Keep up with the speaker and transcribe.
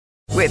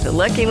With the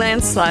Lucky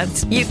Land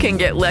Slots, you can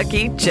get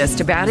lucky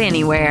just about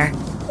anywhere.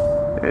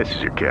 This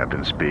is your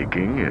captain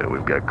speaking.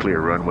 We've got clear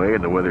runway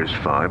and the weather's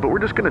fine, but we're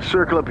just going to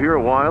circle up here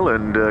a while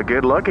and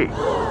get lucky.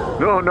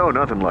 No,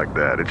 nothing like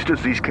that. It's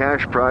just these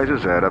cash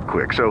prizes add up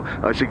quick. So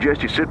I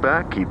suggest you sit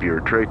back, keep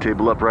your tray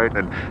table upright,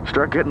 and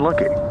start getting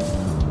lucky.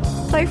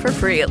 Play for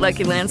free at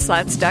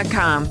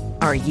LuckyLandSlots.com.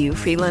 Are you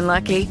feeling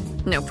lucky?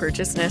 No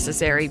purchase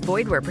necessary.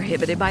 Void where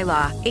prohibited by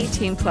law.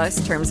 18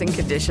 plus terms and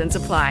conditions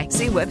apply.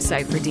 See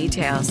website for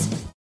details.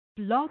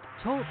 Blog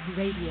Talk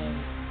Radio.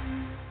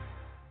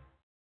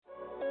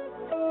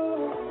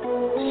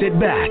 Sit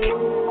back,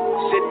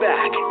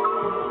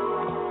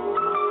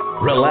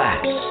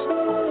 relax,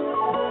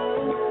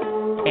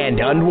 and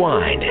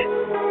unwind.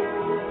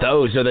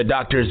 Those are the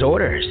doctor's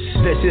orders.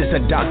 This is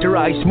the Dr.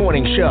 Ice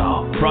Morning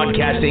Show,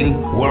 broadcasting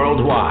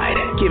worldwide,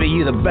 giving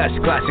you the best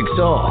classic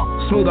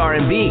soul, smooth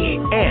R&B,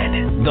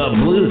 and the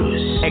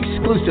blues,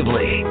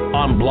 exclusively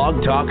on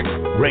Blog Talk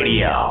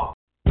Radio.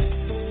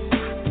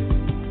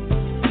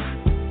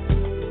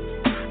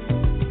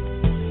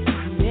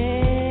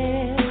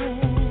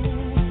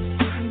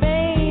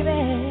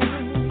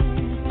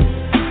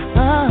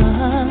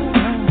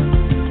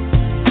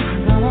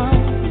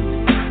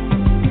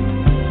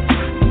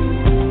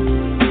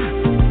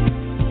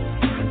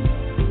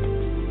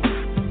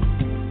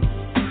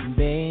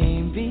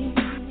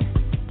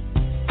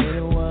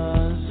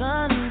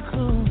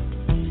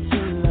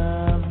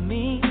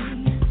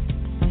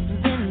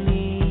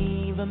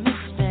 Miss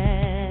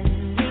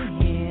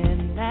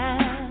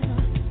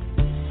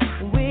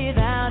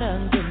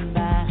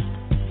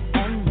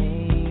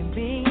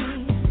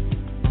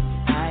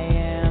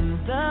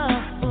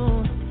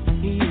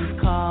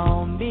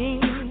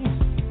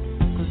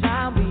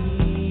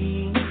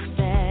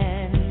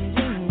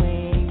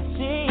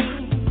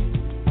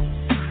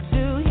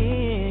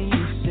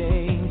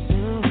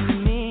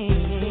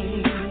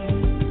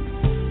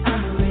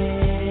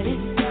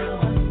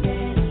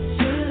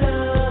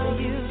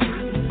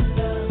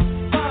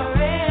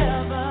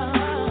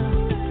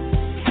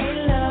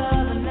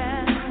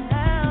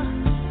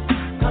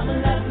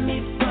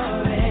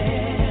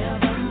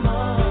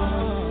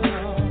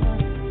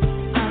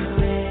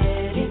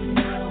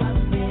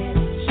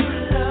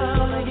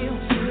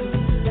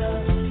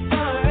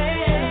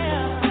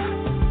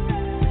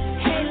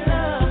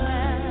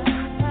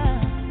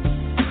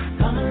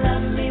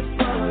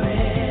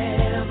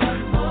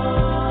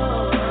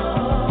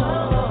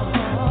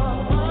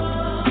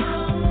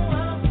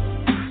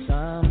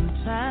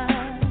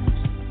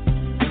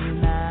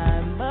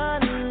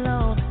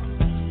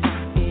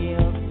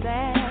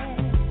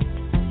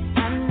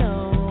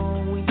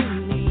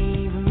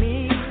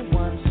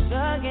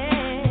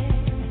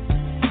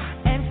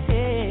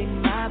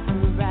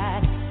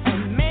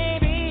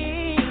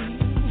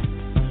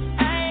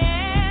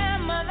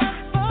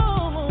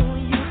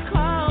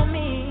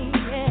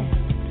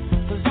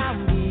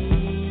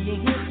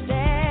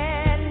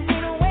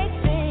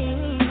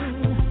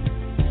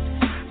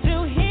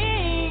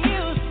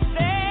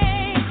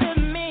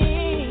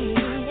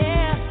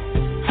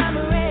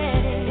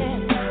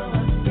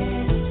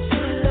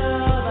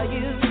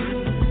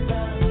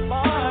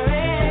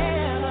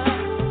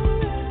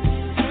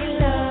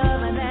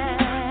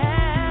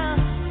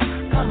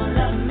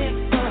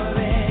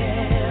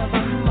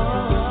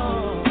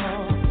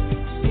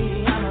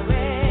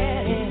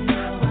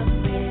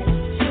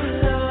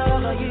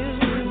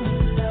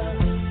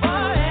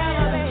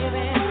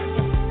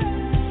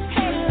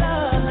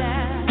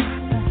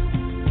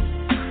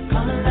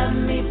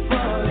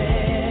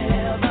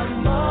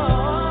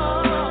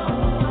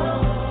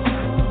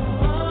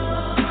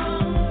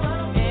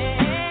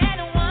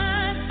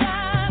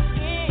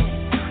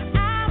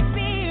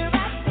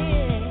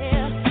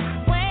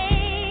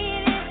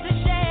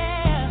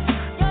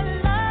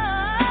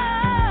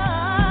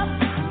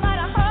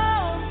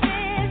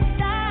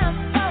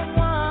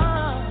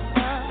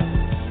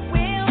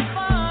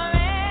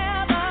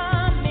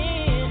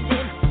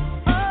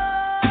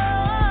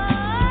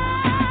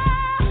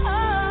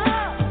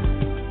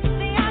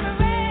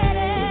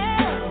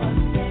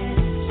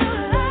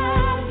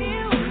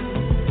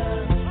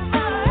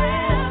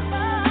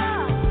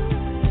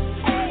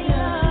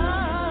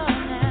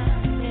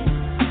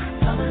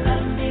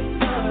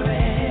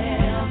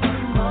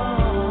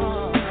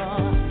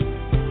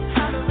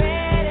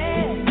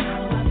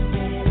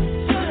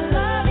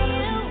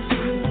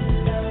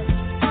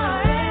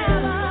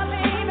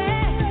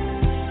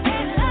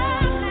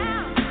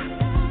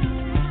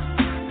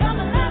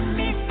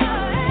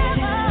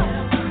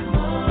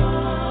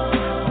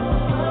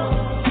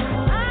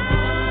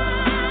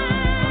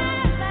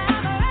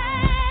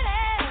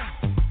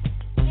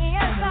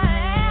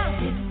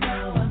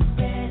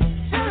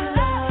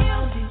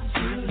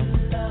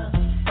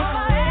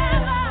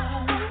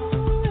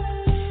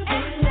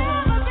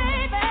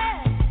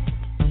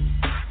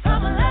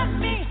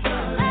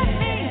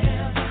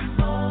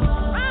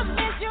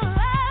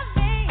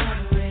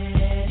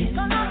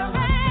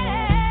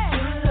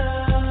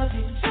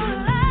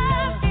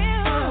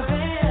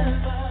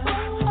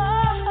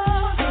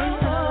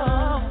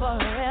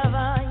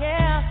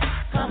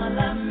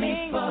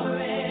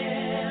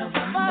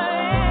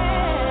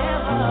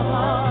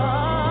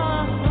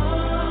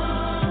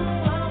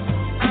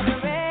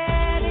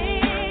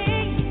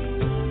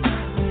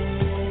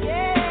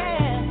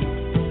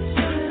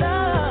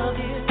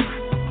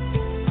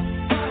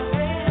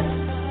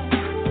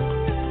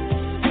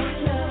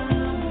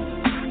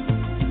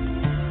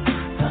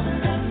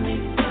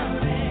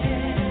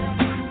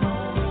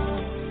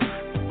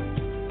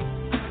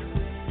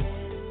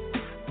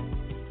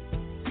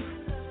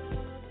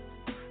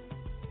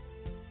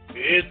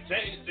It's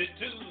Tasty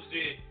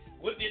Tuesday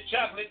with your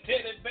chocolate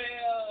teddy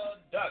bear,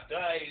 Dr.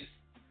 Ice,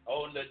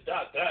 on the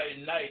Dr.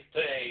 Ice Night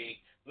Thing.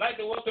 I'd like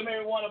to welcome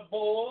everyone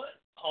aboard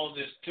on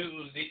this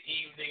Tuesday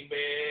evening,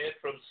 man,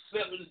 from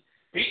 7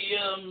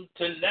 p.m.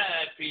 to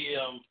 9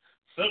 p.m.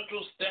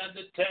 Central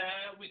Standard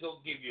Time. We're going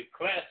to give you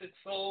classic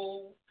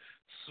soul,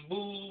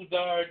 smooth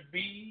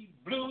R&B,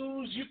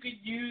 blues you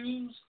could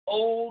use,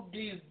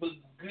 oldies but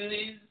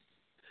goodies,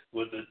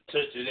 with a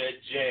touch of that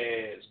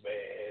jazz,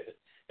 man.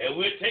 And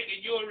we're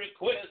taking your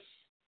requests.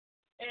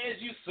 As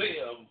you say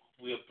them,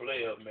 we'll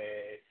play them,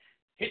 man.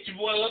 Hit your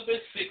boy up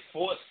at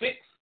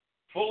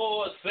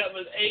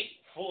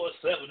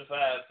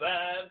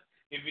 646-478-4755.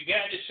 If you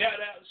got any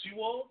shout-outs you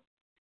want,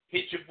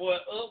 hit your boy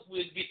up.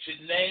 We'll get your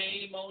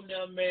name on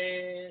there,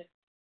 man.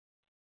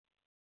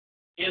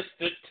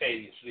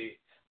 Instantaneously.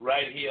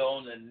 Right here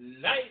on the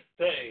Night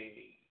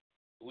Thing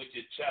with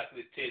your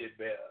chocolate teddy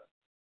bear.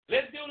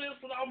 Let's do this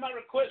with all my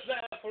requests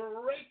out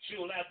for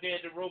Rachel out there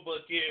in the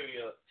Roebuck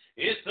area.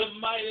 It's the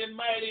mighty,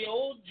 mighty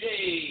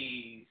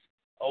OJs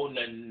on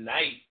the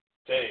Night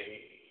Thing.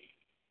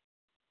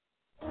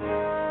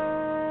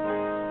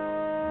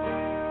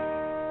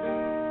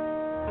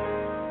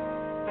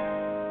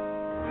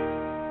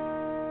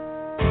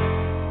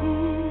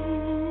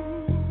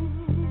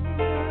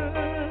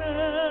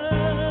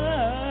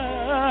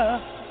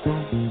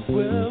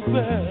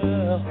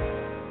 Well,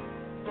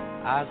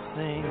 I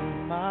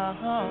sing my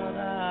heart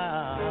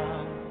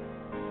out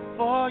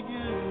for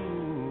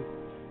you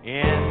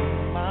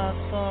in my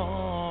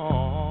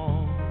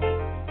song,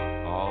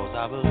 'cause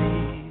I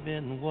believe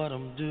in what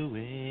I'm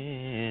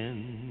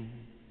doing.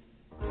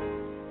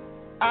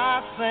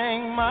 I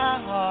sing my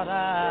heart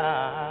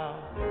out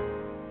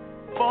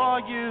for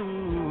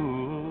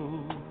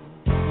you,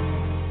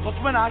 'cause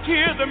when I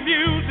hear the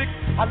music,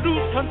 I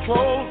lose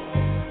control.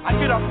 I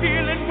get a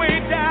feeling way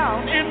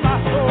down in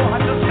my soul. I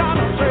just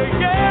gotta say,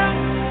 yeah,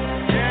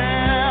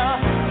 yeah,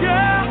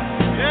 yeah,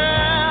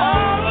 yeah,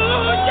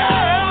 oh,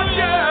 yeah,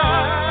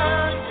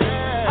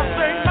 yeah. I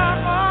sing my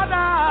heart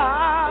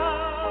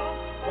out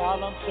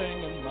while I'm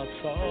singing my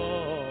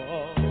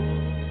song.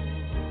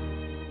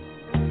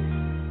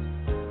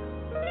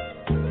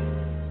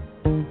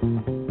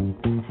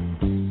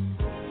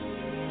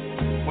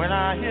 When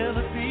I hear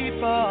the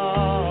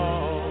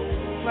people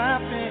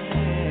clapping,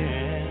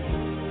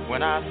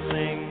 when I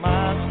sing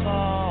my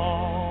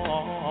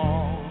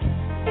song,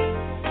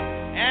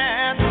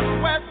 and the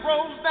sweat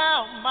rolls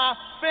down my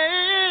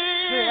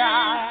face,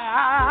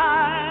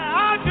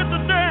 I get to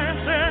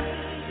dancing.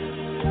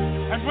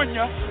 And when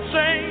you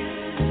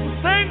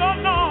sing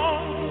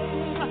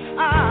along,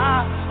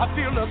 I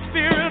feel the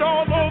spirit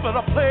all over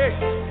the place.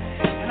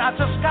 And I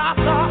just got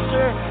to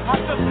say, I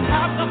just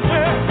have to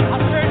say, I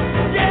say,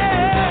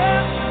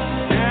 yeah,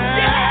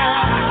 yeah.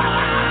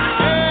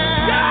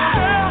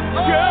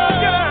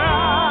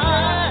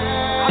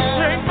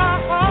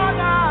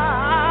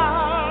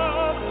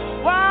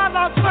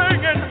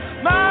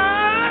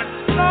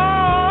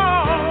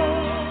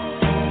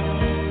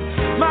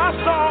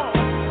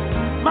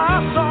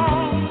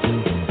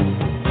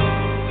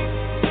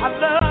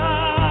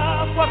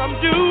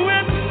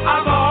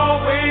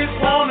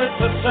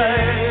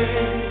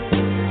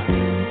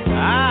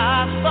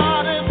 I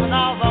started when I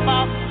was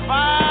about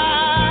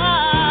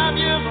 5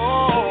 years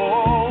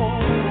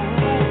old.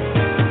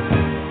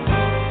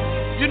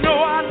 You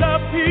know I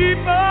love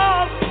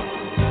people.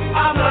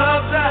 I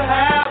love to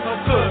have a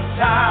good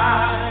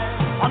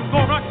time. I'm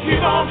gonna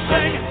keep on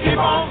singing, keep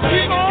on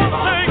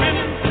singing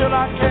until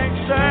I can't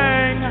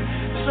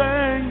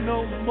sing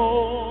no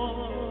more.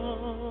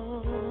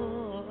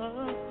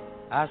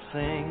 I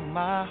sing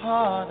my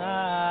heart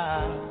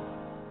out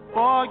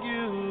for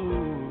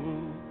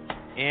you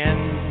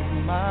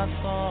in my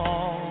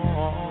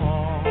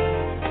song,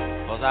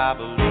 'cause I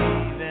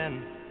believe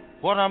in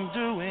what I'm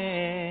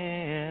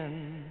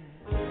doing.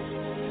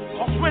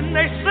 'Cause when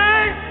they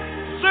say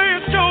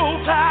it's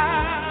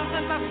showtime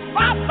and the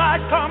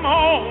spotlight come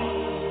on,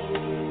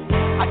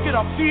 I get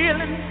a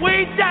feeling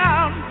way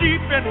down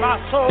deep in my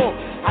soul.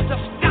 I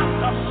just got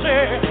to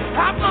say,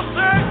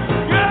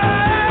 yeah.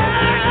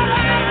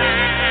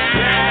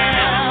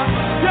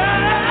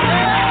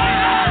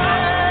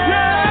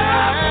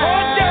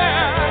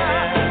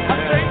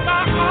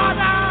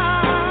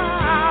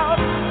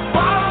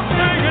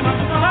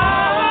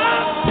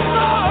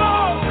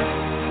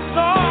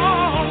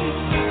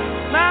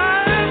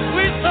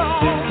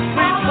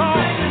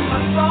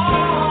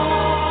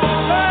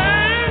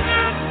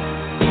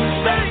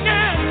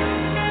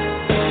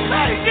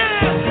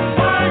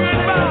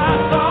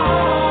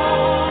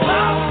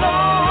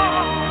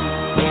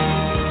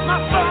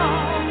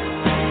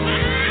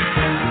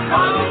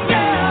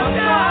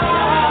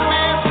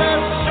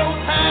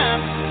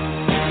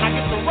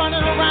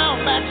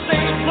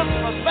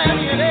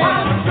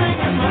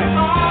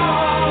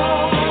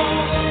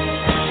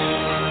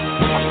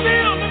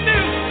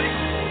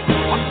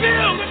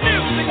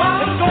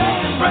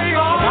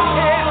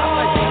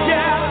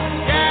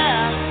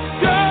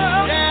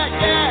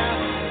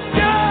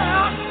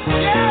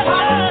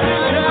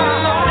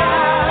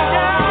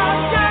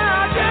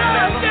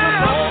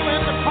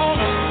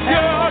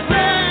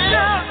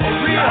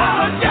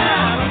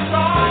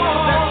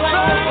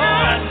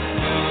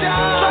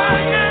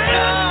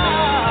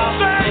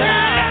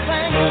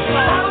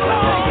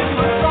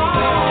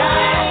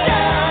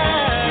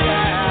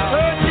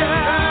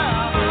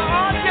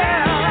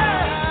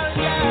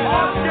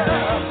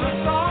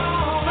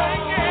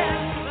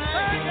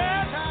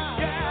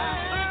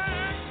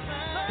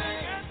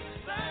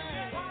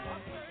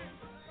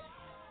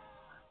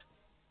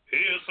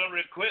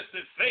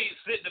 requested face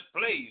sit the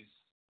place.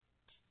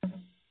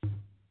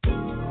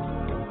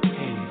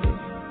 Hey,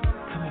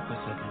 come here for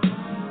a second.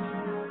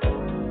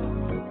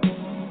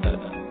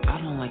 I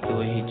don't like the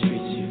way he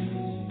treats you.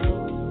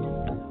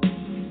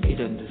 He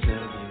doesn't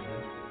deserve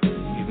you.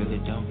 He really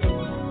don't.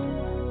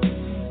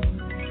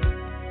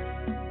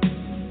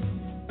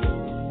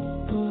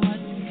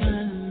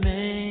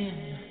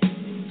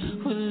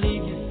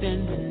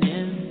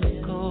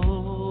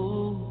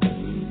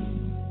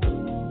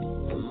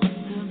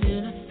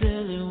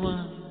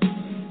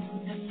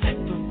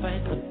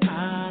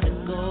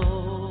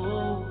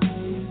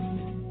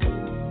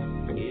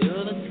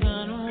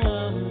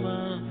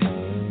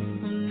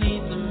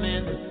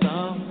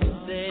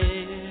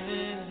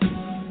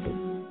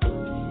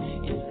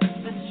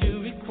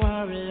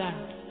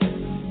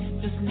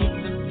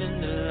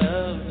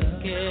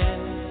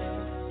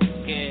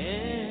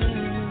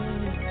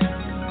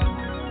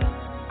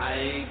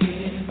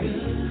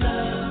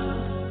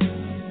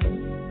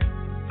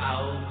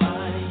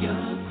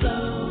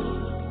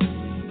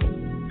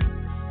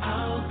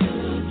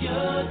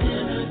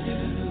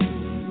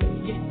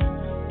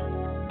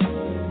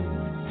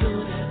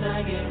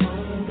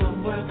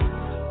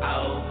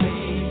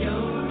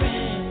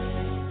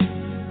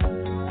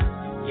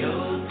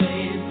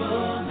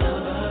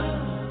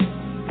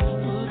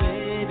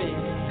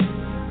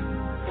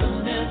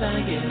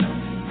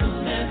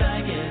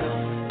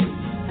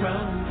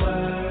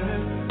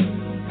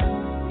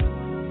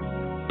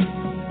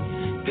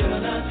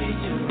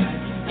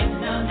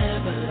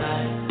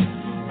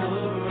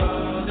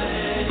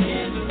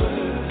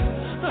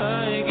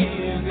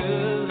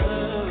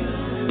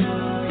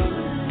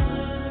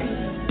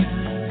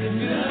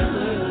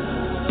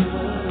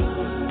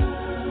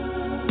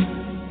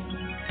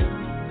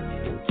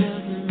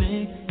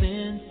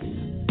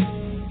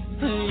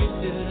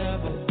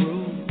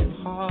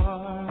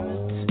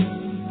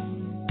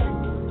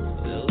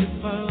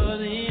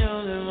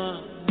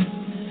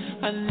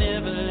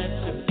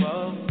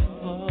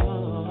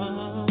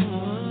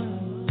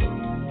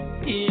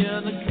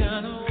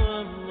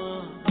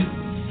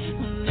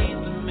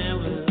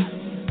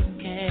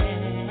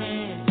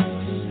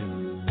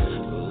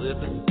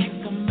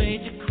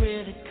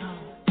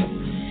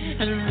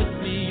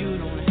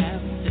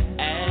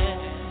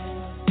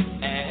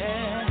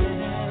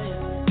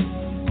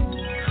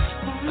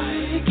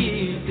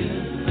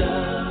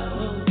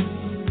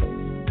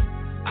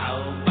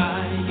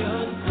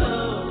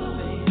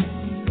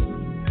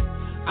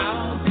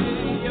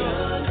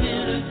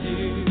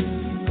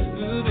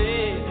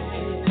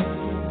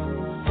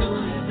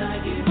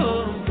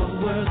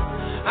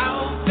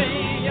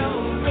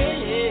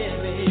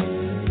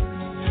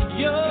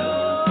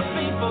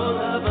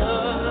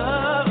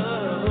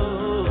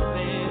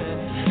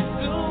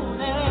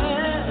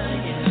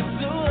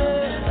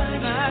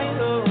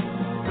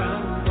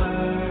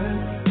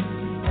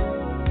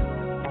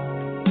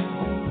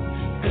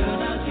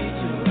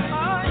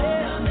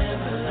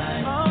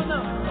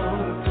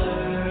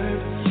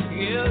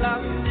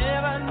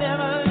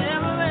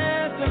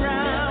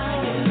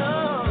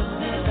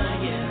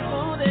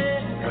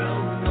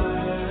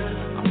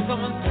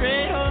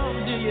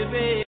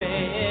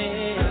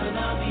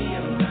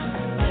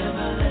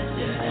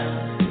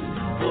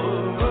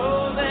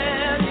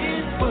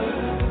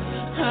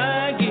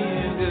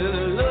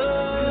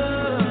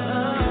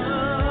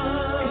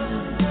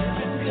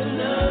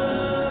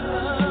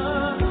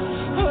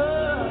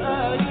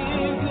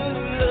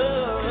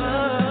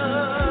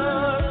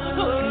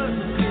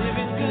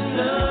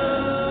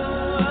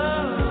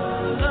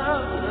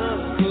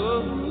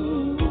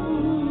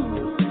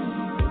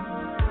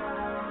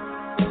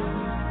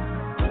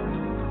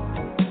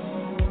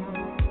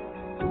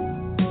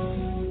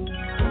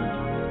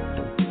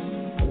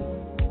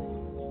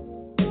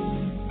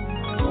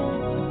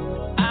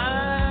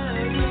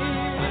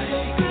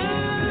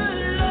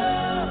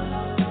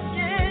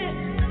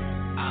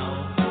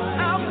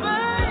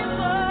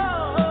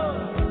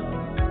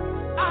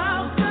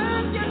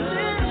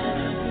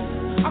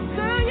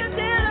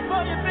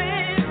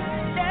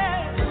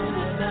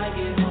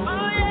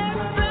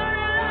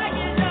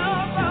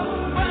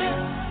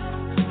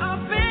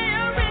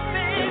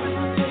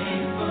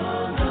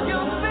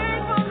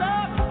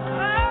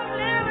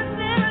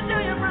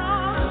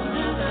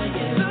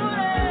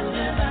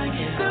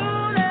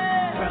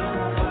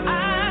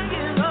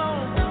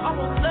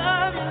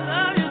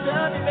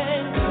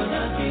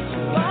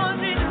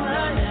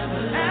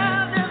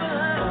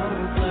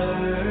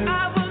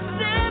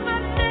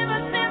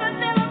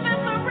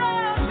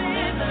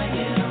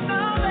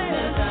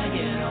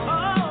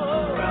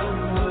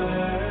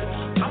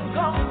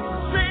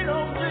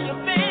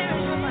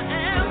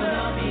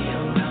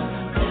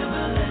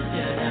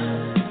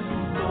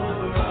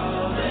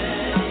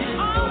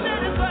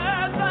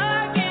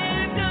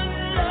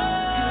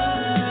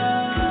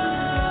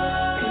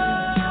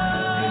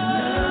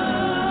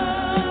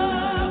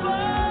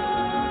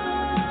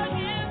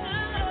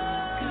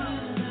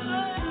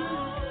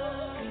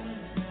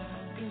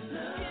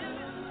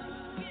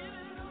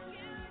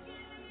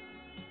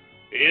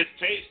 It's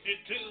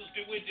Tasty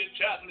Tuesday with your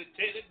chocolate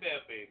teddy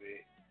bear,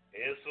 baby.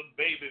 And some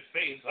baby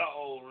face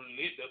all in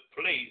the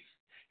place.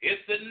 It's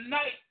the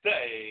night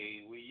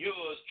thing with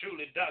yours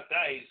truly, Dr.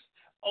 Ice,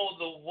 on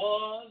the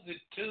ones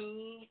and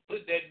twos.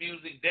 Put that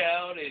music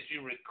down as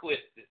you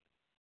requested.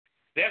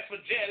 That's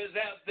for Janice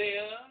out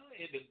there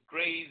in the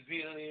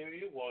Graysville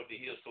area. Want to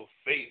hear some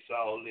face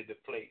all in the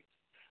place.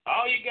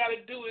 All you got to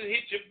do is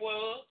hit your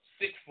boy up,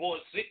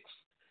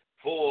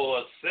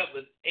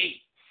 646-478-4755.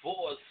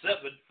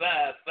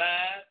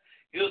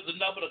 Here's the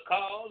number to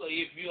call, or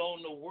if you're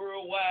on the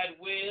World Wide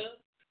Web,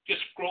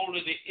 just scroll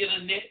to the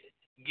internet,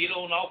 get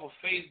on off of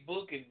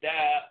Facebook, and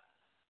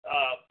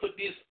put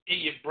this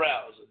in your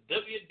browser,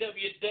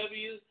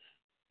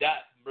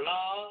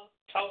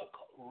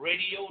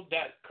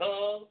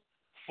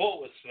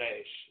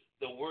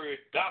 www.blogtalkradio.com/the word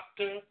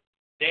Dr-Ice.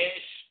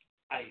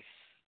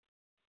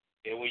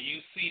 And when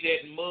you see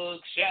that mug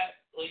shot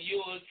of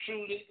yours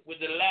truly with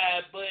the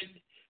live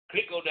button,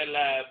 click on that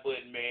live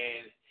button,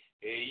 man.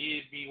 And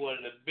you'd be one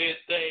of the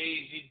best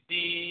things you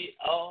did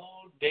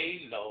all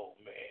day long,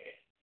 man.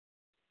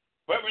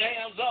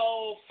 Birmingham's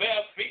all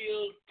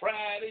Fairfield,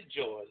 Pride, and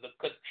Joy. The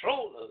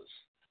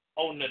controllers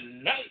on the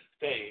night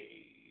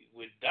thing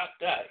with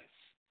Dr. Ice.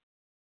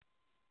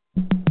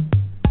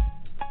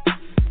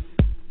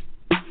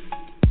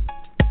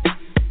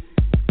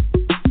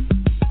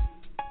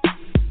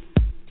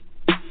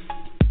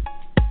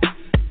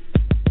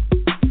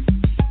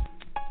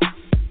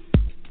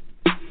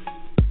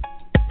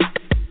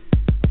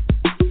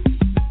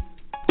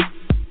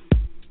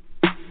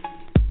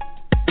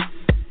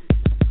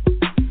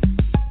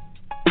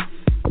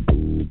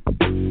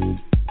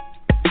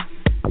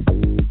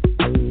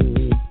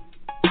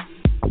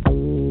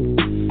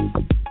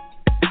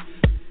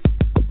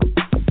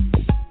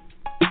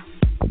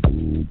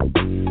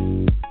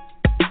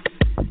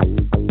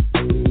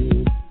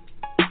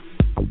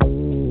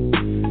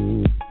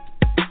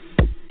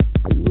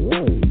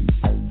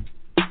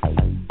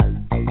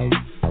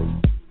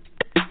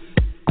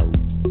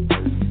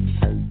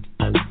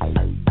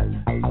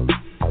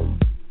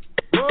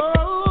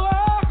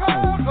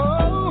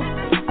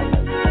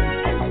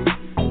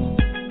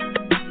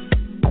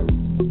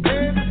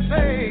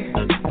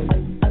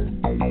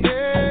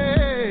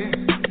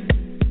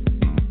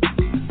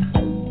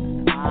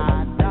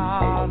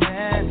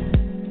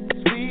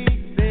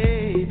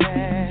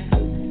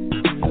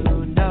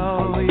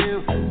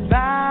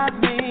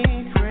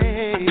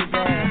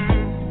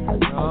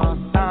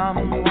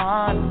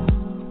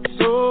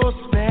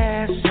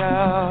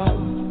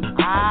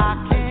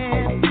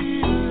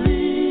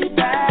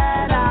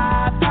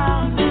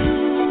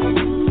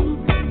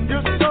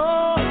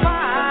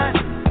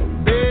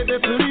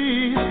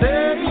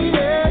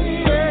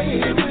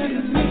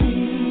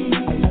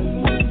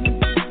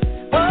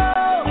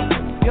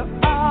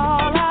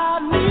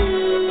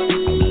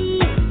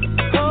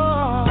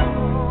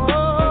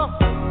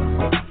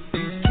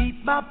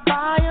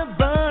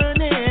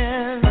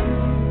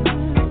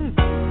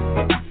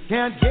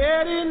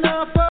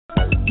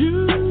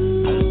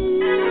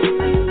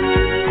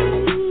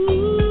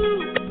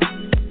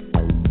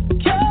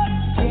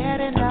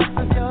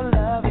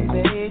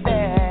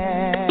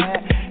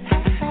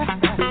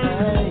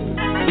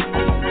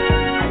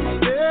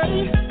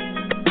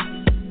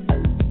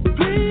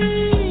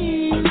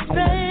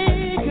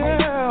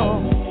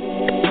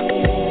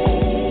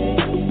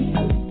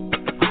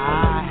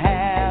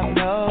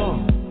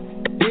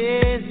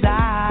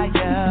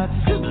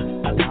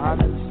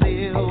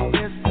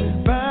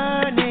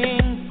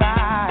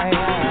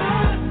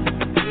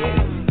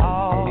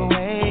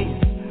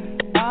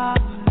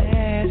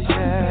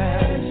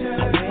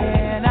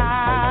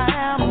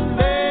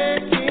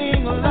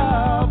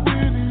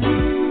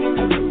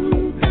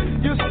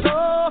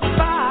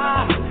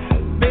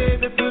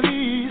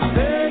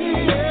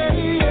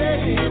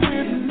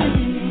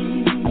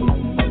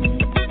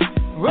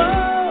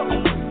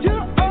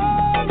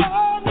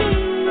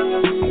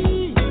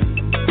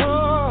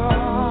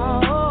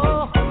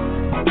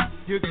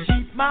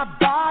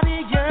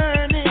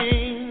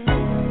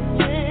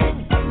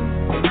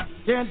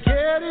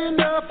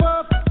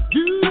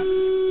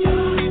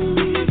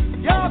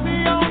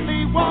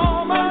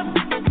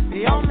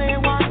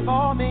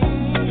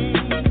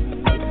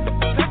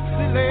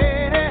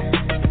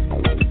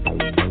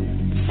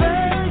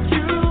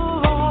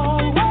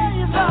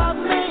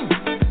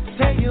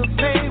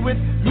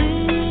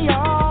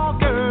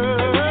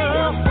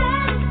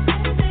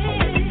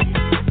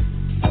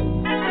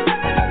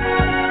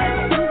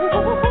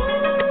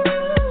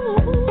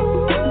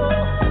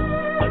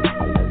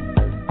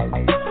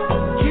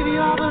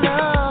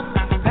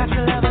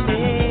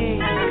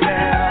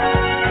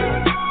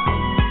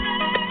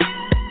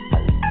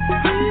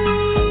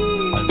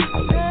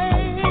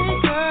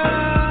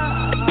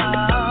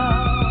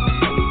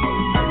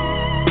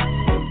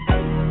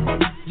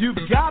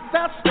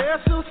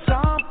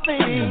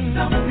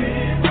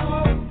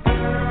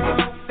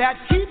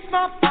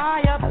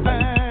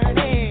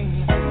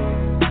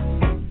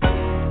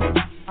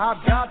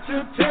 I've got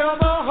to tell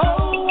the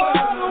whole world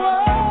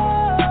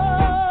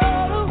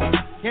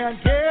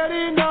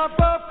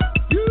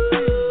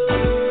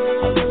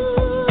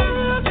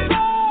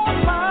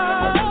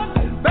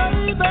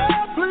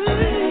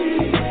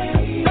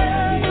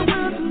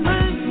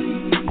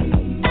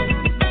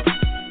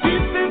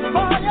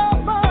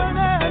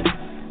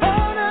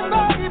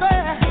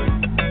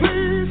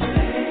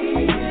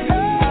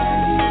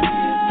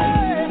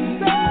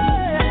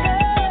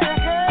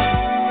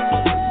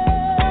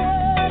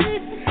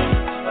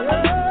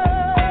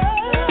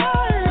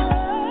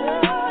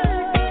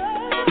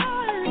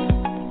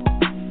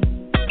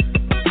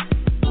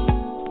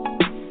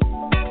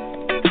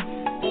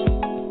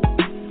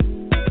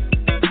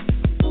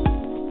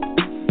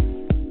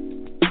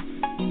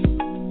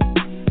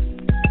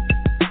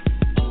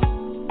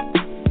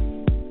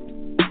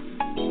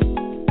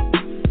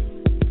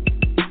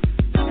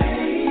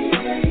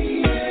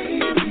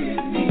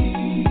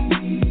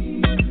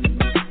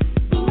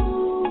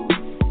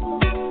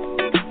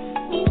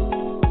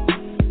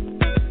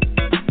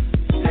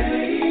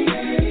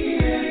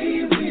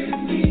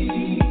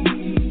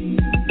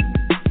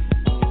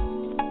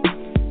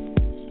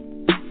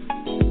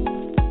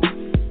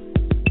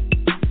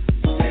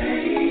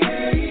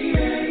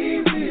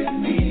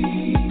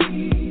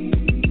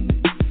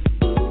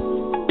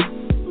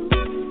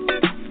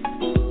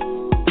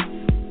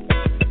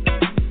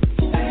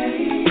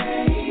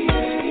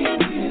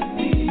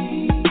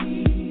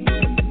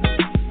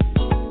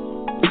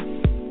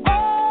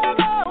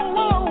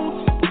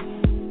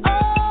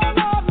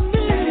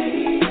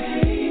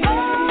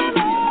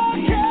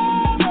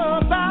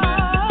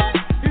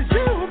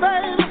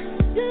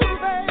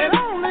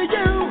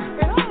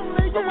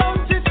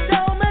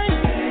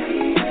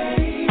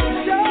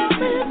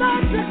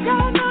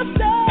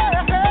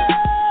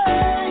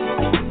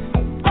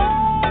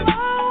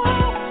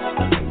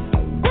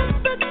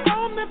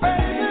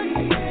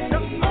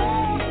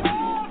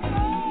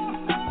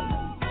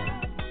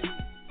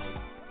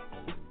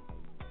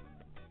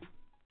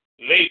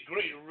Late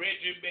great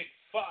Reggie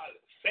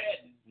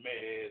McFadden,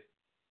 man,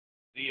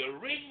 the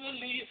original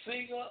lead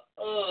singer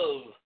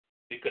of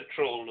the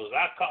Controllers.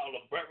 I call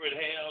them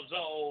Birmingham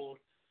Zone,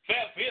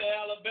 Fairfield,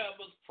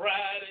 Alabama's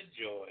pride and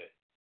joy,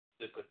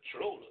 the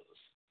Controllers.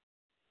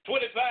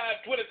 25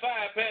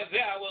 past the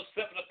hour,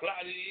 7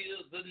 o'clock, it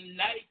is the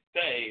night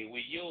thing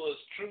with yours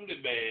truly,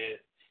 man.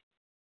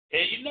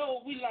 And you know,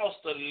 we lost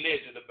a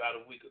legend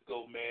about a week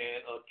ago,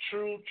 man, a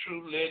true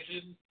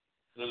legend,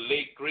 the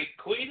late great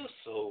Queen of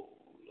Soul,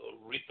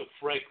 Aretha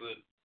Franklin.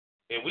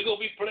 And we're going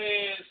to be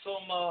playing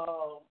some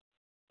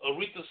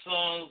Aretha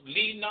songs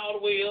leading all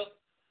the way up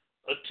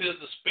until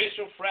the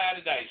special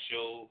Friday night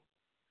show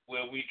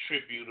where we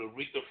tribute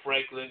Aretha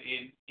Franklin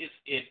in its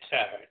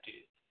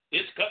entirety.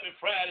 This coming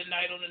Friday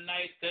night on the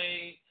night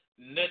thing,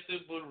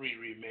 nothing but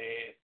Riri,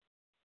 man.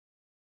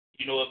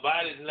 You know,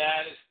 about his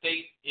line of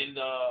state in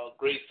the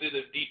great city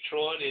of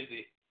Detroit in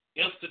the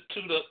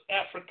Institute of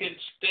African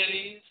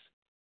Studies.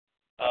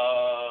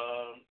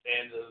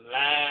 And the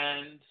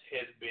lines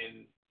has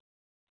been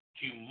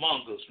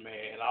humongous,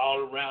 man,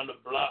 all around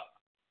the block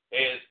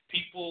as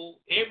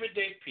people,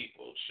 everyday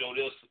people, show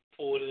their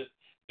support,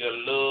 their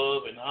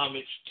love and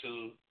homage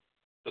to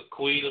the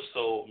Queen of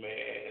Soul,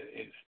 man.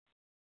 And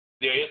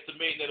they're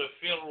estimating that her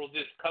funeral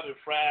this coming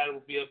Friday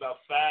will be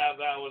about 5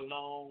 hours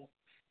long,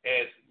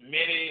 as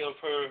many of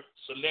her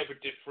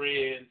celebrity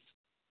friends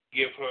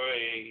give her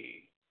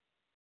a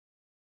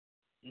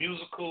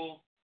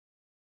musical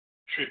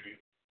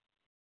tribute.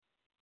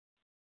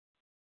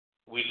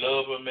 We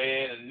love her,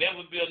 man, and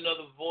never be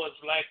another voice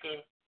like her.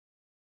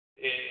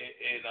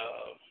 And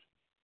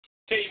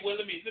tell you what,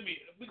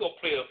 we gonna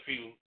play a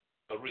few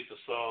Aretha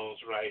songs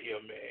right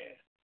here, man.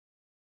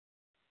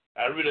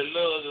 I really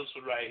love this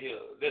one right here.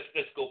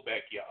 Let's go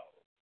back, y'all.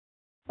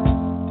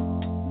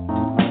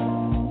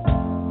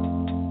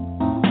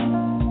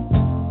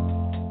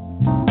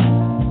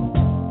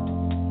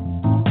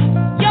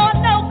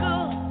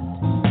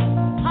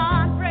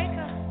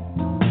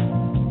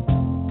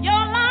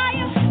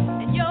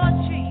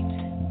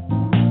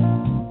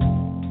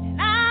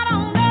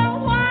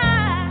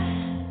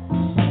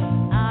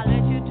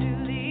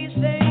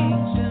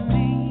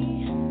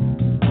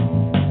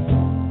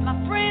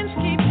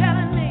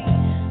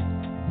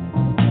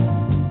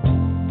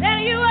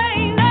 You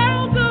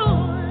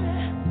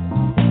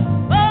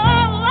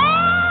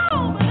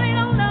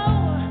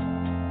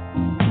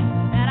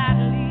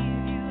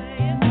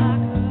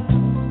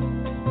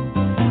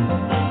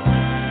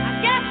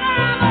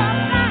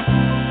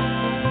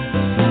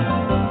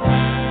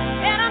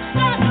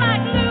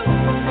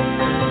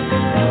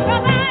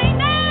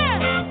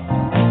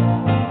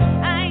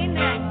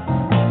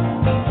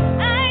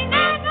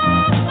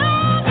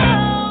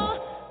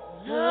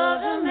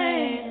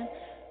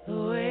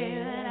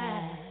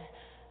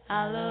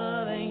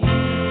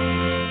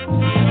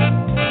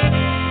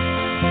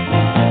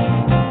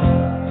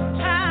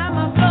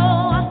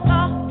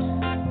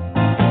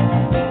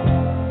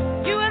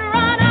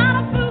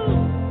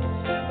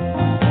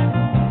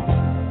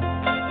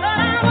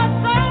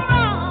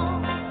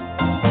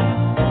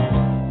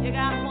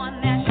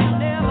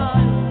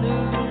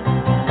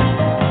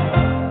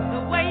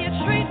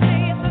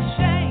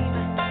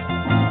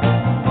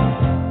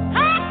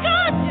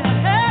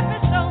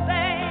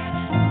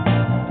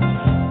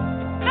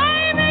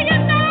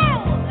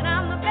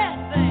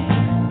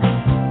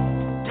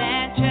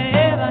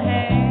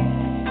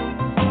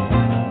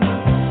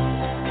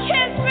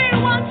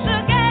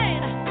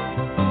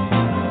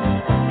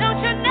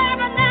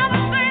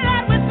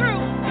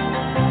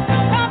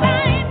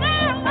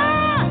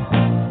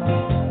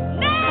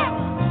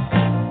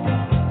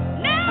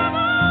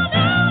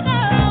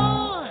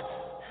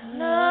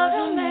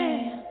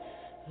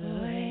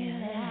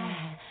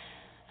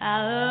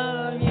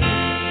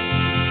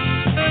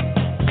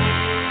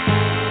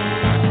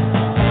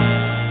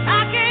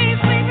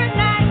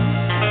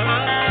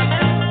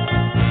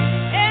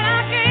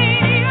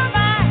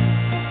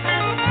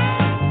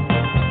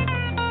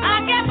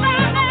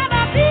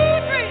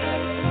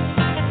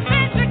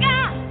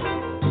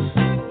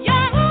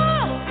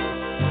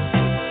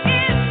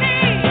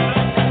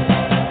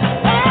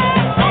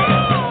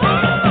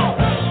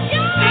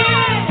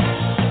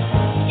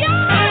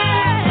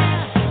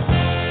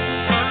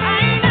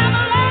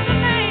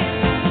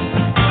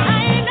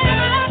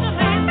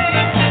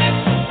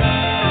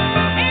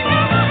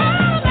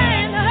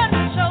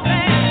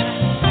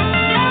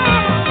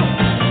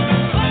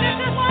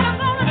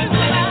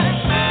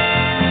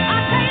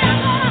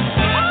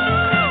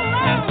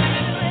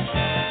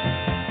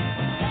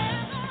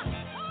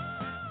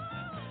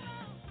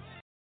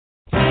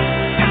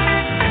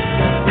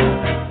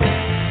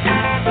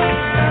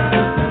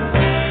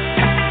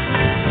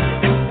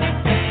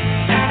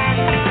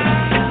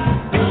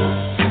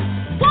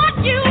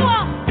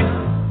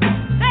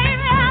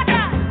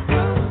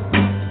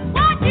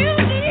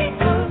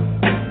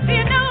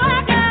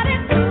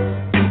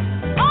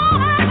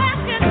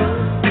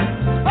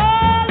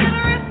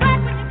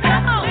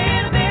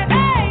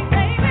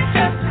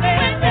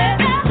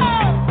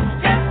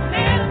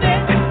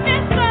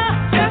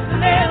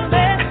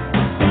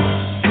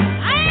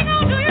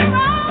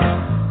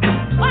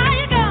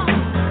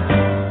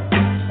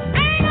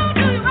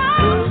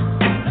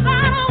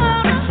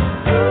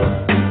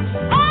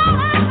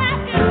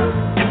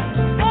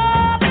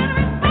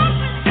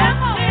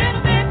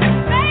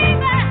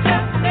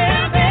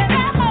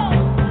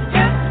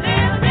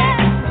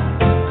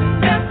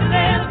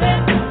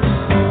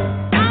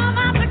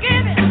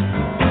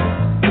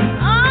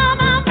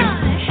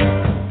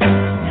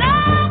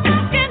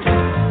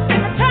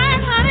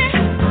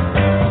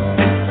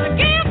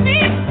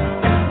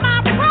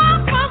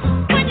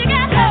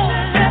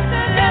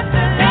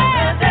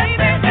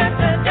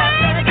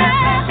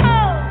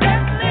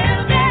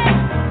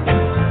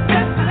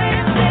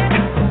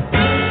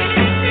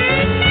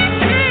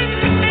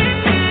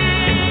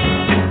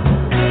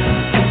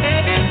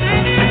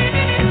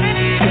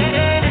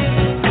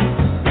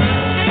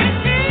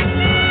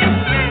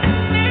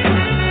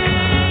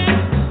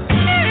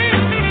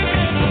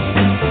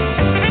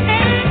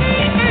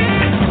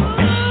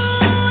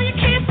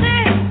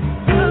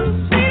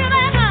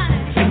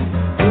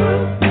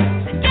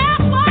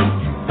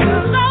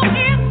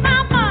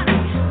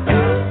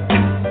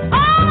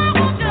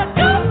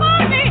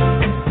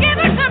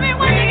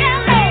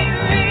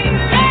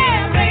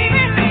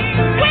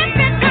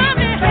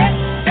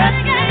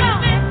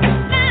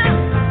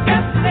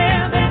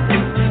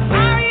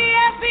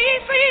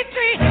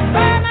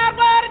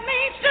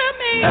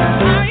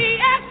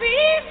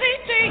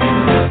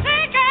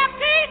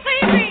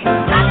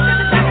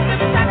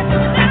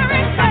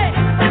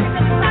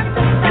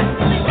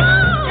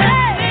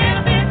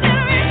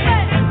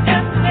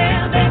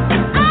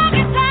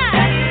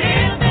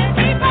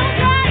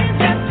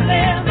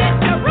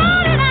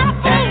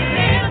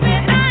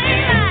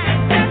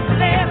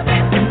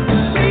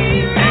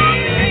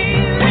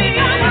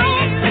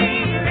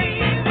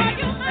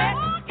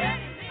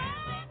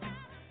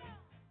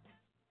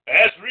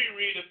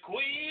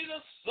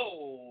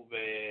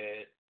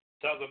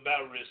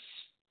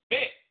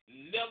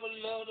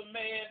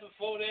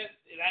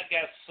I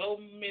got so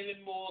many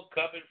more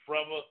coming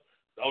from her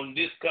on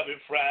this coming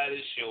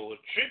Friday show. A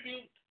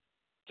tribute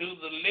to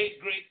the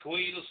late, great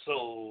queen of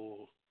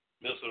soul,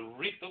 Miss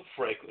Aretha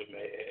Franklin,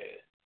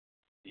 man.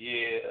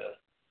 Yeah.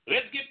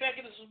 Let's get back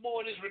into some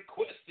more of this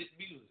requested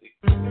music.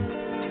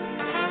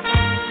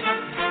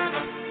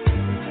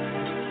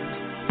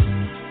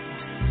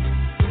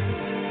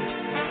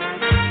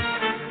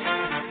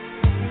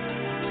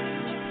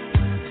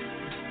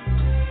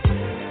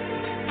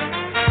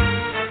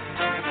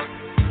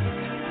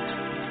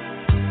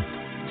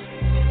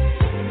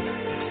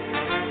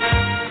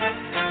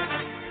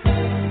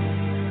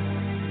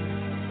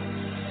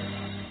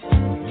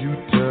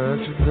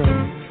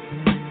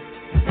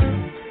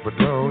 But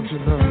don't you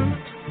know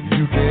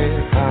you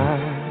can't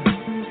hide?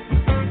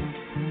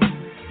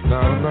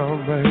 No, no,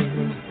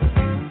 baby.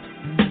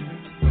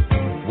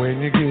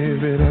 When you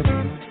give it up,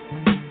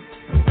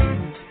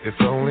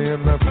 it's only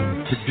enough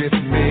to get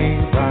me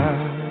by.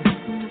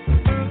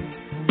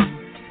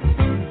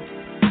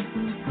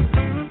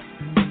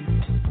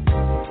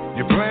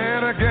 You're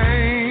playing a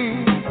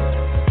game,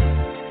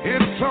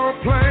 it's so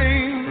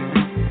plain.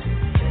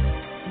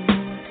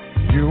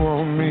 You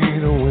want me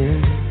to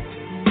win.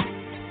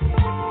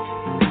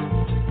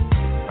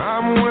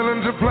 I'm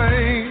willing to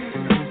play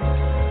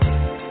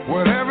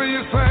whatever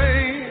you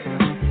say,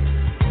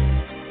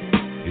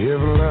 if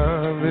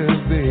love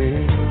is the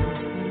end.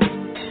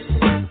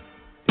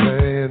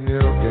 Playing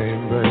your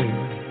game, baby.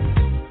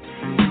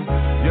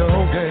 Your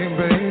game,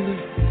 baby.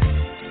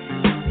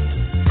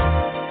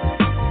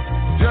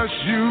 Just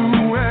you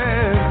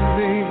and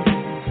me.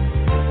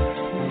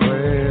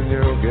 Playing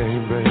your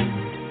game, baby.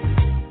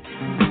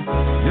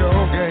 Your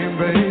game,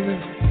 baby.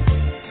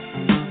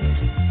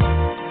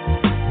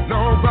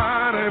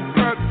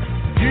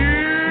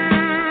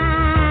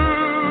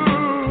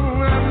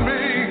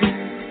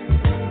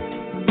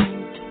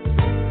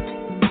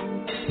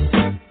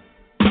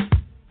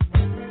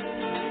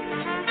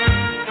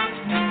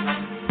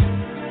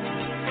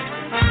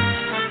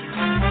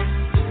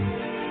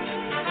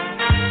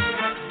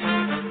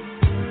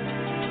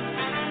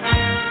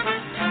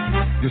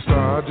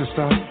 You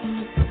stop.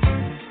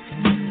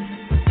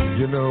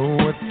 You know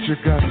what you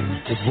got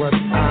is what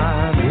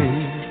I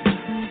need.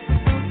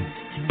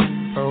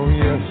 Oh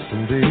yes,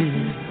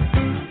 indeed.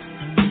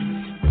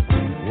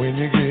 When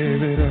you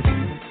give it up,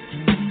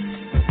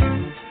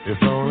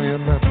 it's only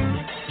enough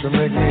to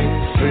make me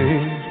see.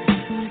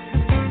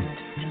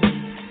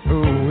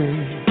 Ooh-wee.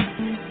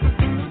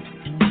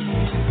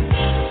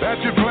 That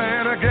you're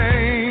playing a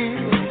game.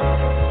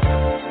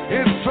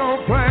 It's so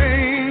plain.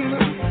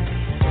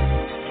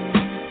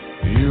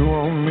 You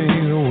want me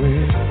to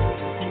win.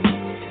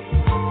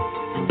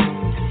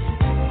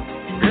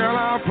 Girl,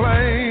 I'll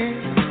play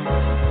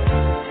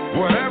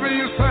whatever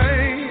you say,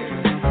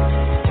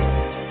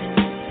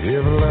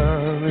 if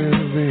love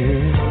is the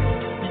end.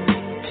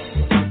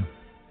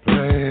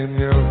 Playing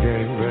your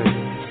game,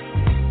 baby.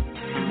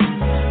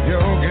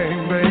 Your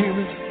game,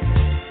 baby.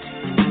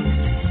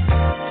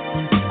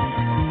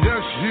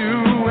 Just you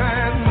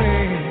and me.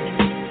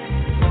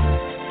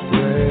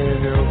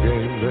 Playing your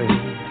game, baby.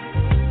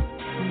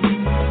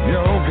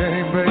 Your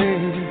game,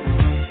 baby.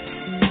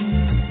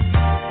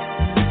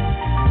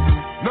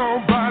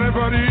 Nobody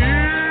but you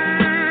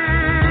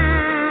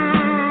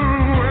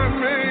and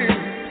me.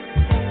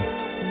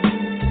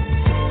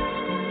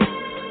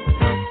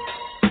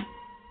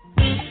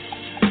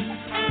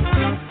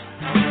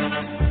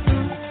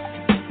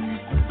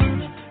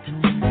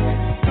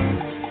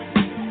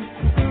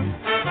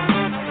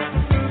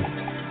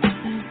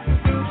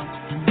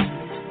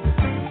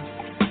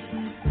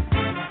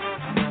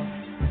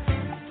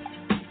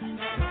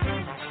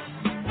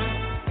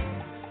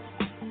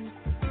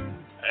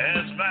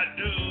 That's my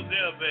dude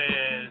there,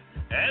 man.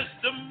 That's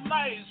the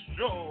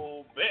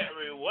maestro,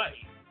 Barry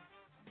White.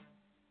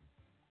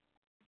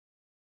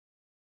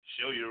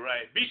 Show you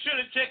right. Be sure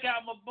to check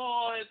out my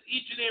boys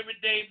each and every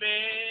day,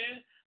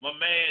 man. My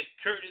man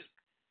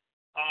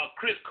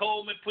Chris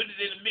Coleman put it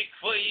in the mix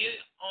for you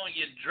on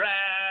your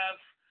drive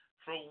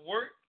from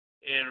work.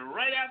 And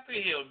right after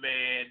him,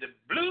 man, the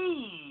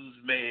blues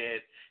man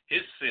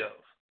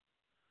himself,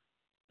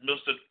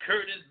 Mr.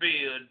 Curtis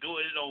Bill,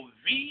 doing it on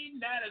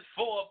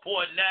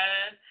V94.9.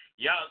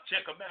 Y'all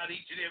check him out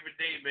each and every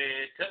day,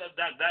 man. Tell him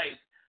Dr. Ice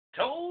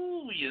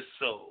told you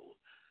so.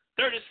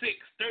 36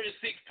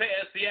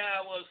 past the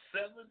hour of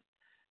 7.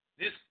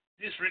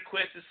 This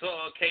requested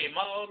song came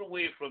all the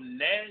way from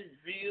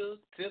Nashville,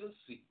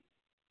 Tennessee.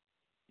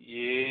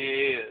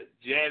 Yeah,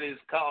 Janice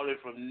calling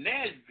from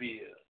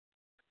Nashville.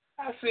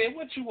 I said,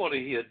 what you want to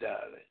hear,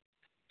 darling?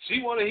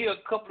 She want to hear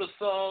a couple of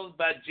songs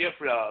by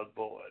Jeffrey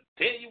Osborne.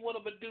 Tell you what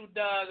I'm going to do,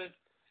 darling.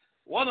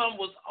 One of them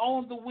was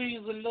On the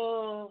Wings of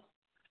Love.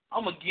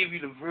 I'm going to give you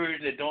the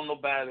version that don't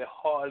nobody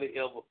hardly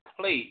ever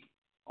play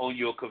on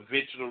your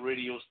conventional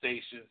radio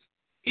stations.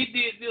 He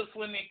did this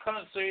one in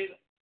concert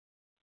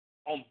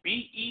on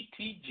BET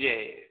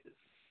Jazz.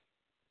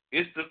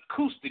 It's the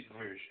acoustic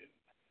version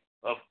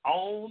of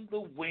On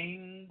the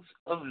Wings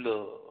of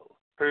Love.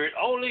 Heard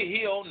only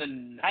here on the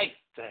Night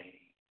Thing.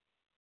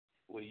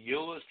 with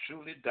yours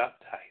truly,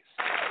 Dr. Ice.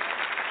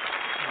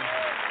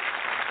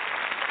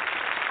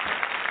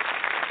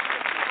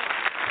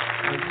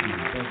 Thank you.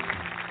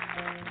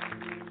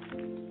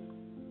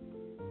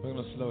 We're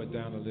going to slow it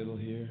down a little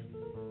here.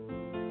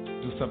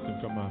 Do something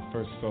from my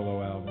first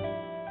solo album.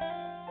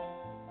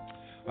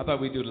 I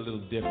thought we'd do it a little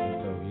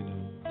different, though, you know.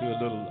 Do a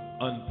little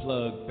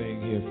unplugged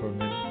thing here for a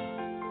minute.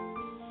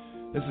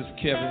 This is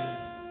Kevin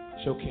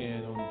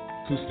Chocan on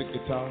acoustic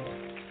guitar.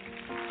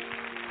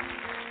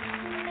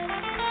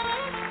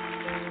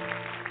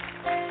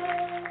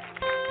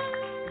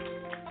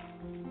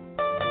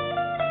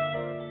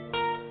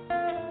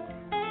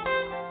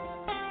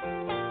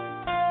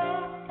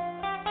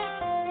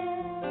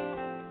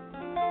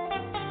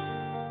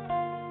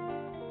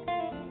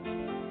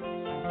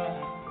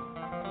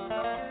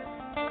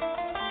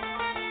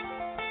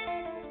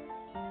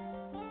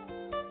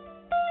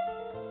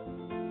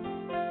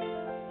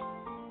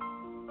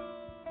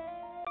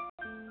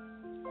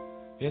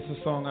 It's a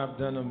song I've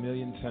done a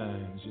million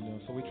times, you know,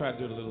 so we tried to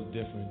do it a little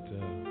different.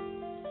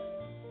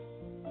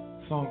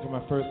 Song from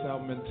my first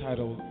album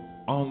entitled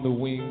On the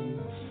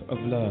Wings of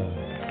Love.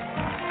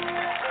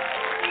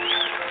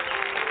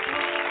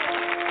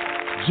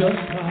 Just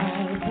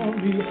smile for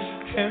me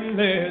and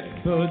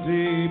let the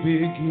day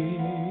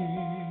begin.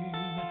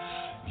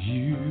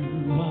 You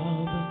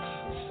are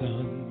the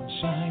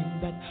sunshine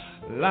that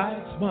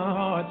lights my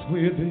heart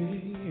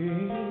within.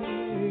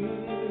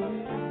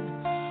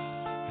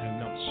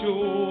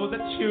 Sure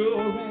that you're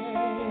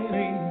an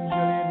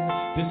angel in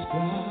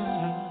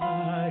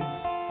disguise.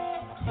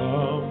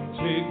 Come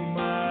take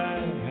my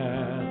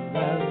hand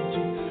and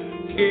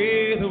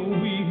together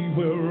we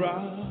will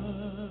ride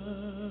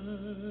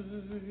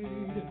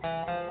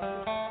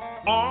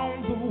on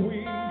the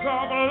wings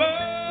of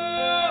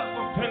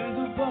love and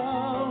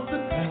above the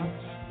clouds.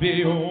 The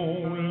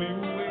only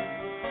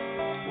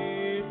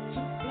way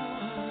to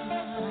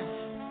fly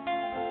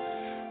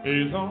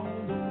is on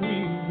the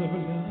wings of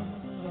love.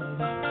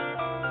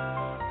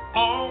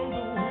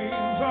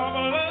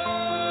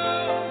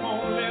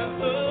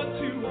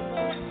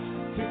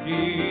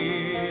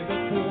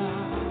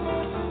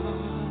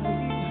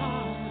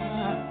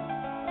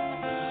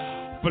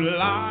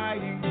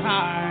 Flying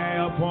high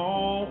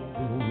upon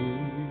the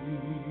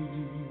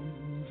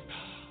wings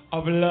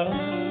of love.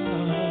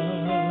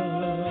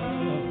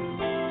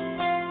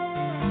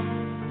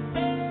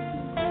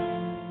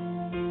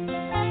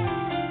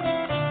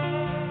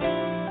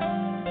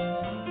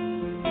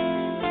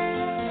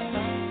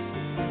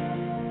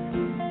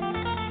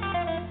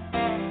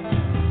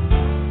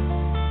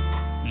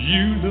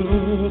 You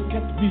look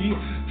at me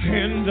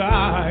and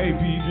I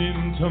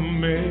begin to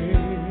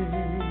melt.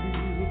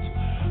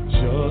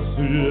 Just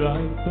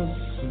like the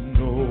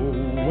snow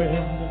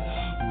when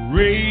the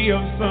ray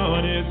of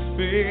sun is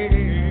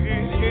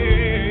fading.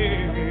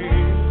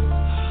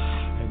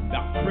 And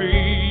I'm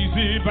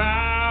crazy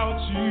about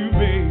you,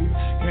 babe,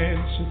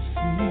 can't you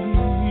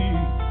see?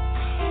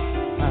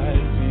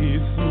 I'd be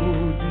so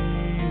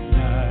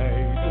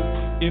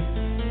delighted if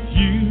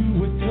you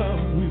would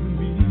come with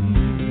me.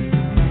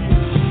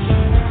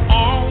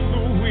 On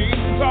the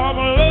wings of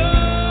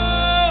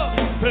love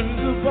and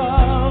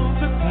above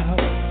the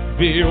clouds,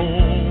 the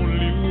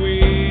only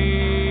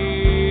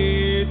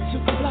way to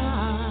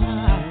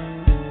fly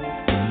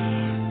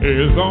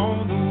is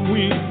on the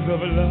wings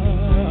of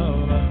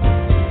love.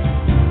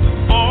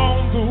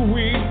 On the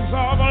wings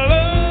of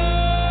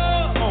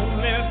love,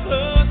 only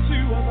the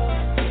two of us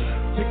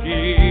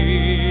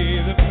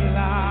together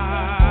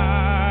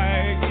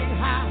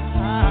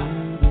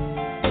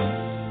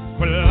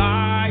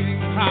flying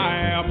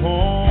high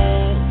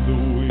upon the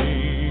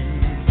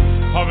wings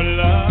of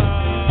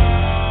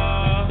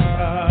love.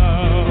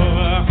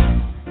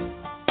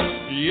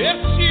 Yes,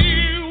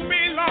 you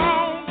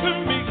belong to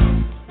me,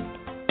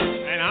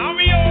 and I'm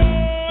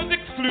yours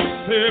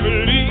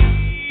exclusively.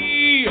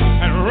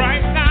 And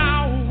right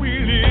now we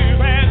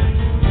live and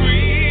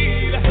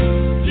breathe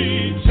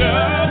each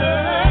other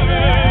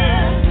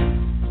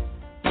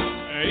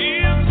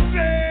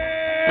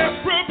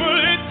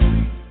inseparably.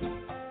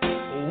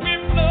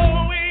 We're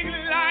flowing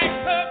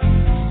like a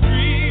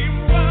stream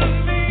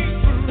running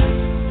through,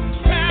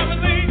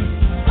 traveling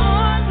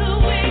on the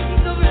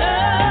wings of love.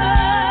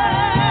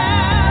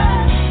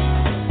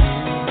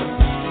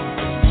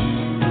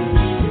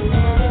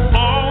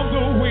 On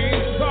the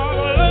wings of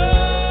love.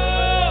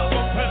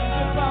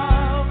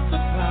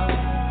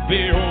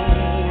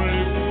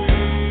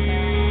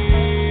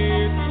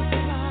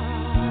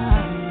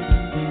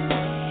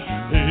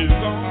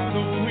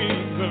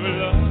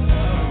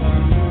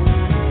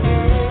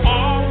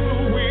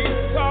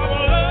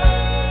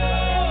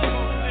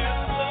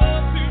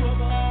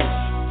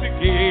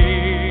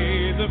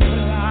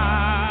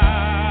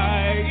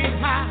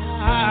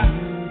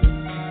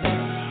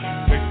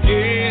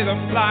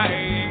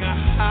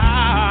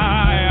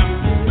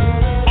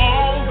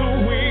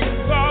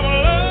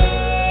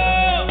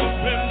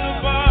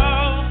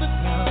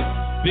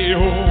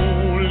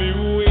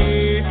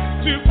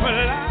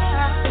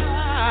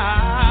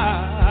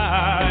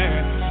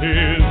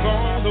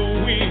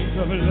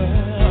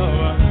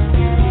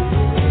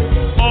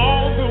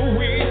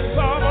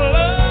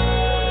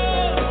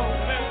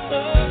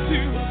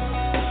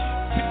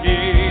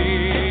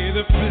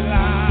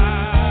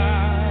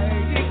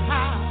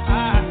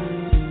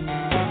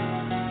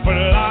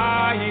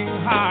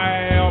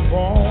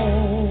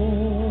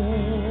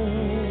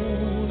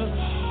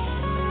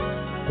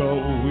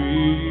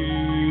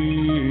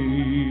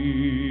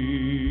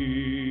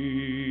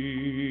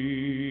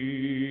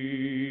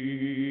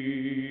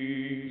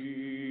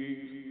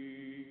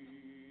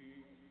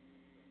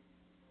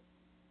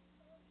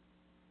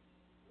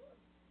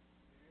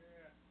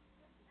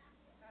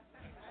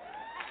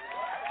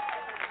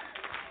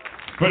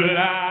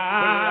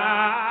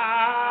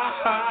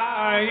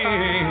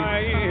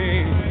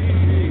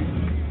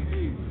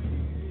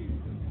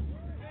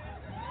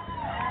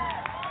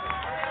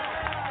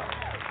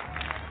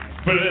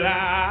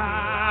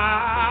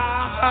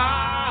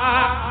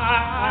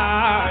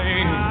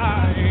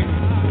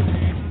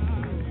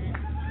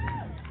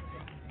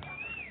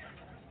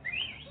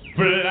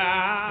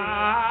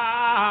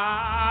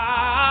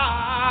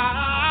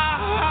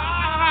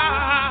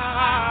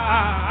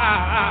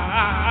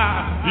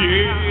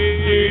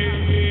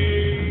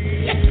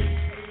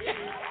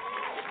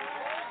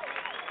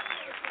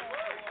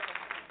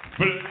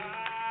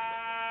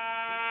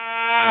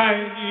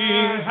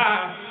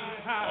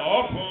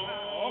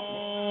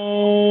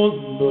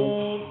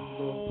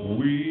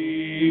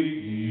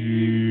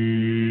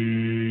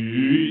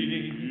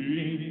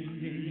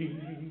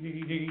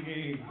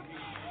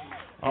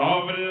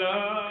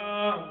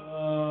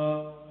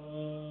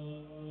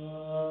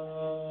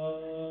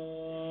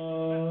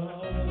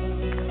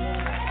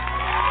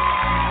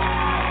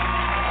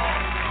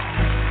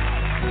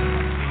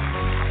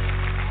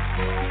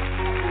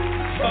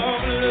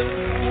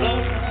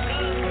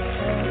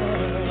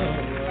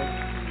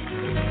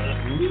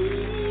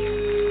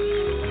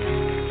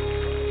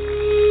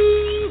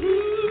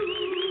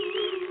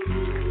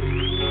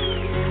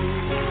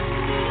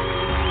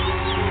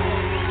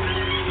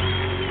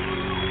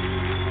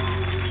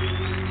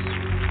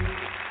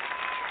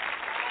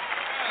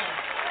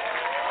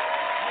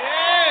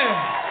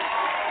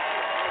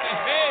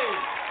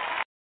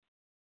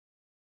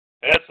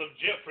 That's some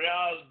Jeffrey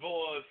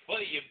Osborne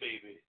for you,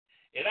 baby.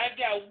 And I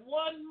got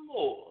one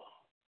more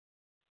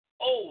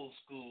old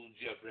school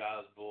Jeffrey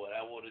Osborne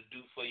I want to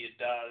do for you,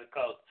 darling,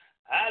 because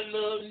I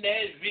love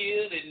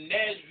Nashville and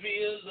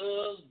Nashville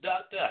loves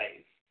Dr.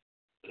 Ice.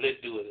 Let's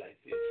do it like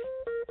this.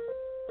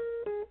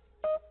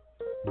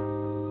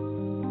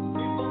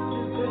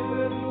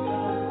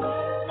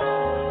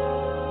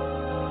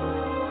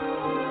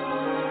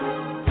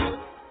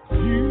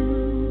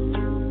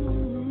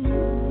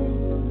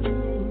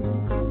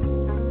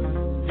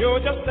 You're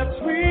just as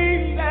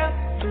sweet as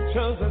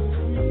peaches and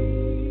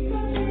cream.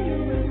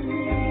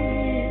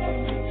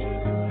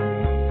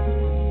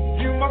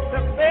 You must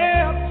have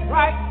stepped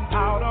right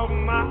out of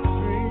my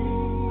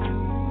dream.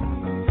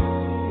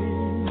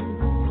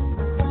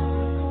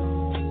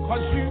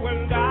 'Cause you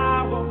and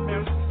I were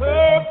meant to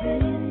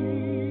be.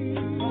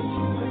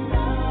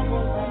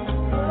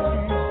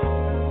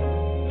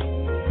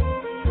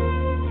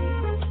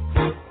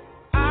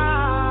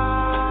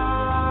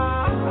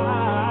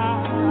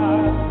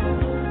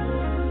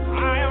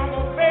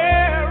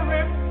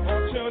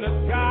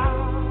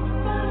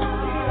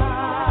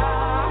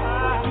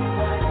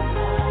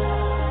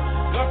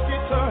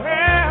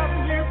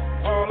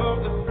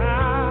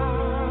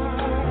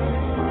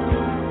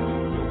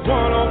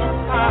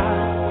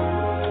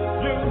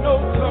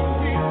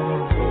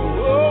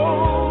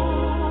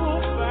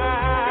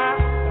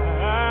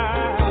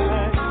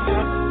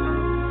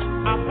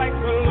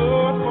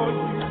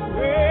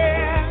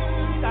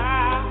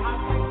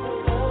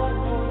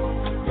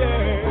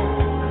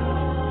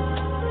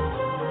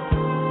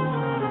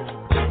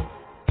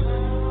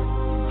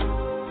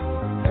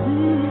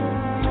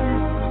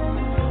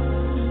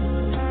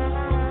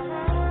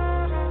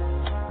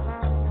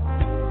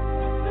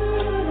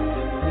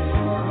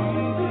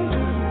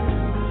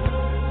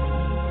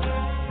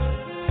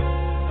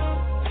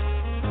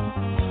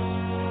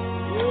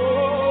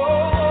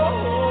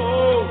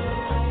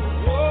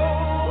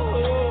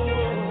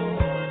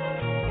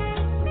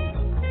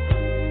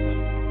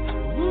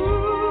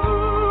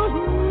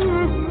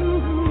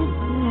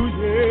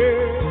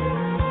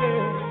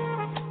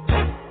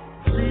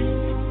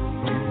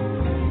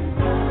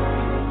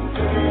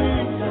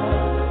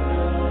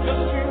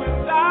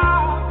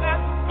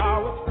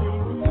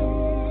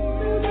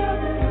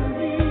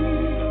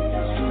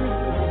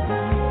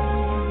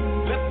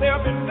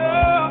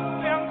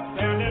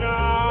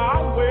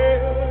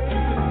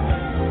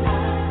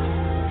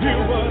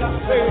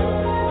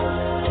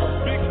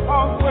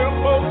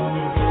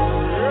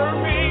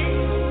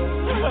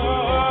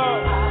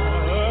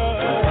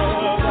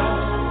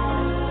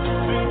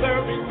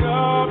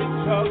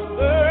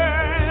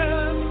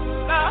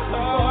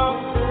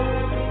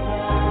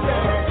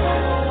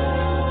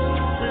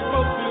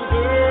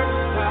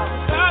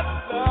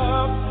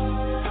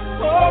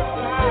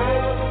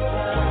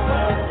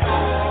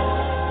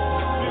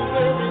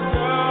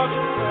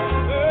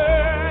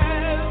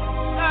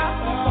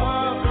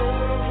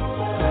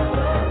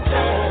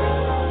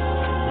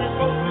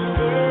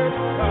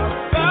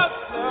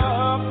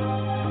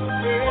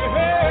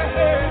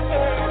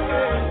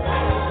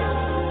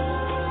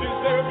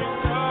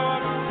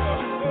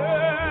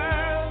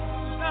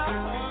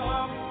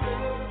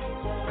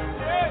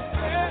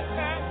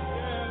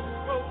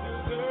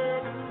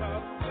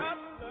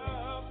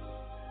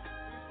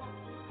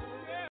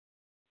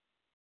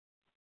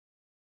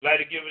 Like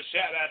to give a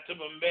shout out to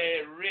my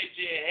man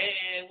Reggie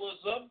Hand.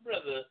 What's up,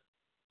 brother?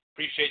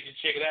 Appreciate you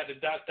checking out the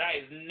Dr.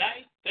 Ice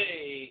Night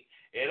Thing.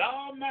 And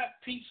all my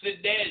peeps in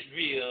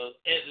Nashville,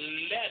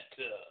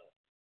 Atlanta,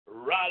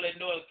 Raleigh,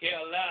 North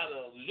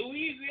Carolina,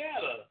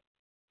 Louisiana,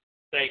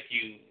 thank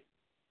you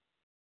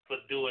for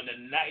doing the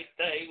night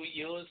thing with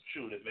yours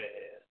truly,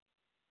 man.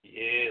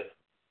 Yeah.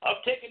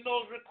 I'm taking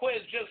those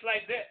requests just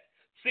like that.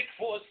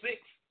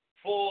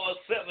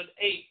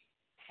 646-478-4755.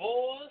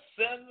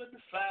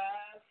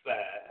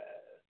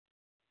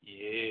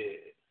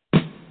 Yeah.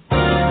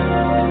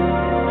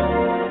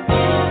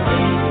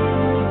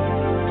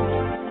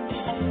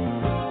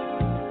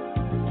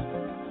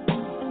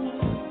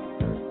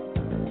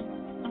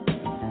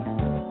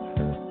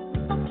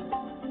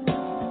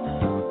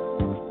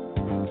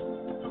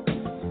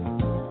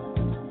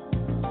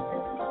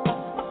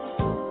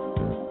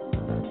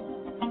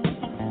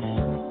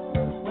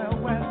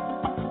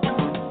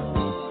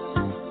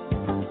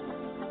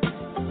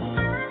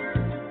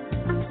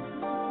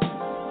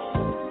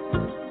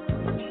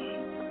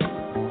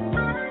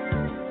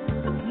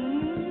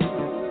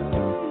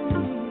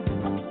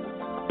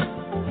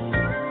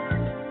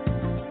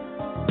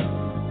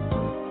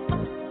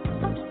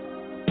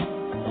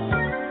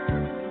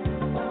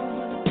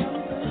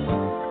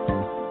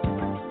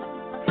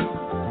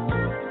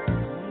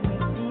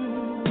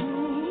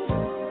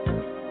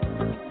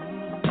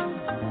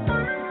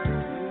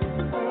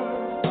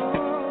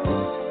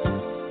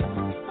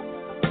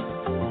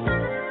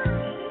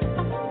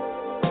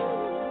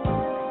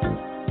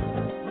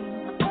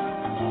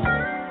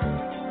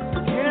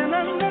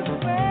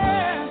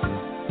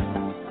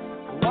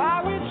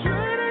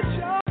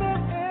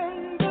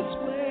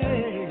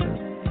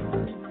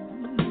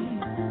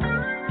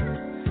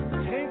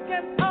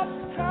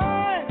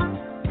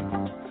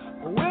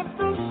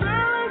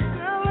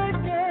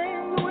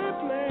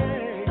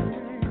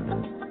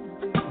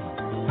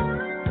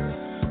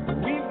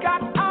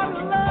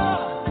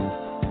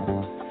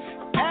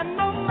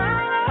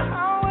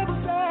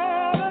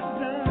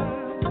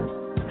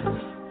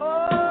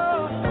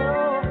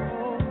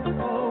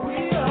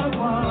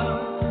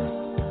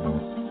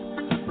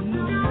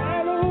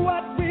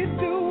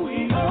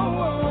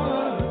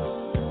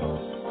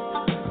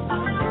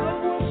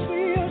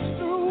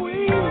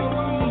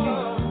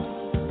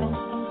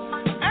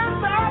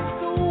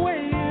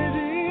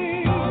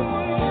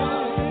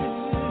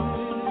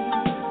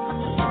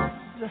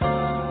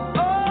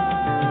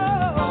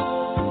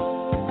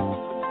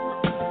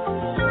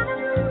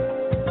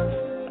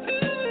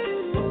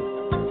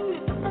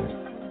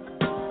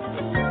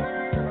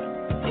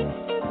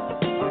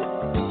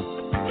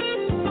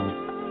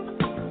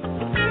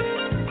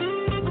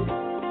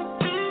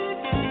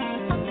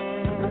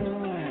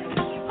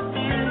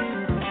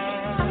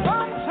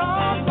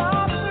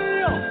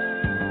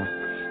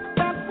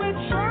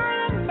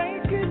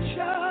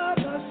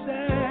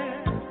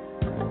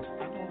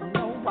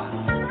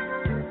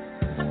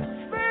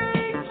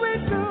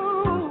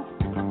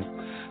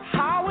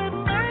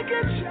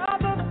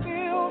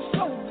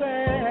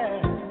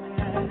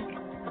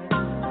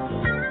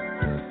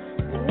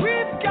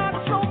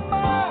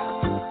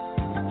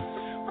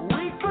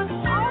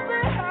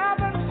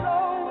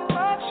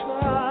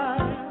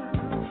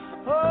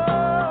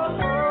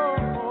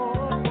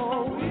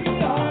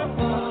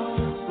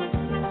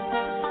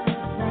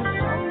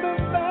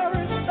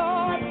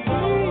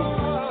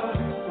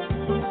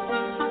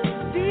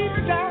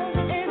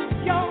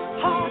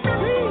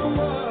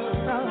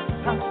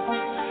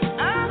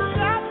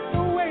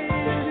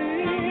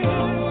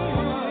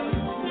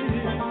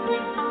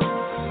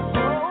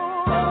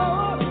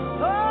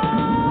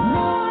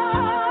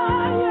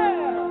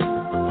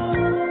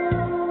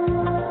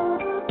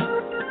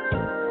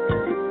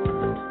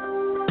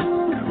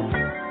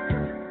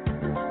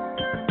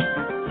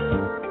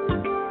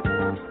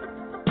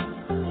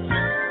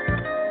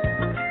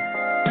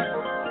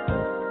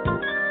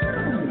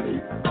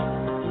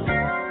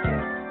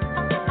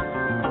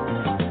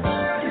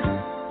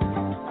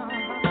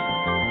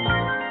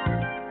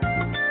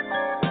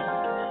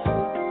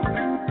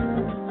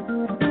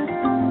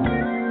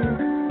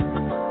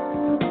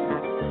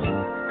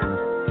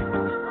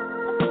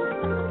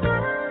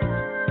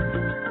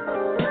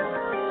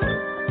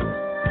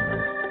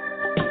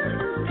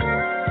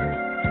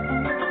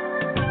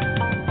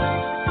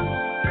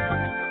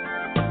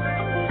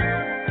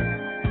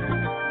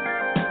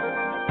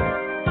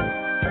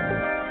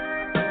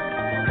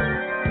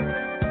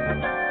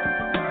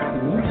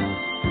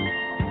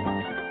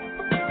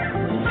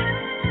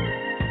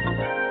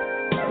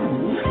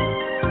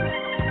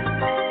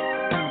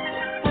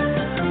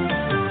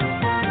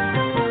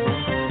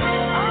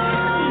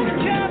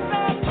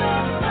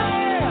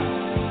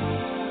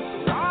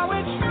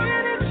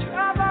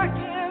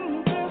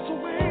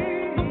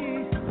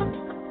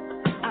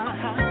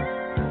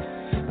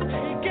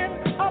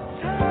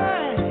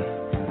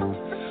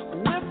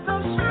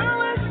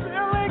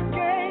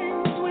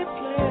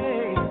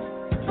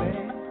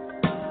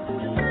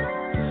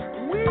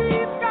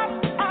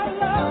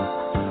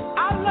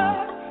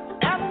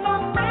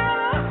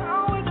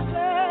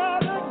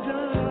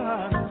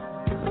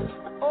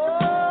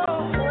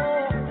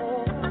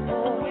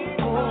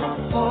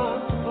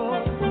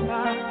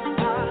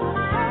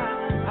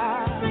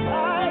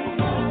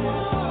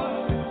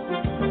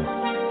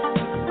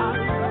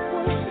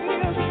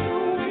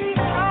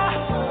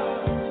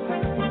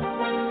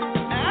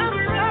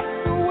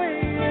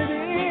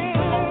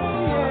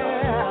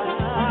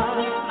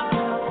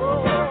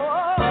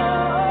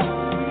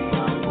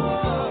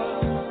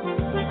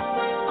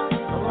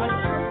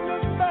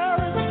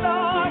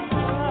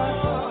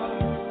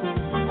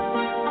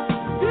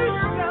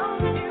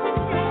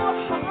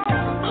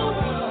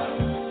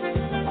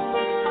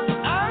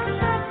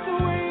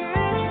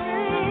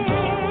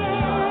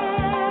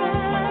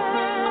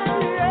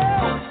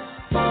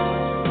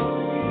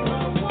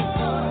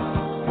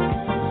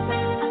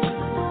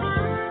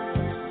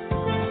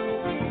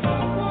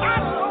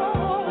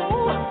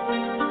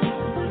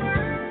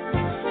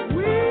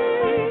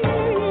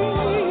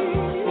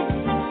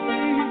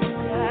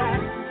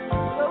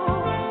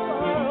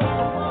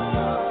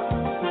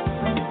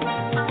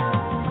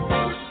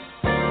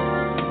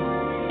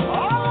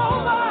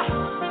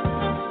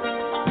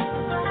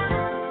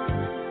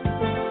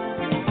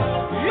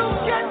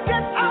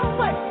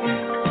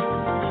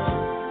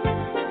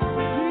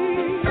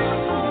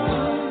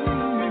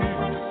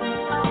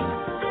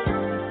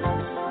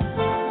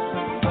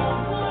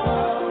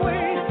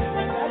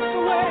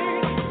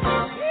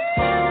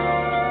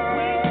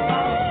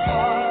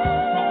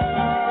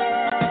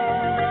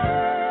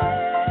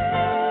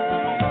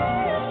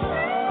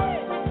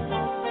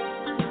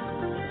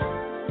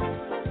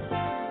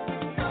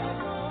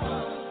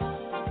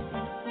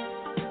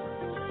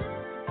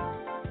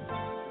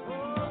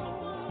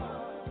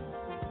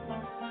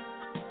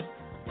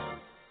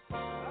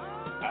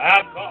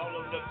 I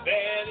call him the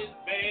baddest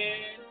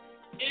man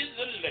in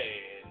the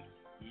land.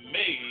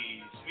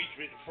 Maze,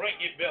 featuring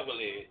Frankie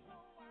Beverly.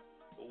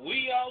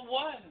 We are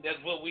one.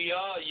 That's what we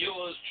are.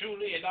 Yours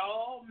truly and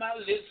all my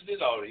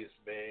listening audience,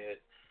 man.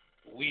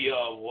 We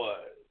are one.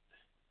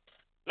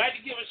 Like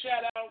to give a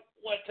shout out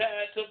one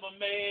time to my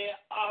man,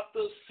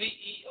 author,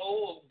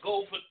 CEO of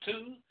Go for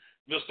Two,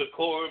 Mr.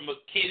 Corey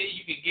McKinney.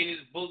 You can get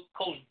his book,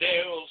 Coach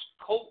Daryl's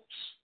Coats.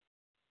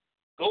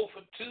 Go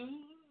for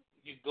Two.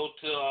 You can go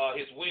to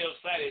his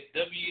website at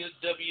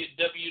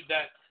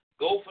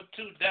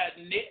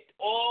www.gofor2.net,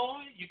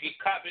 or you can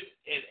copy it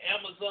at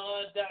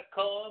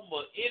Amazon.com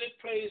or any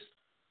place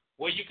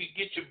where you can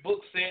get your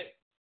books at,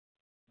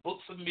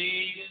 Books A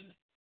Million,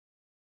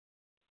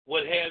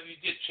 what have you.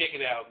 Just check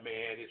it out,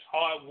 man. It's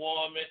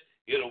heartwarming.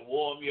 It'll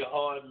warm your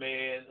heart,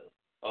 man.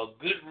 A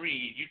good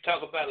read. You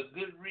talk about a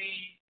good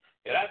read,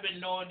 and I've been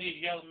knowing this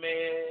young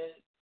man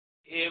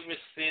ever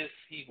since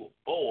he was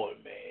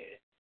born, man.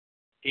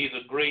 He's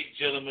a great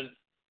gentleman,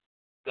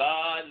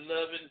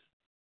 God-loving,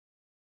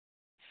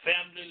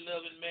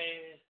 family-loving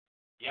man.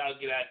 Y'all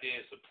get out there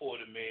and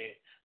support him, man.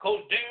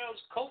 Coach Daryl's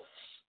Coats,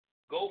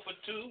 Go for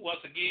Two. Once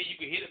again, you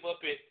can hit him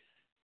up at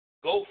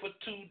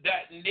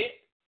gofor2.net.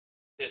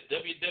 That's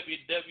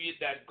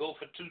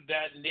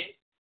www.gofor2.net.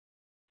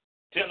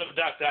 Tell him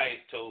Dr.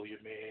 Ice told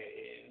you, man.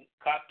 And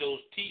cop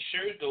those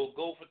T-shirts, those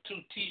Go for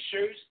Two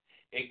T-shirts,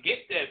 and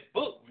get that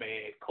book,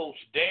 man.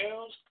 Coach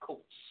Daryl's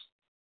Coats.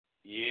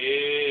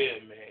 Yeah,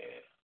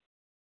 man.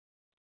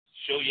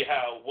 Show you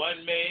how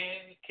one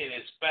man can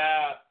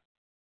inspire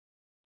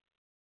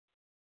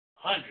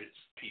hundreds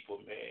of people,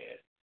 man.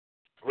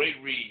 Great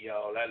read,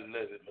 y'all. I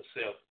love it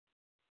myself.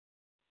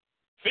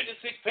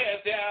 56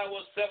 past the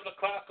hour, 7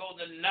 o'clock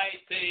on the night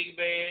thing,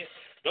 man.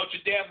 Don't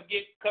you dare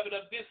forget, coming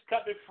up this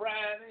coming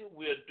Friday,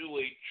 we'll do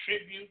a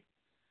tribute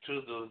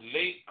to the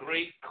late,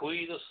 great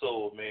Queen of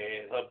Soul,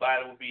 man. Her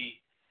body will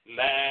be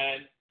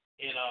lying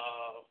in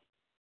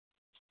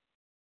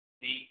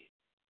the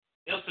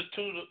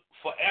Institute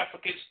for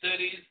African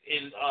Studies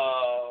in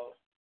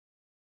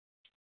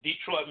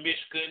Detroit,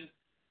 Michigan.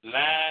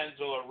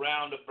 Lines are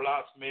around the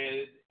blocks,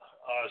 man.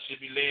 She'll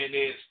be laying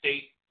there in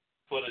state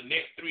for the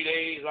next 3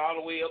 days, all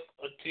the way up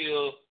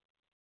until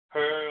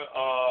her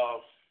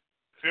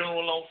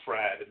funeral on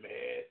Friday,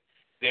 man.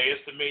 They're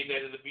estimating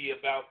that it'll be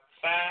about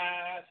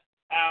 5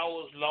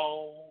 hours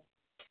long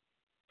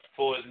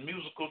for his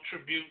musical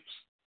tributes,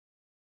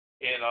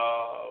 and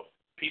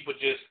people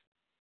just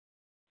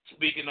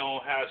speaking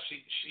on how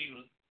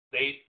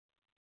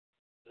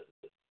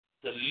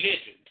the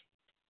legend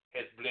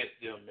has blessed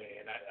them,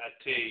 man. I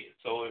tell you.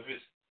 So if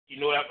it's,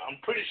 I'm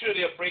pretty sure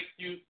they'll break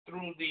you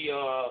through the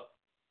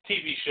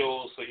TV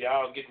shows, so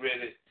y'all get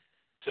ready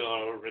to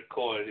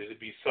record it. It'll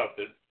be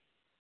something.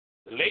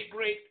 The late,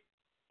 great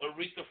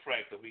Aretha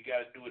Franklin. We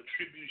got to do a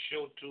tribute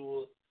show to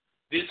her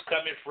this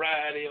coming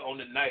Friday on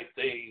the night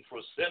thing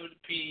from 7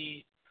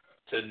 p.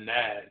 to 9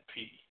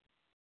 p.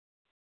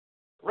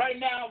 Right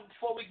now,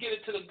 before we get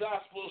into the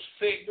gospel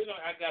segment,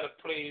 I got to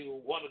play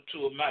one or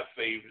two of my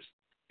favorites.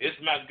 It's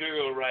my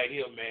girl right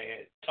here,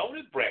 man,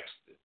 Toni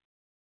Braxton.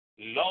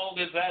 Long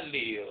as I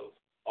live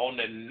on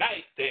the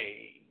night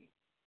thing.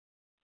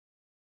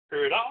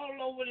 Heard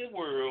all over the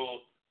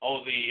world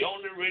on the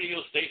only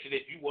radio station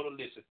that you want to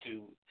listen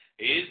to.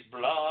 It's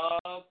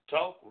Blog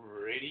Talk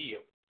Radio.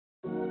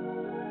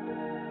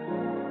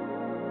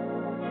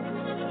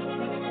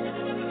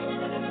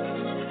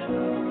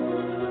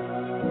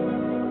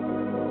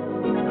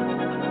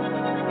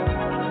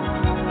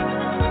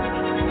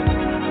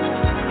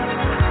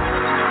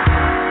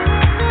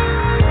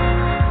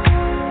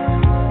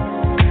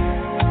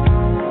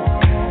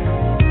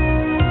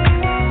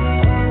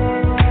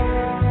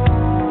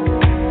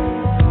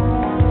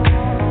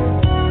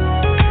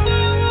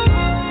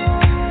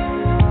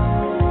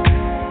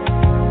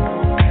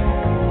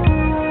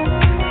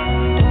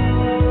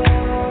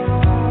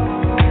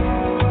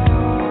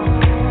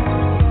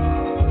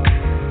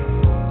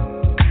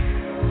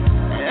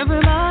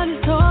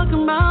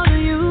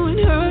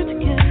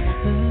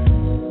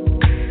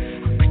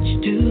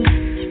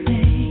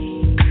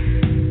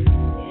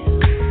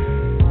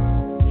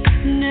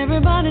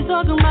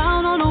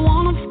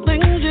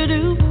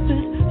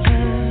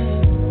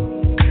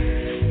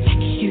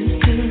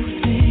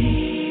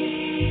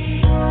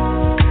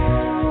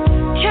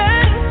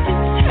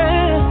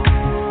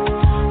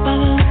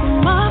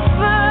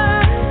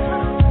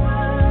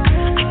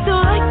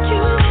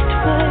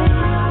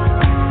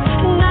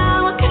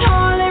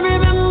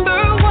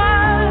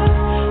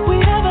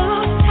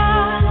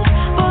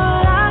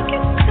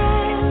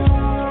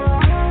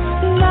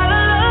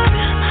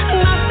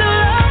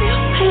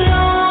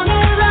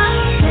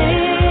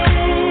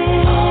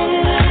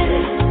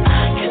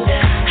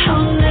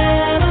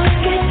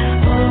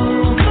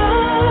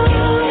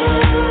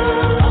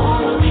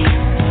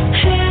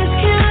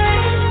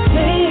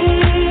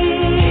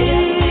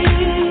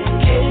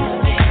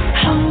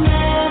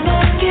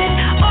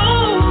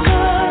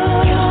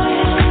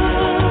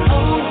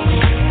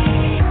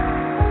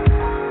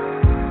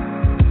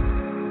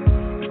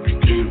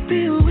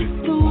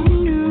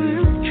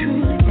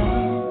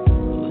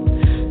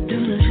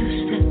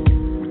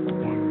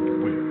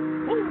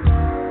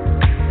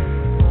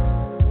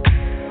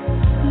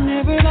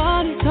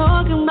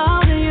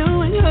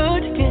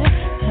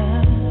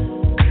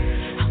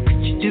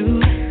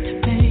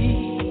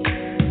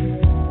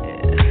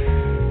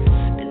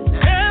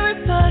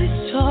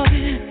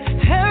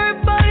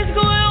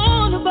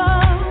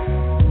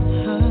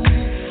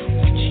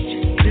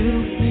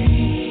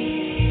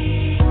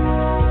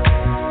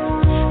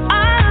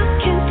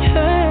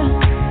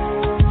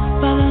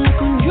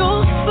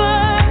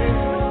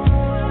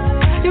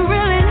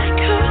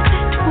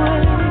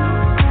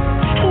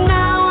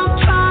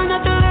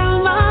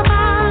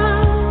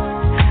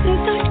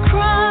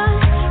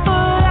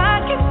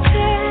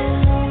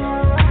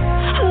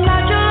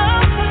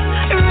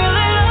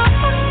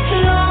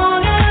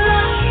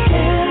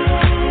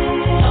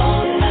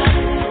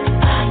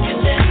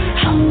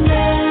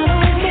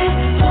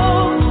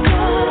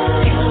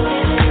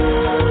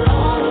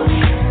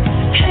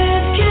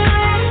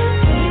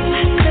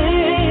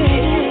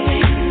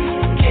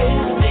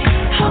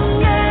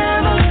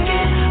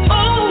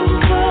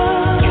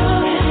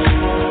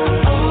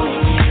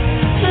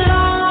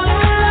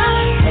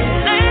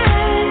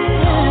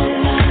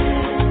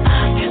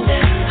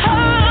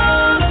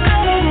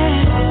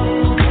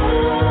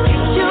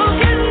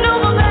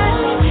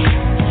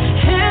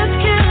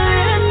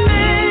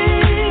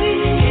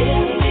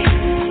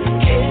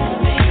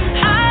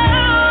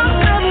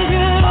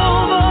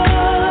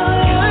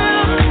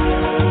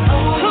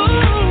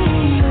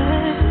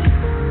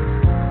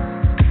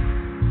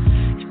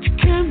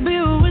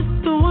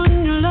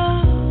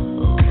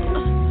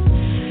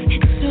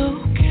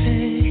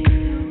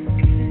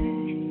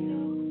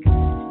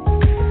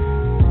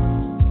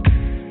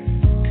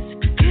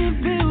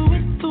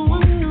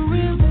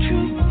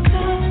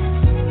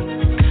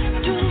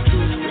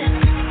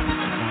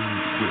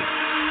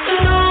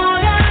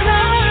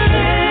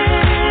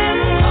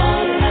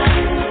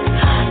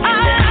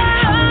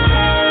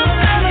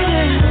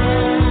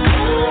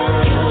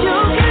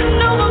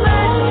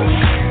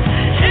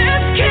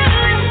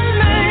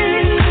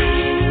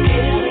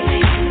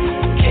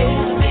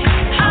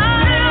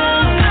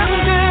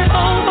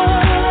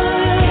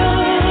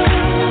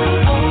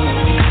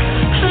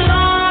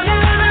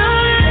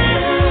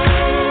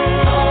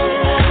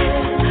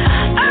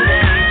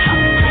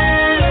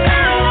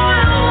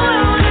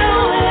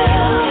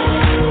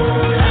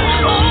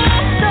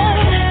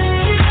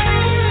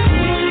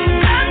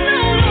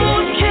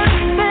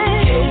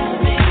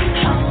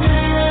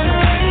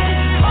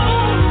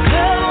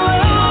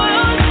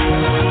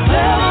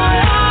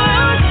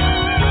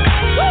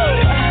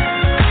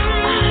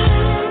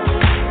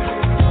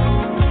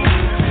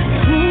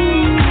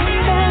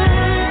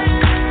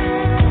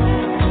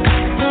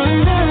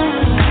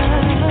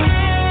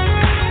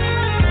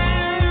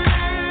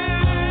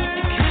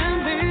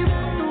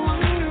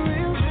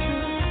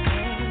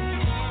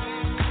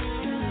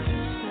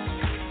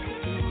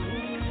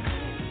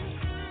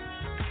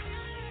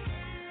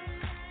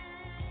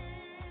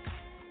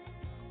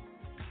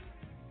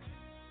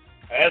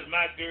 As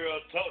my girl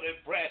Toni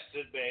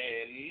Braxton,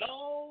 man,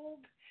 long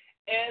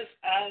as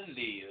I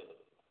live.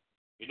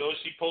 You know,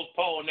 she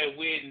postponed that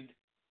wedding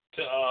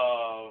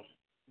to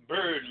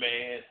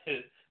Birdman.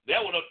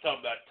 That what I'm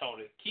talking about,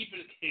 Toni. Keep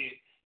it.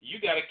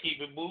 You got to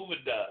keep it moving,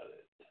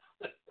 darling.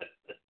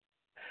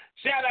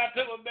 Shout out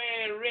to my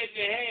man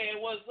Reggie Hand.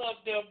 What's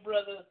up there,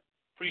 brother?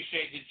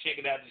 Appreciate you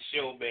checking out the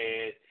show,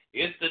 man.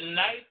 It's the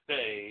night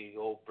thing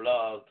on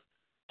Blog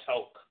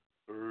Talk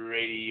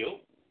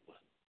Radio.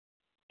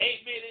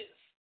 8 minutes,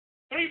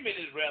 3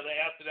 minutes rather,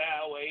 after the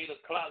hour, 8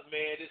 o'clock,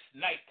 man. This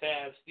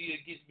nighttime still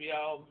gets me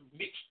all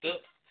mixed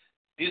up,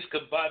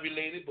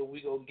 discombobulated, but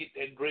we're going to get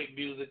that great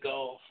music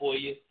on for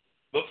you.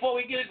 Before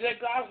we get into that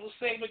gospel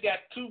segment, we got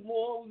 2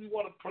 more we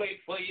want to play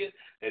for you,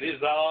 and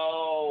it's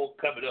all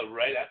coming up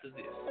right after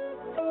this.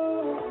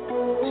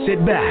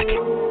 Sit back,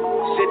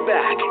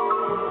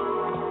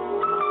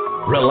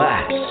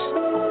 relax,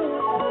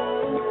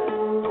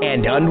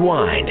 and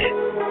unwind.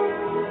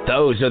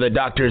 Those are the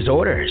doctor's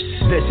orders.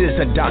 This is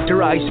the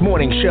Dr. Ice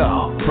Morning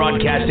Show,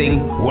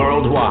 broadcasting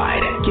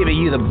worldwide, giving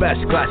you the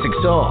best classic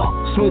soul,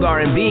 smooth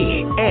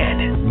R&B,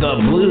 and the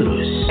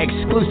blues,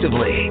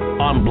 exclusively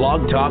on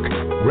Blog Talk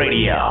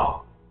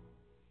Radio.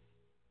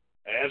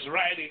 That's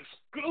right,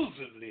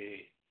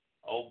 exclusively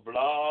on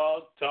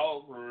Blog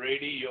Talk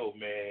Radio,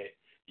 man.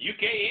 You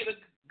can't hit a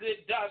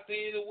good doctor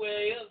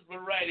anywhere else but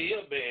right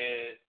here,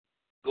 man.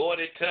 Going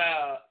into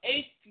our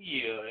 8th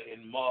year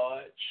in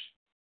March.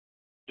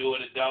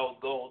 Doing the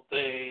doggone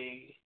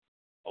thing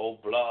on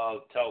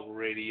Blog Talk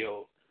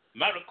Radio.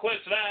 My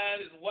request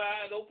line is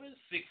wide open,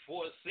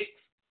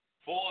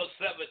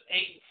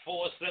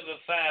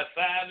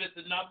 646-478-4755 is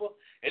the number.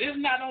 And it's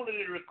not only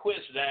the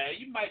request line.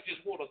 You might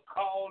just want to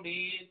call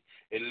in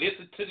and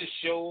listen to the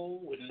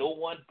show with no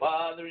one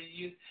bothering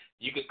you.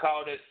 You can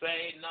call that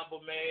same number,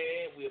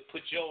 man. We'll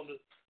put you on the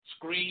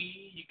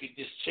screen. You can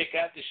just check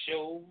out the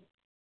show,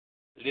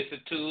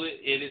 listen to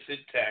it in its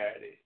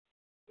entirety.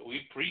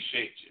 We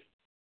appreciate you.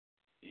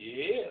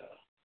 Yeah.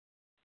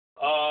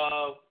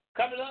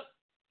 Coming up,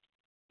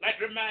 I'd like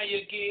to remind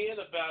you again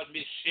about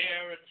Miss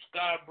Sharon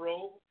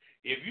Scarborough.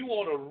 If you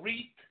want a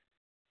wreath,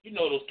 you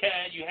know those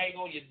kind you hang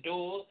on your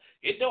door,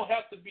 it don't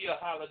have to be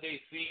a holiday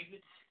season.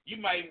 You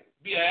might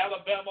be an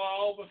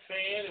Alabama-Auburn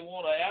fan and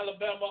want an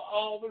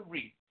Alabama-Auburn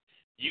wreath.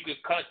 You can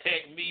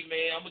contact me,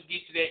 man. I'm going to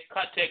get you that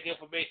contact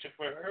information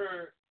for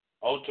her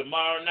on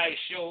tomorrow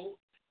night's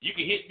show. You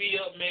can hit me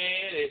up,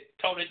 man, at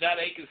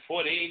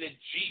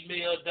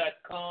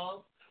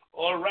tony.akins48@gmail.com.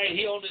 Or right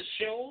here on the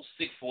show,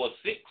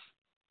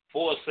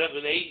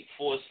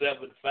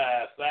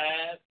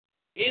 646-478-4755.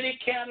 Any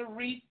kind of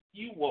wreath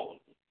you want.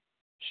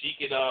 She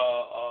can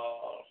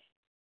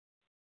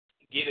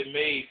get it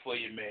made for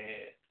you,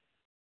 man.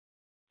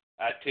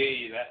 I tell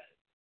you that.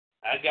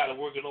 I got to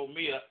working on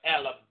me an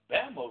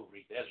Alabama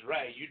wreath. That's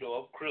right. You know,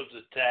 I'm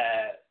Crimson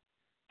Tide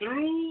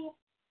through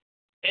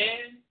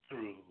and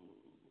through.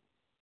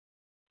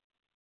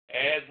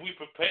 As we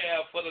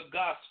prepare for the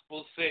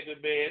gospel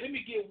segment, man, let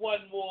me get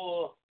one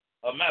more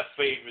of my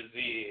favorites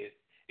in.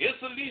 It's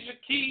Alicia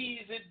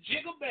Keys and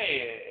Jigga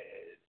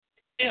Band,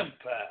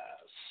 Empire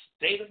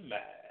State of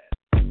Mind.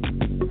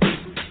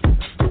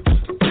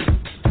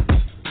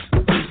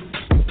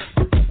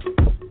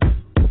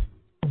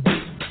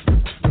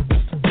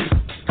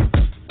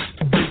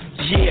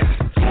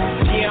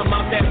 I'm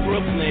out at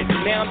Brooklyn,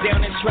 now I'm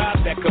down in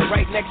Tribeca,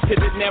 right next to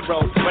the Narrow,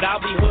 but I'll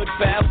be hood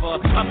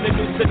forever, I'm the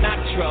new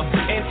Sinatra,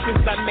 and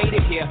since I made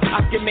it here,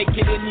 I can make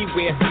it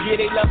anywhere, yeah,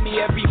 they love me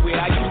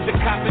everywhere, I used to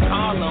cop in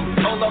Harlem,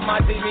 all of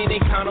my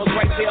Dominicanos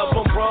right there up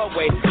on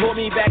Broadway,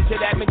 pulled me back to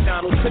that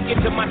McDonald's, took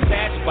it to my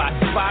stash spot,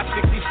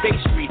 560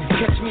 State Street,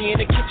 catch me in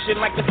the kitchen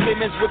like the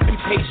Simmons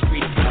whipping pastry,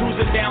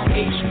 cruising down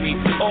A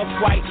Street,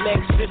 off-white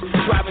Lexus,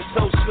 driving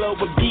so slow,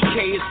 but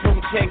BK is from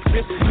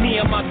Texas, me,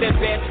 I'm out that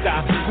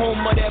Bed-Stuy,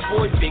 home of that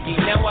boy Biggie,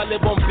 now I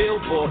live on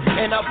Billboard,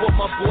 and I brought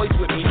my boys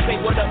with me, say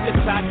what up to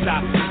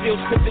Tata, still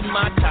sipping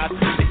my top,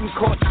 sitting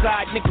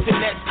courtside, Knicks and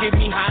Nets give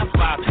me high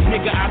five,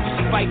 nigga I be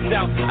spiked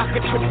out, I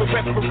could trip a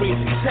referee,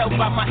 tell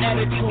by my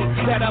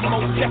attitude that I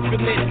most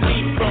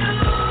definitely from, hey.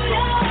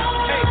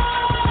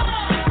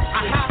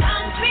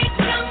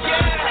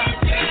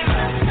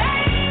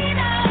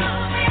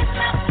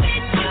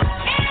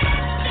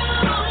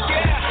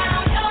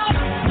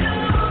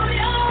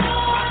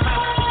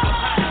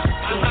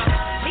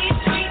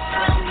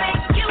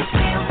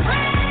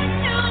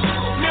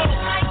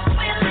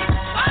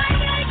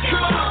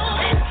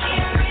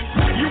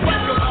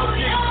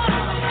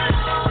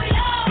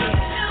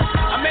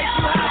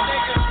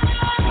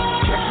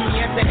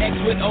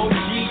 With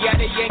OG at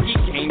a Yankee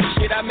game.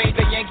 Shit, I made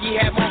the Yankee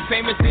hat more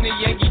famous than a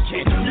Yankee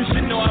can. You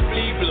should know I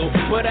bleed blue,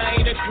 but I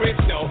ain't a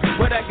crypto.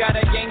 But I got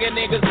a gang of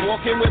niggas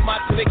walking with my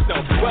click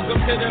though. Welcome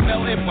to the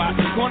melting pot.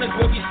 Corners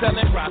where we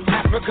selling rock.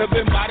 Africa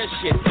been by the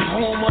shit.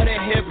 Home of the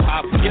hip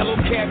hop. Yellow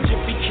cap,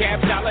 gypsy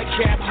cap, dollar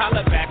cap,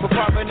 holla back. For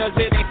foreigners,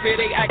 it ain't fair.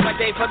 They act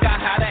like they forgot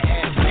how to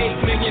act.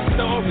 8 million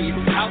stories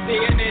out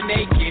there in the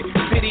naked.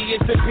 City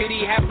is a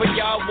pity, half of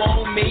y'all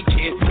won't make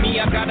it. Me,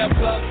 I got a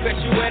plug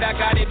special, and I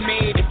got it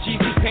made. If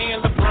Jesus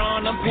paying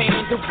LeBron, I'm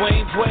paying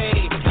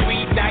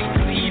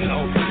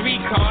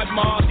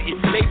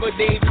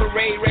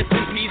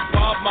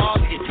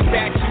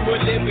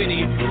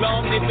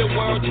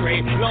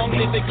portrait. Long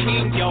live the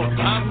king, yo.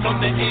 I'm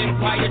from the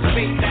Empire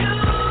State.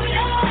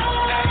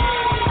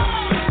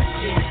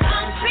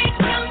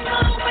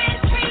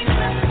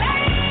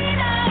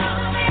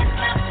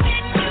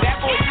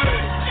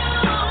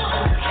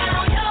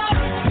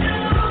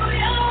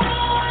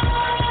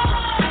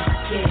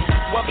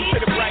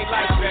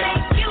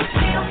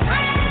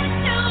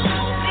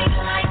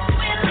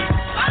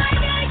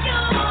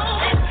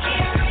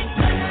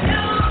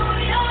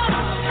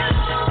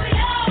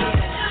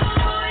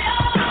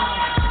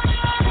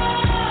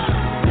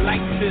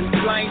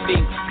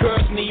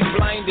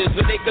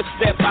 But they could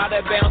step out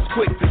of bounds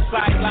quick. The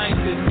sidelines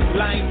is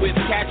lined with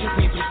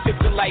casualties who skip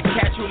the life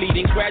casually,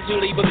 then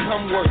gradually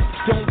become worse.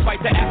 Don't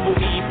fight the apple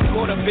eve,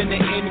 caught up in the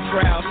in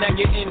crowd. Now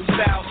you're in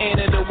style,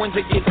 and in the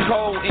winter gets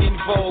cold, in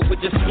vogue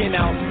with your skin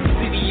out.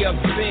 City of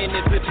sin,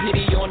 it's a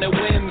pity on a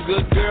whim.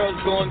 Good girls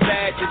going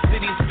bad, the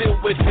city's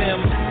filled with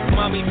them.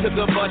 Mommy took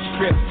a bus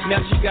trip,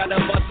 now she got a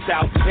bus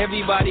out.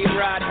 Everybody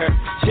ride her,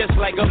 just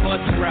like a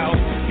bus route.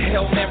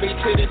 Hail Mary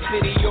to the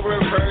city, you're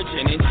a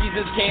virgin, and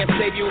Jesus can't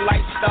save you.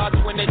 Life starts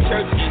when the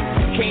church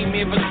ends. Came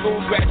here for school,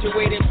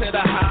 graduated to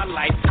the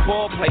highlight.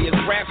 Ball players,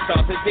 rap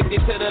stars,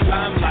 addicted to the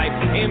limelight.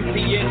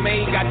 MC and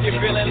May got you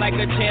feeling like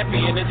a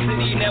champion. The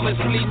city never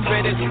sleeps,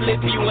 better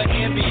slip you an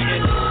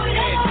ambient.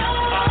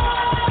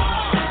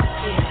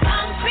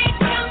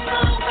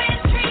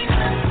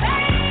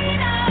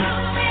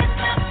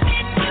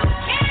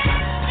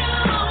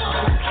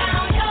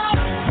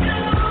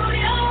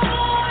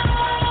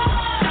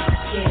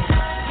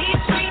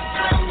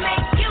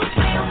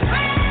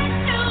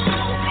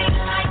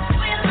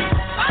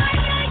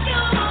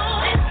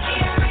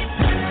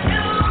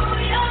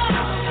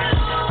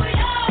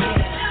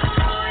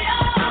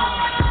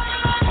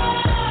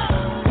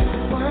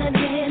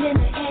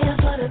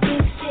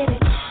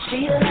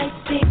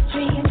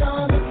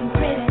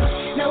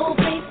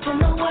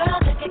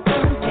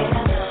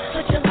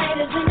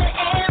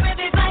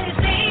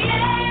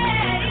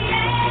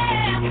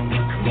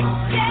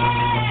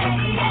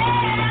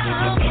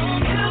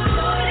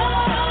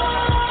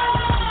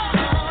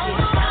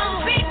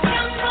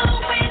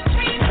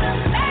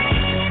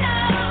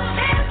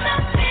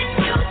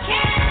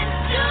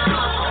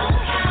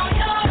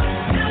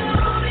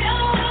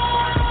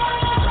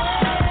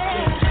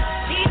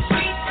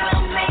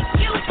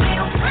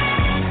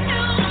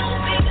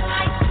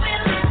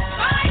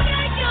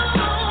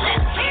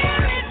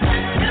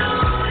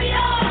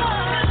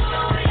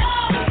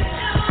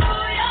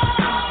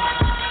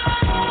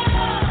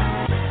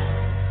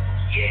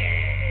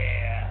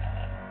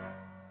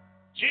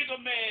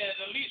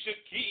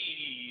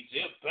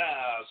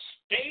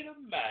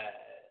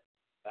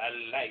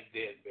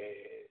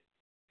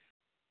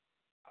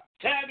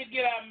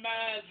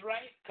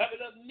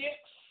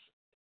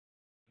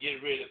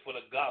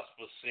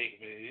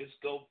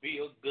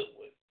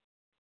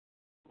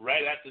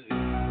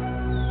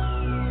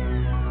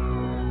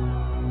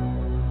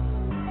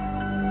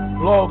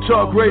 Blog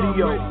Talk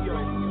Radio,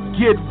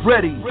 get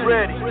ready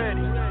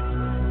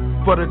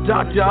for the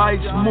Dr.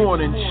 Ice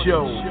Morning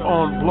Show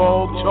on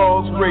Blog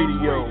Talk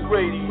Radio.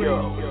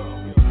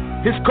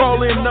 His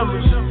call-in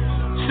numbers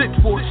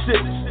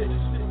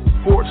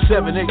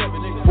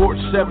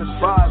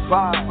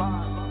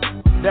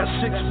 646-478-4755. That's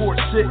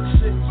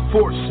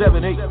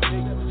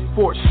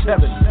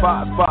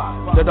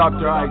 646-478-4755. The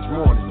Dr. Ice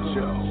Morning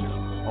Show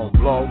on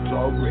Blog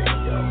Talk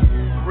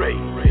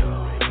Radio.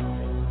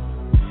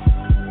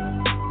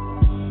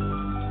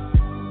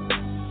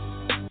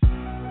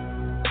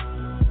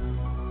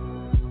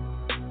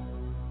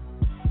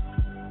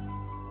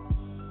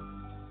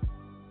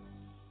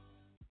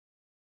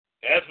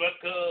 That's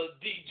because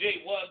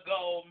DJ was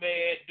gone,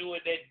 man, doing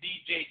that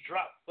DJ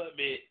drop for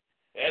me.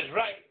 That's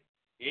right.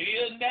 It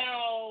is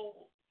now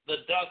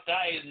the Dr.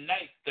 Ice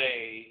Night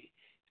Thing.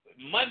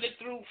 Monday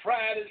through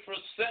Fridays from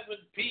 7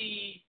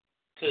 p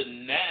to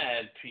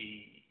 9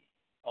 p.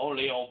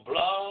 Only on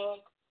Blog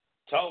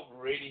Talk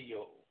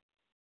Radio.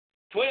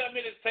 12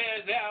 minutes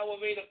past the hour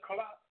of 8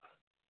 o'clock.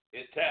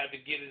 It's time to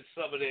get in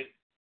some of that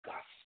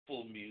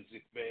gospel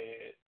music,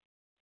 man.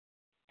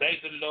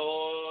 Thank the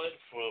Lord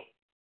for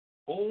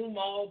whom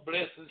all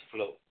blessings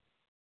flow.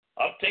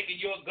 I'm taking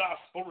your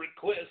gospel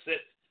request at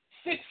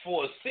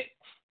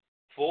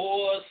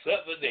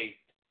 646-478-4755.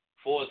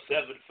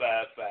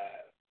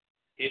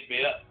 Hit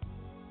me up.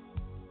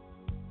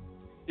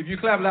 If you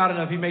clap loud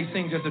enough, he may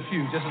sing just a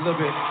few, just a little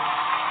bit.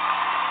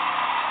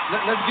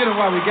 Let's get him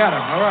while we got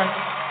him, all right?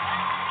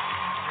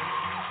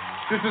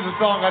 This is a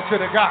song I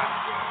should have got.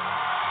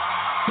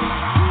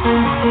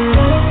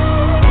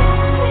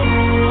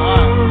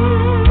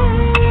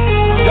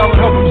 Y'all would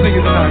help him sing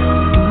it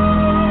tonight.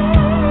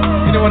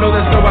 Anyone know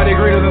there's nobody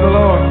greater than the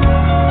Lord?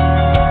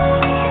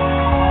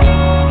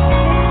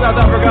 South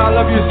Africa, I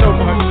love you so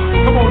much.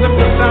 Come on, lift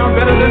the sound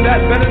better than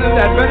that, better than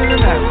that, better than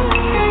that.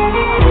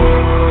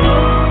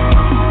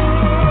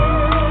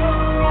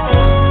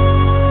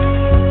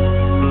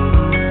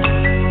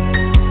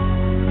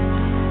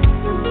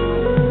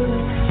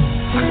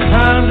 I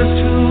climbed up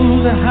to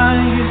the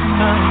highest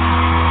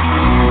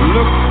mountain,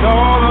 looked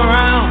all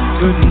around,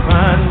 could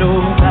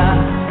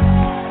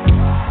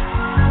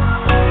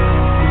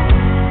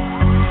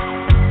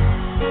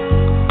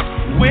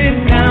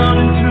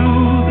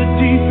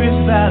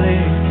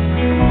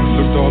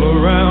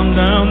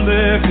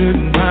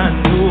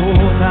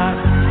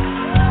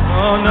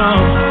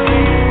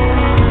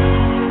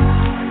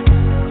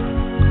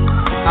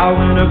I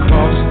went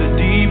across the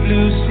deep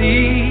blue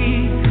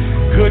sea,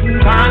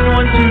 couldn't find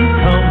one to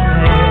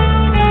compare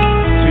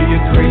to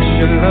your grace,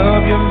 your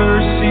love, your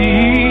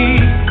mercy.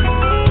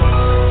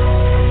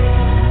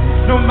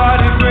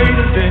 Nobody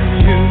greater than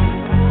you.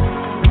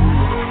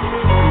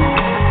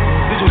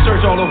 Did you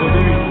search all over,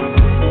 baby?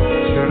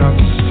 Said I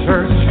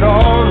searched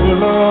all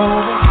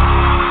over,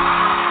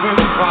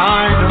 couldn't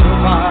find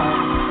nobody.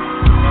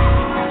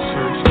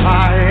 Searched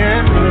high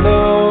and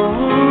low,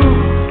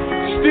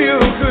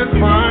 still couldn't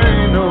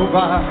find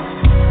nobody.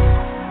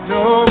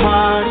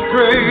 Nobody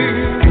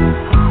great,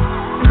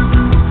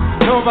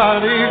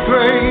 nobody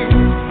great,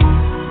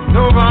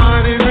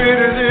 nobody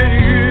greater than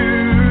you.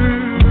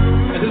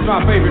 And this is my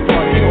favorite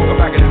part. We're gonna go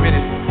back in a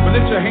minute. But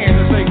lift your hands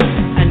and sing.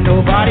 And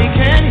nobody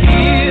can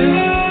heal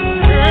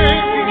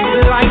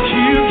like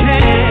you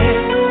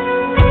can.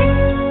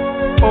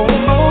 Oh,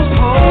 most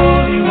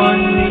holy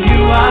one,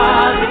 you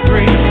are the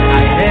great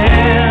I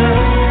am.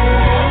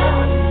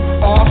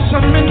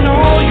 Awesome in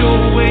all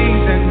your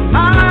ways and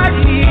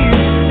mighty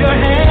in your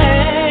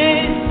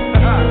hand.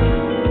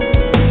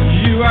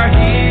 You are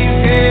here,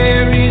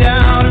 carried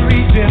out a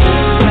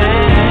redemption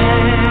plan.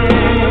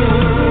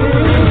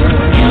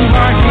 You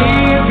are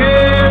here,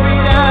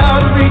 carried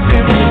out a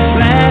redemption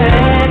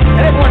plan.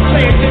 Everyone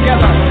say it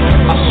together.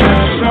 I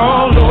searched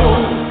all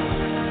over,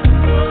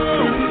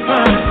 couldn't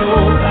find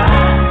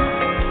nobody.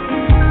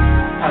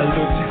 I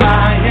looked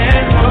high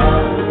and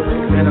low,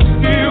 and I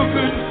still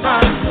couldn't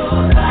find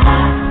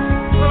nobody.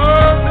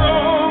 Oh,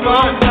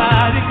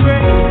 nobody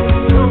great,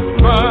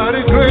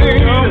 nobody great,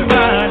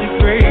 nobody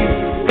great,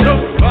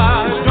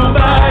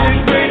 nobody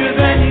greater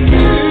than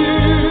you.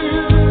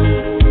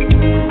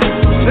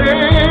 Say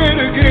it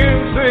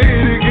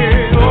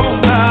again,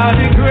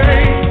 nobody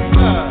great,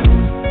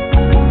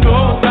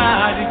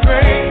 nobody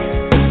great,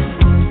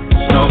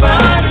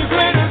 nobody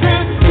greater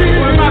than you.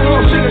 We're not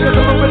gonna sing it just a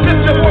little bit.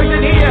 Lift your voice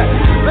in here.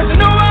 There's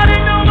nobody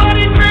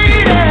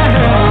greater.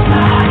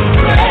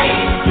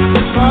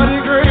 Nobody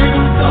great,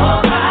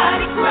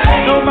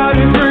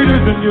 nobody greater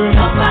than you.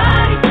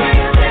 Nobody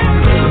greater than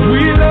you.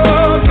 We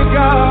love you,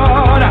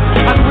 God,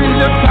 and we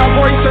lift our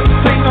voice and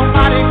say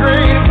nobody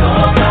great.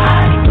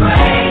 Nobody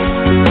great.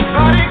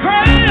 Nobody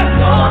great.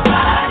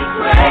 Nobody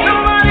great.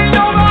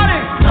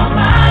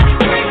 Nobody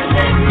greater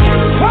than you.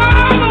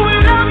 Oh, we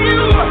love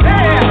you.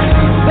 Yeah.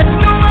 There's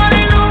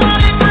nobody greater.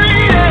 Nobody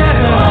great.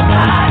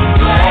 Nobody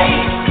great.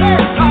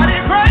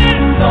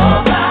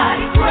 Nobody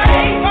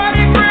great.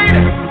 Nobody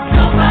greater.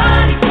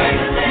 Nobody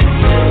greater than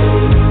you.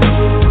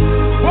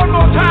 One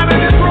more time in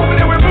this room and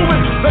then we're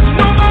moving. There's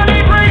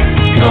nobody great.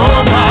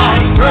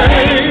 Nobody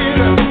great.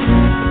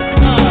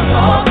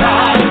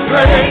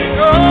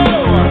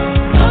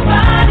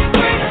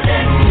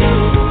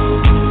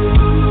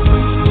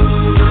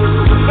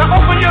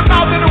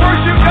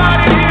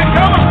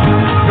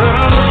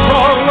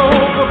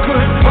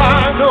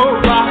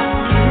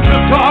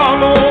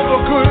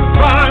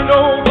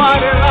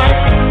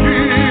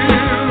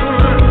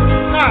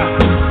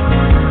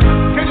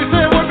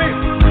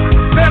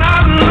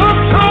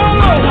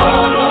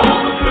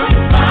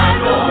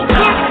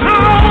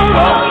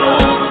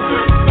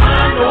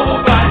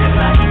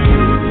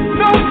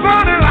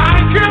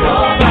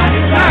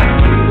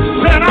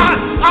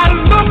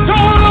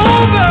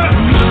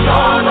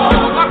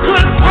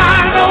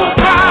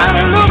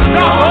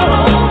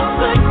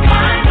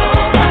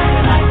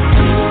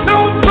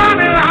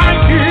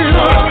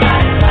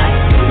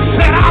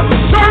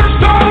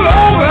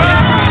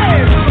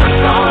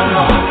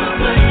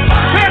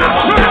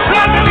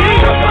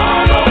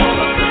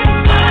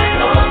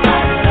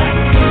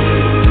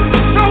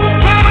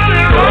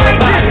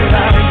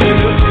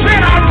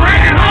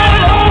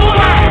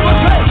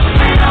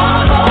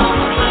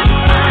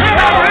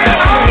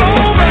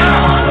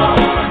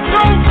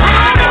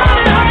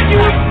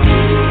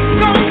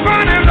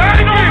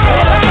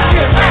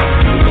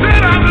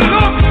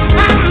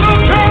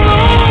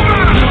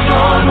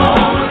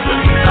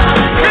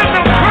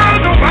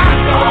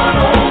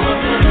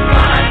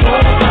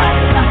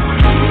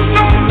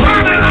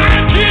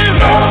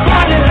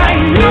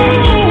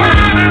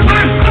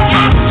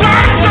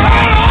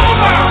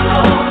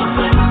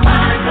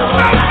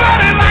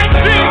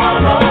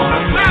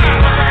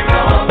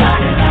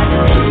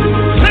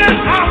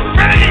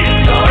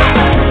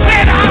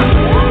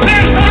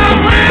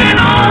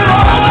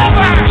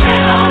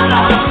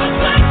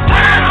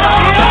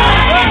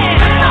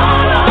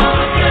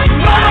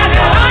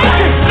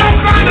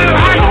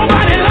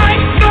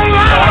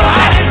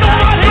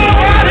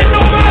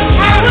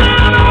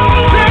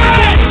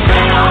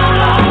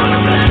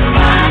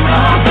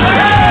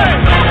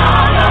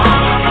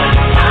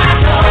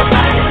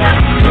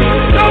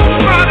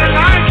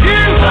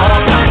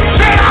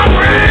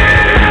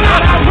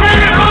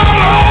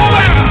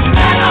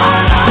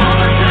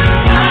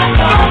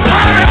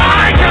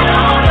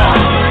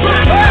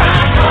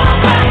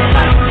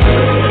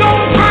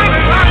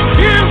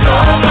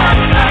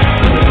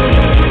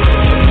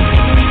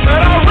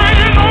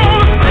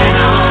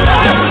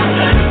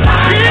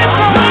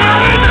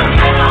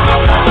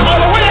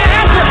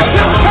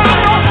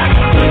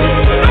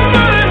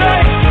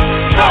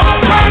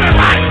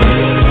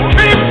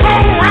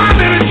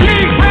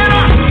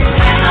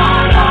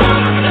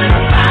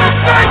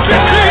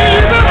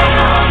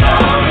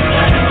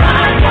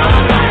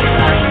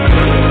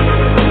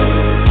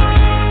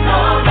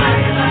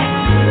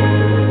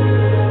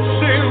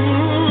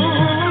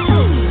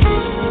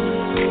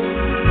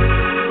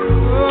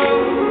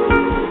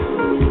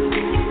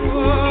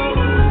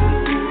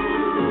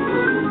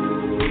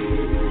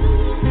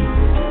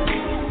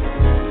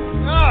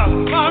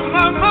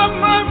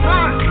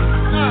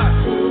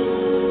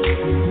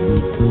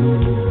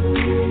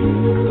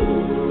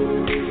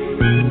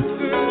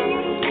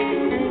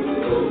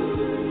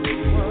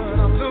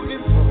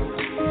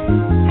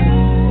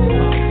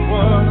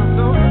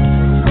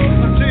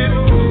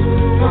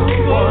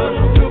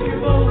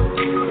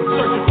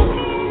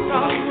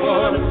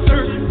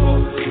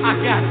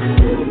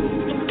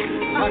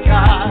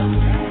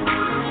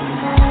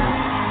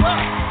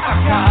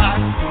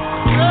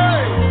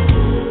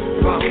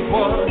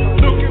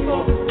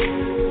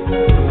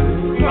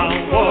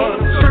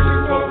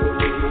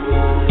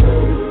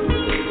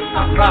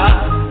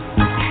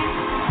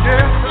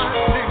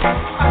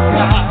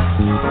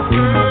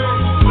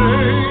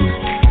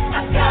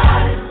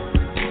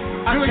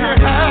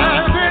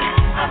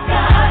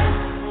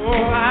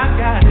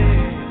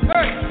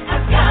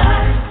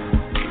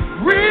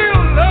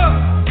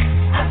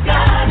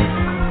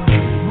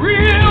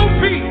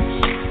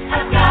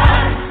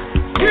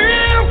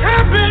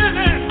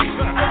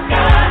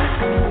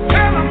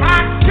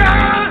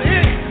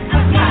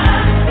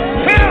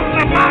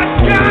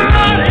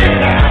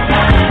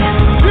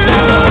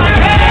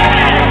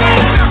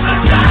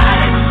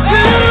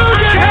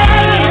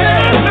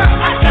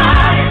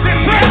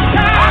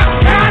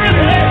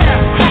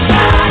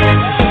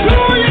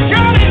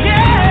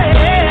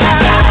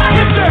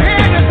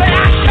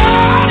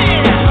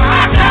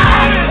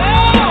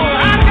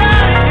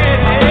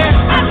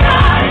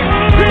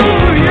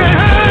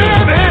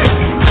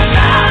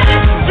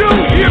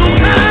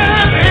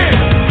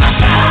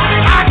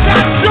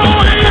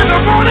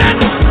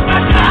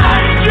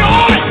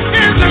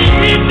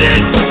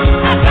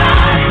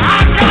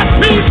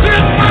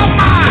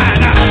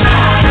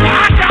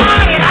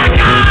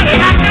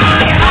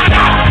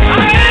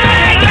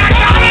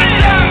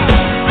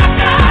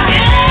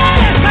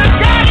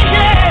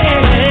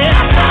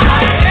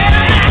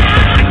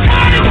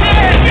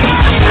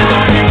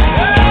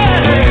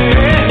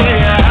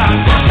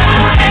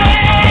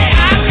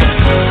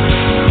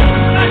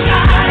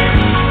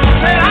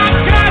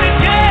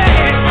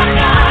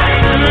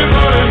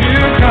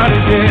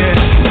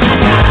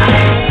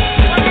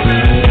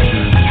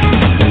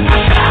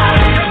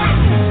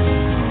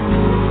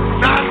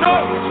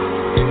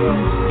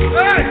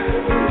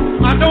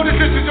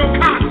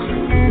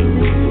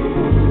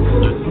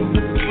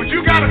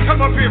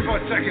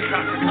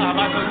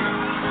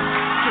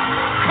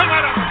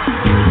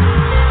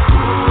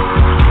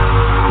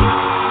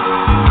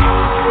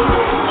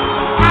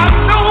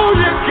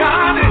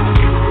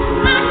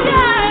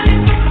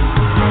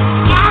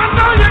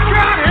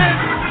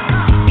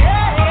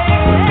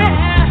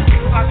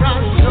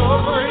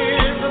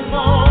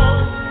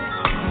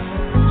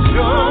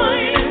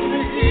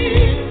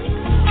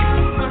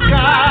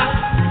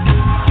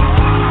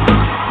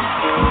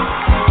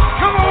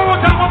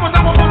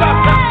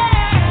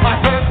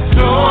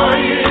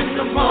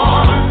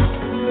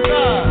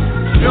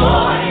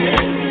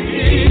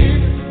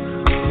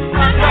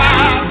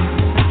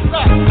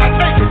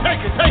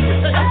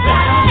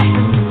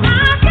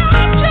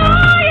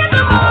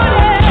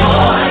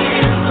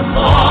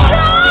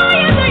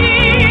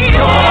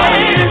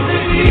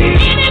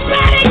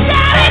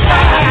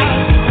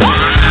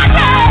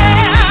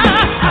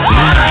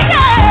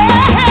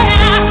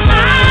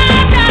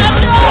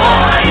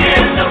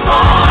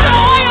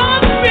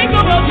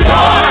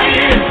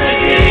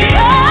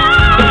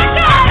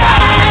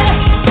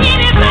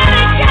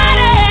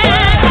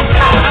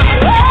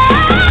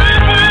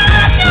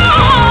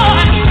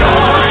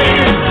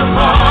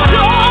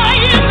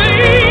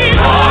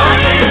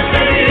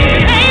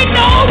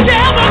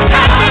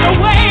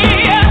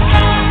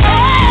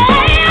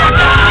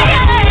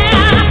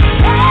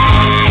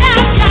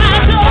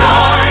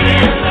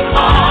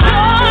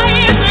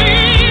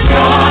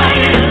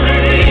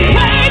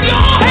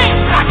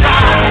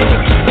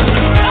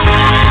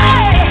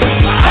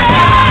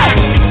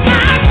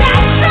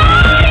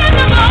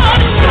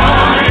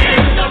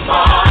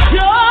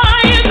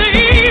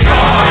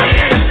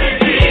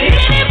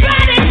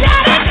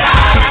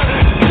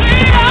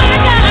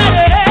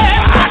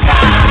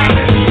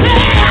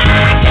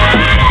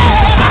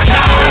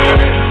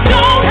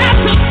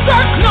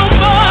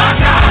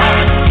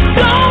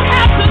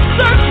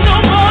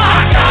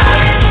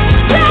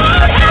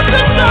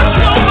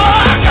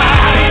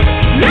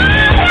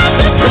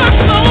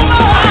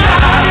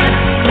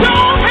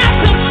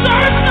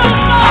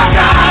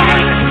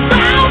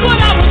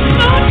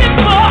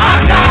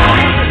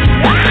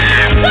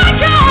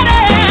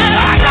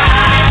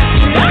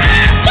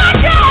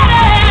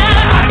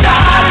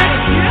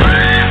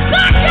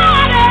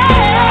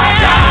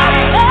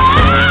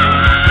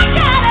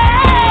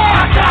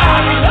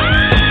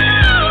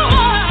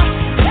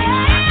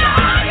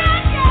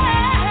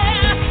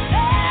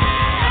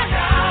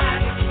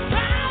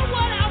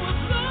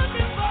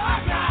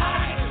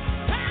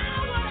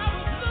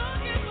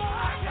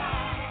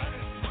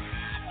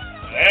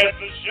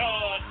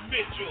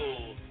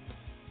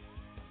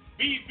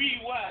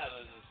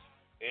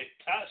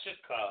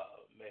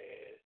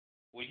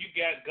 When you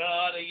got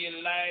God in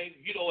your life,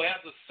 you don't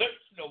have to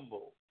search no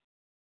more.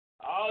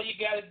 all you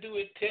got to do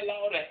is tell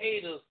all the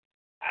haters,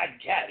 I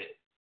got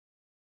it.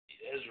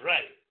 That's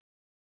right.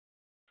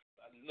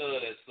 I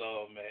love that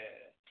song,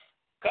 man.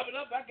 Coming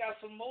up, I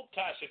got some more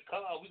Tasha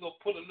Cobbs. We're going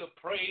to put a little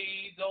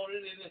praise on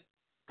it in the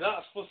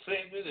gospel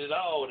segment and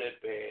all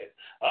that, man.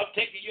 I'm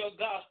taking your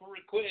gospel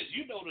requests.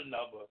 You know the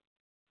number.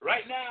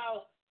 Right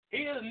now,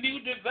 here's New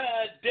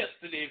Divine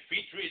Destiny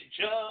featuring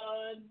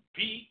John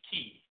P.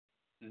 Key.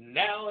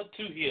 Now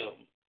to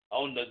him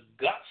on the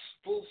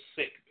gospel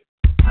segment.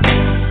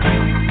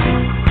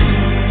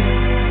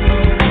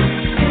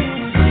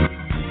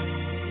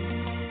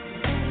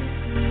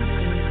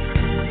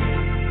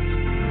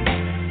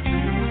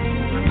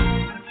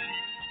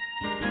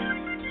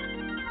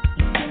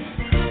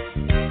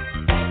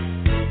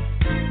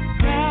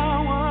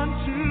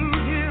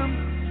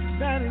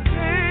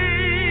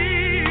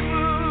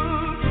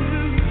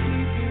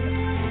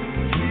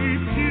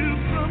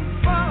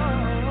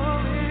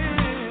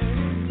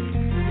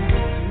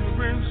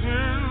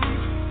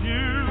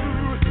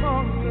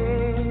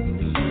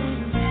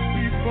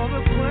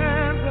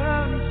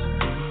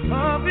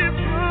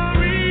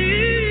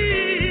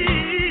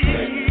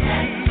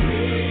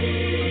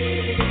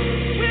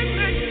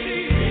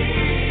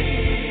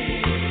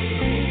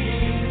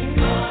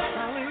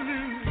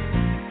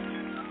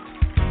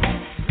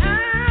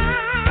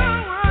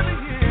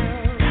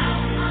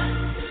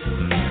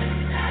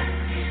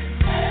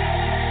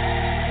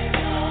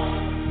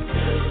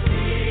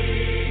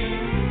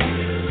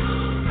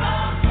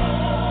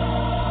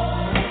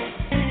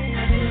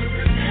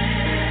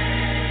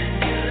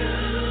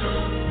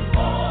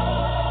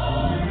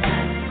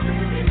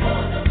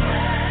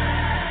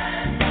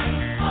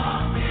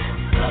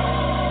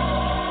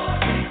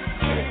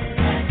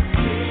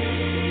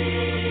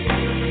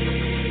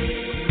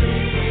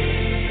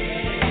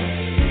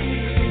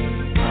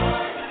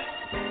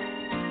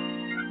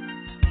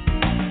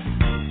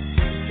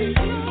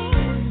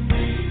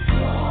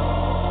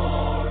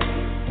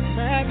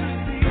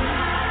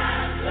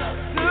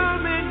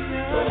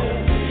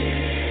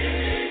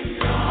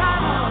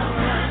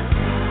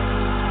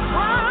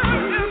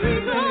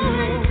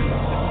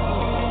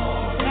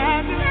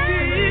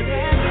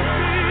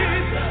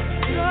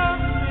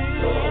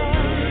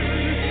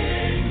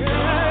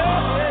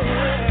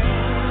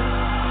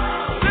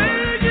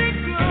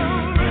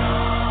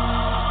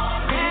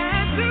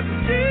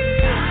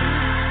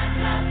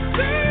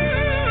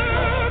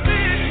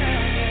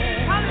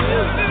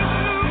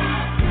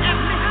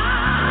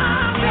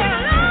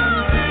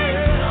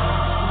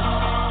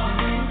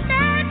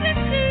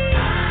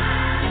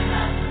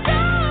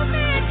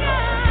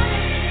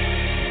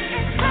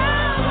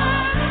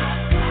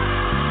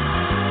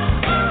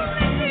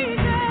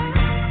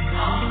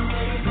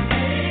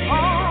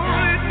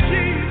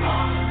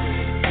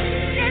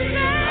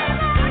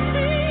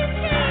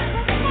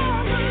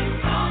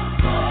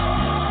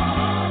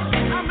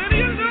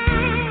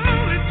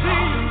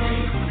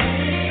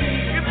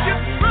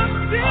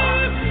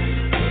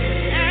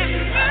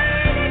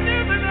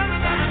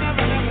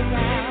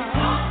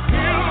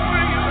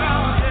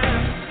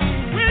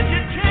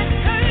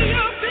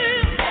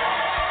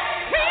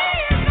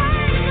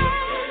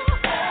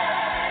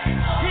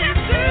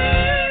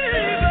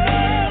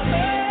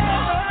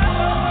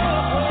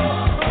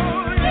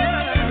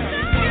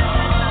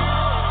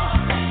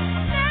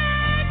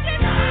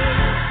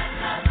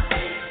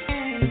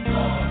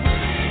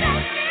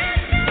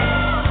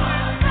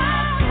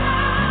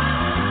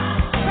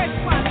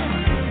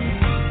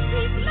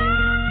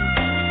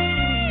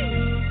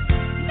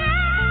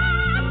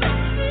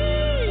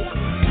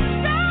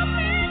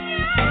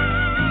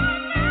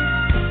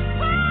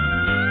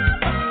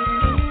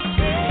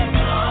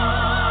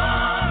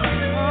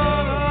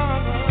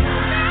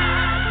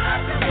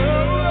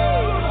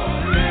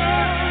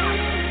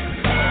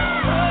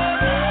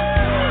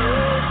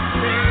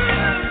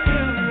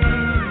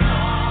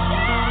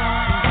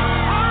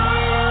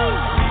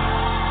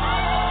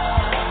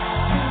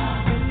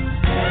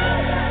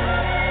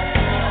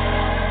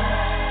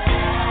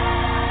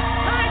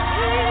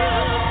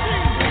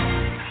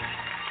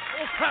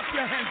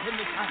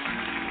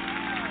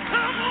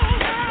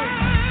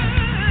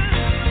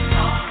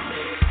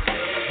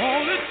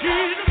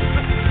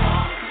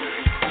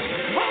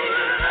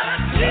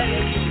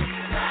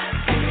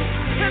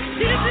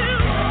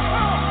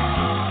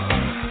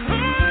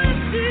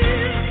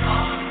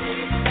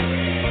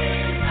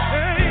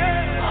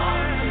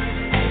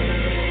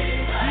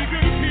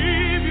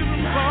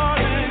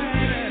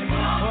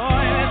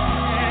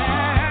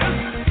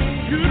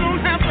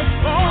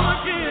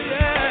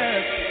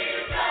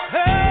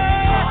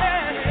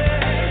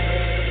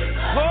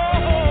 Oh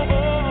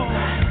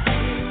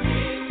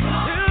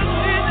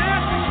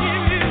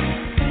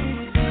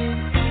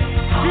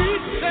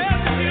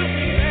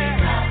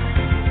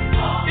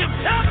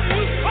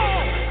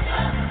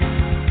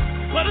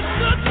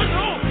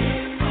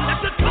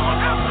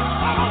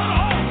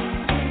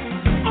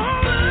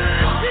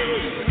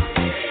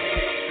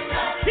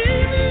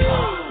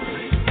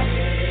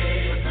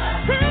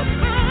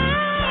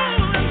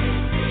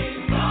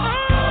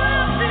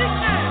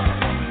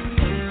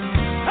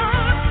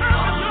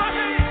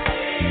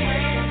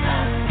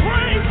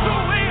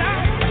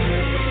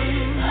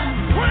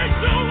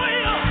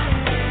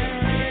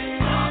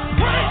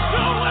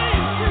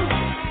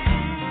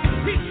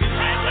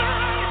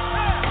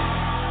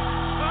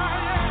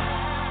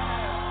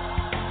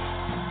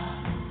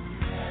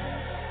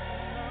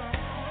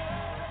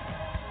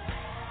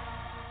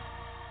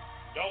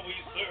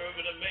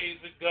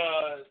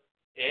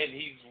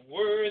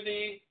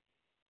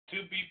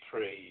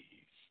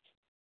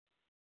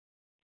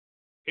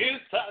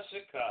Here's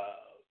Tasha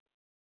Cobb.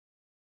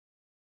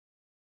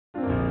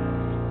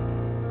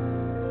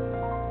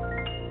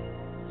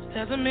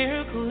 There's a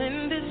miracle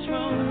in this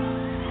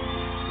room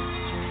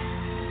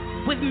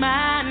with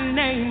my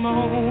name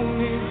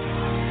on it.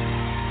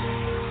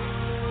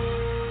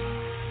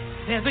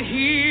 There's a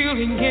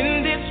healing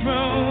in this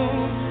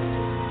room,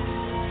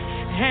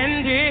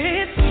 and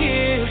it's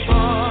here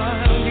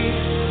for me.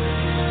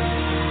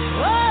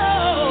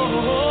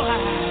 Oh,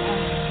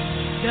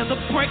 there's a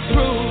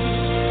breakthrough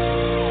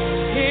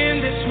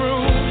in this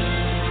room.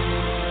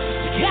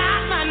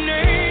 Got my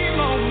name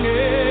on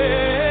it.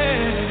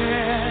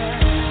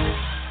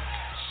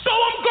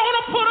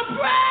 Put a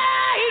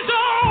praise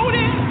on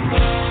it.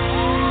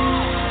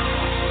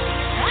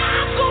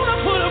 I'm gonna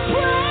put a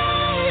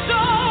praise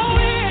on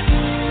it.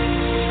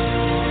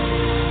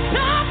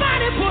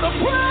 Somebody put a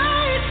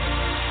praise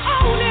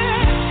on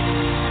it.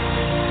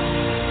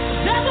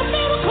 There's a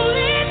miracle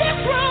in this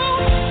room.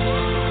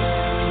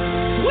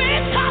 We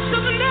tossed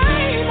the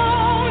name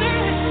on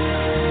it.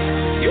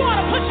 You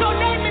ought to put your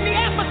name in the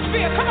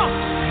atmosphere. Come on.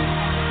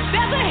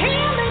 There's a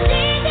healing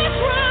in this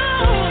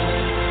room.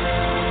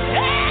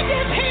 And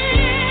it's here.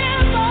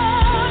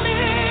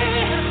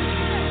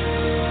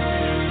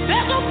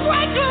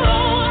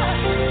 Breakthrough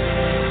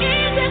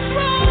in this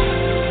room,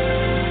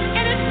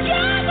 and it's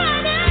got my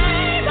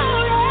name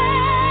on it.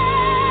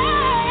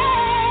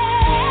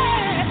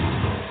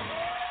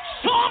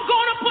 So I'm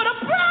gonna put a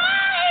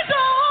praise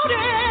on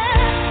it.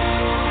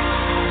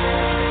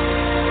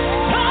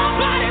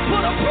 Somebody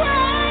put a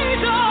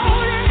praise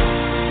on it.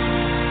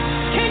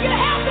 Can you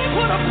help me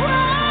put a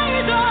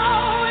praise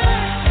on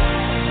it?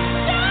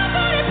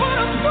 Somebody put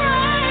a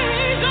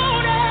praise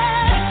on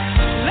it.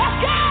 Let's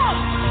go.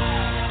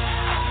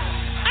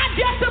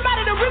 Get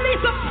somebody to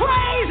release some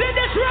praise in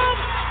this room.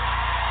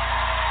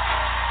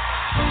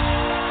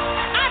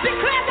 I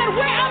declare that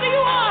wherever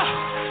you are,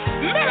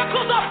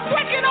 miracles are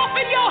breaking off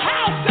in your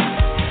house.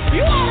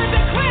 You ought to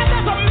declare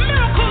there's a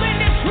miracle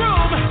in this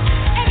room,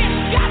 and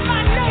it's got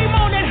my name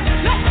on it.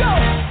 Let's go.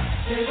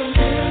 There's a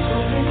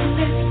miracle in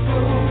this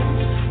room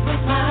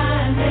with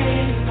my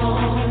name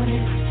on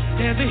it.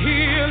 There's a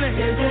healing.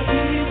 There's a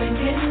healing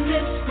in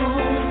this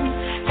room,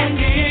 and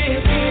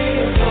it's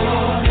here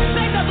for me.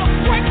 Say there's a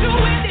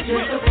breakthrough in this room.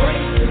 There's a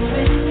breakthrough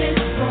in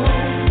this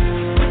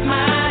room with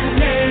my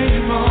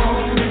name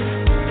on it.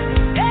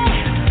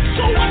 Yeah.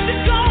 So what you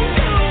gonna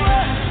do?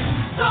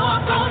 So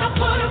I'm gonna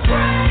put a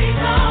praise.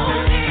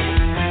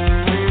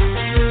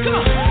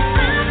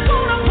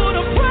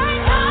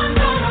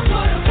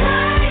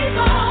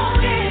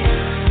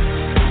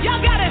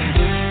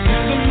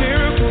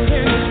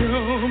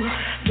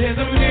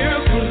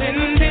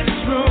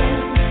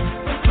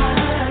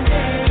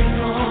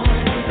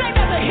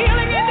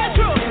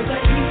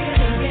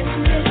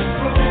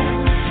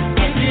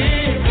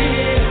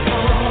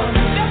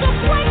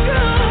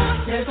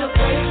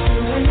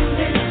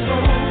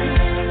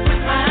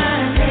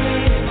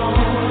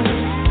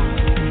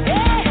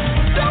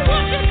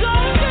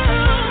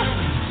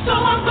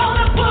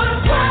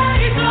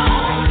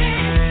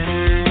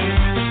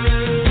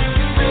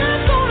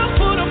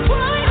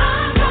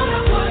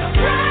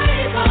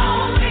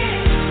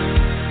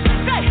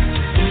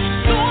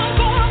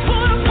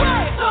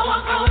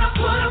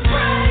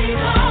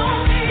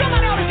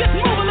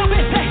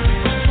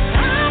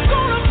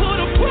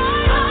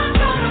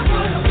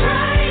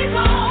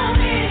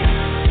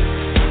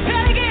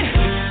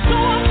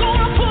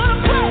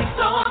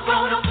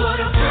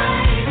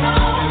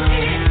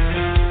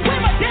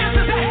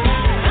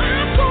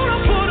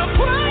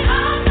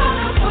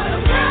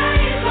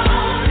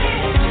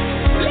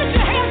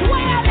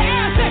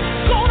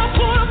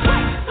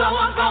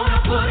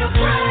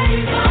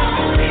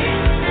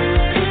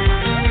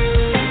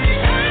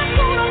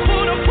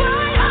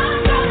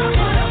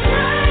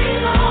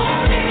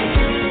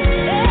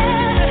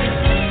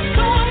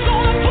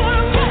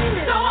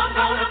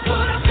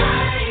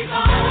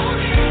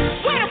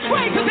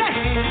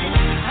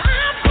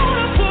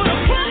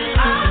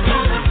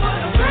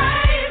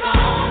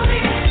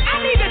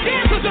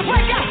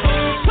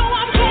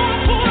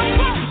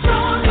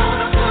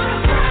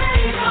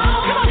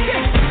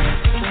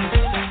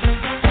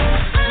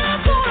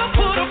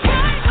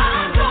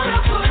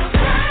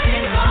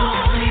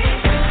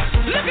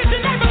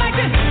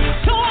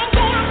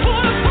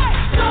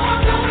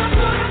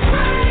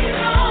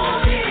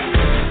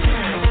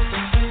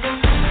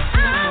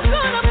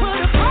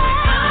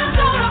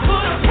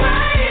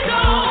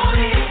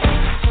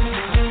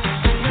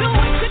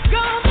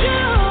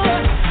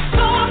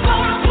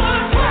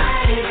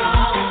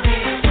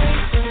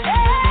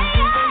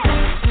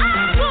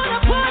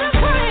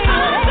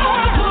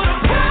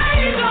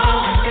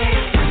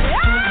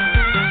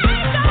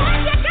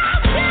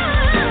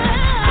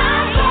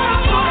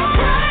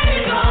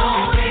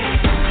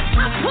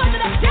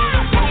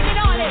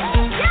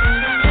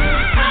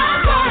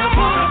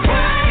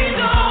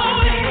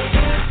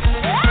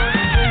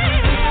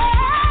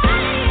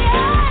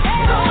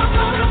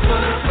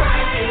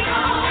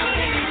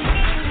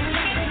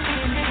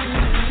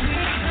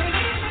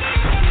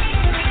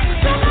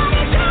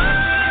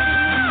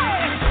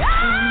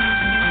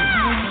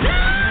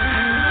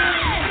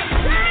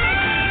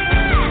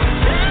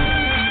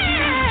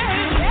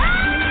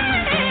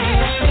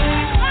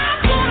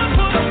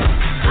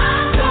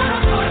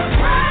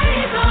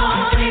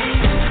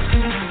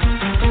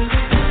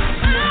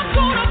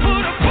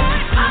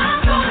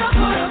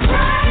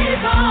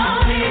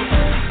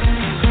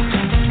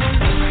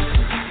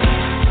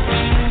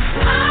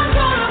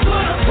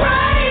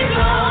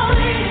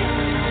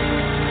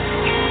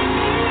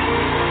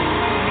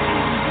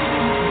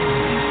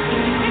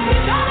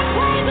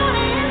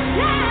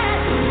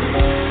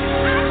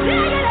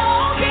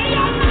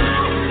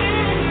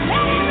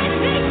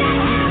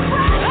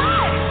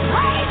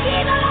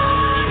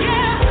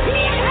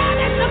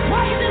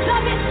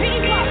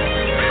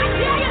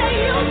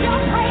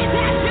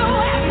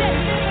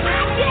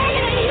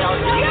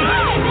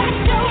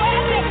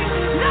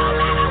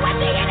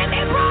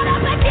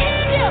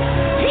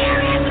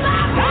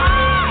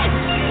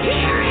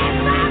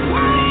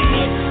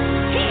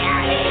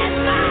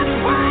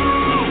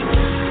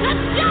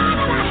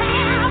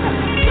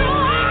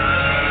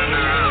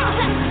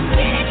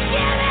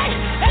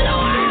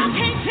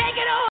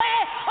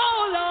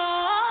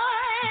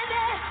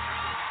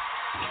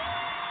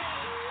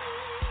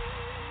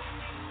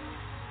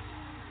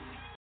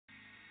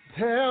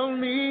 Tell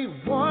me,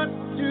 what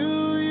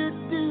do you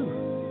do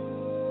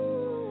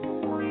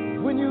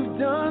when you've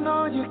done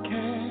all you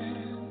can?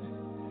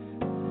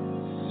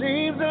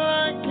 Seems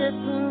like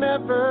it's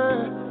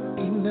never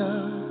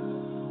enough.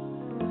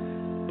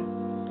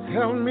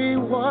 Tell me,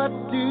 what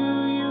do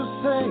you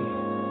say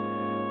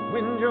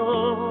when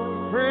your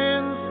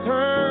friends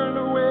turn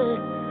away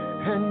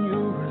and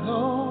you're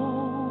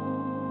alone,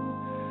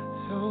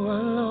 so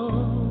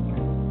alone?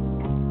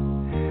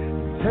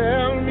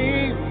 Tell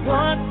me,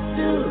 what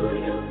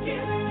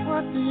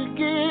do you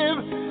give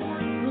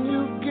when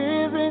you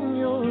give in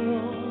your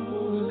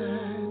all?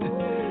 And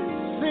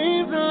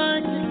seems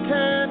like you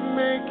can't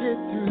make it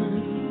through.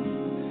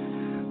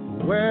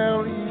 Well,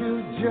 you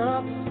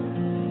just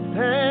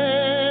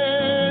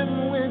stand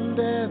when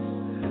there's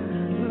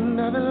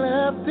nothing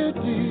left to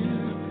do.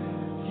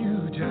 You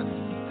just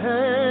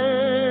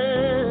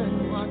stand,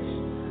 watch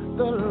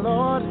the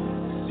Lord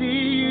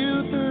see you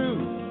through.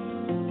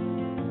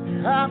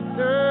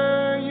 After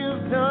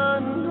you've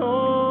done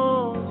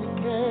all you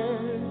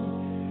can,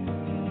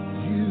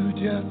 you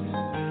just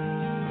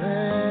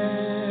stand.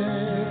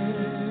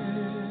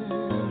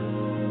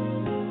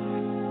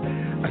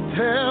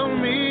 Tell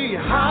me,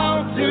 how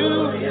do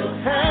you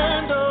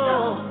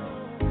handle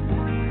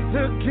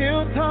the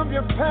guilt of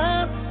your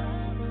past?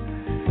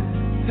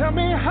 Tell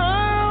me,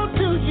 how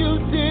do you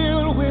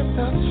deal with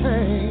the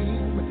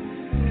shame?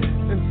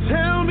 And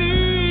tell me,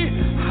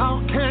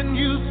 how can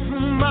you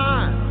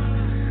smile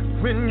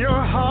when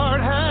your heart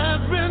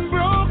has been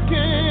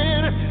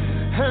broken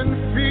and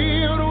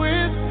filled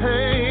with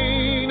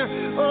pain?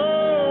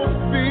 Oh,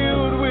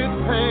 filled with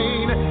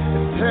pain.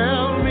 And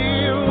tell me,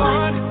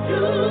 what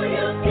do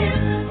you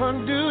give? What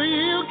do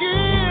you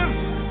give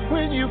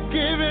when you've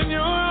given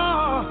your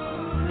all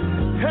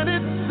and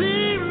it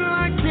seems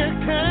like you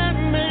can't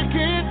make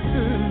it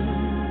through?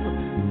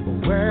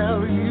 Well,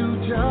 you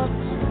just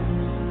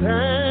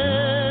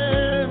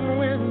stand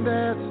when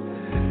there's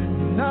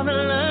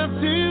nothing left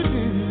to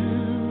do.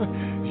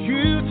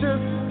 You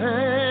just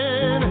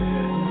stand,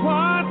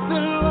 watch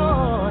the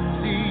Lord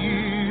see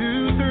you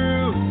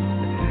through.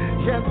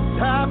 Yes,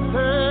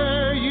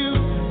 after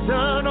you've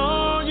done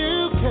all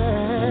you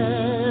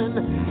can,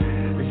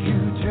 you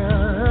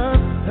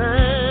just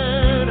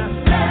stand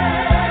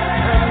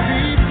and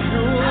be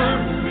sure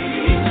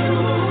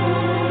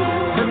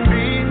and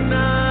be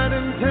not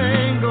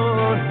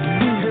entangled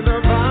in the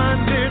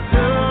bondage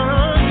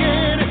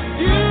again.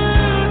 You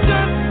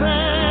just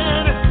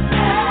stand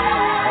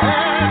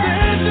and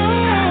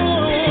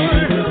endure,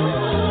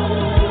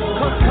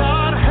 'cause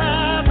God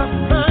has a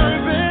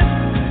purpose.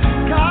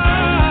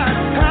 God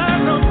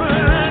has a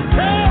plan.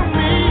 Tell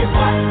me,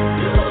 what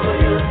do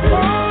you do?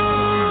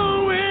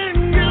 Oh, when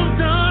you've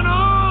done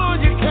all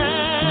you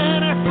can,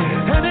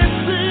 and it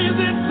seems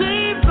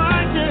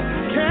like you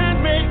can't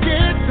make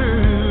it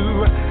through.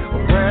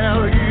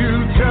 Well, you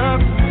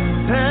just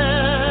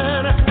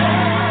stand.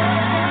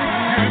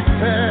 You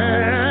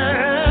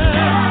stand.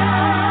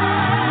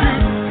 You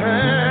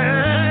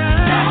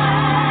stand.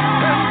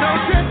 And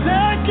don't you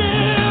dare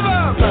give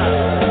up.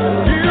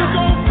 You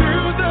go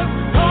through the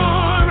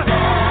storm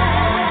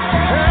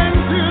and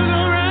through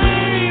the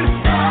rain.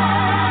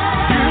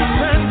 You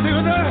stand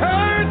through the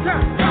hurt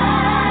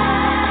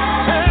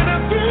and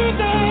through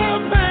the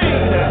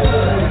pain.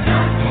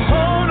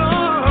 Hold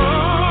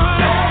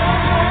on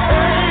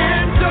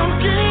and don't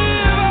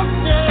give up.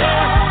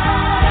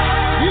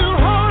 Yeah, you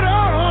hold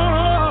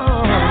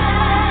on.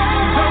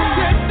 Don't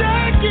you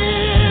dare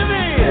give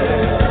in.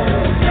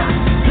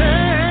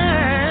 Stand,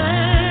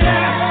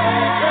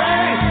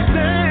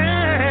 stand.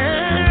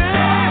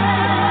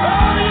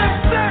 Oh, you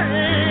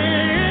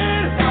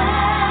stand.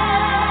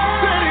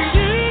 Better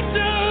you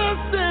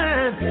just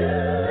stand.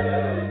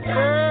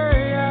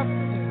 Hey,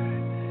 after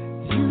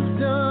you've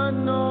done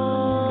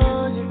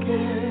all you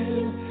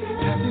can,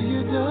 after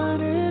you've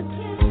done it,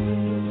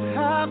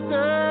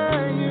 after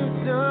you've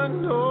done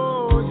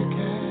all you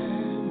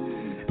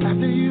can,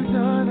 after you've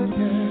done it,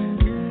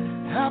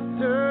 yeah,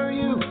 after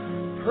you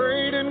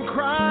prayed and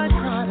cried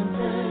and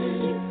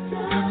prayed,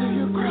 after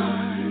you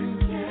cried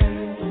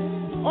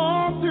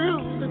all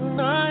through the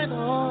night,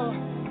 all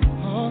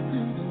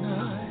through the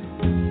night,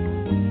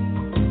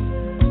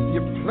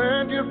 you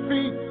plant your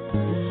feet,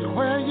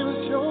 square your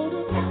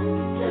shoulders.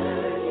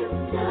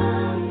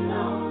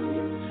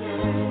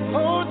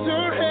 Hold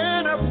your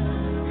head up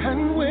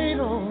and wait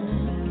on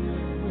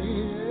it.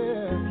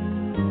 Yeah.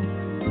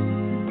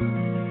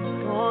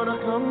 Gonna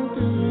come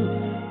through.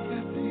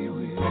 Yes, he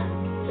will.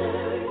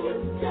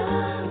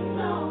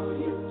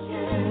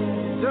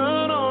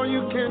 Done all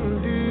you can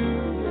do.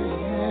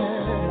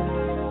 Yeah.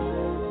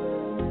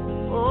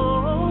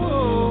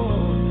 Oh,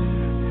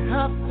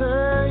 after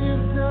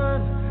you've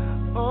done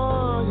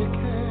all you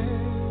can,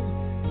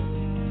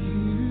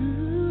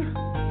 you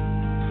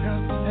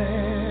just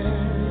stand.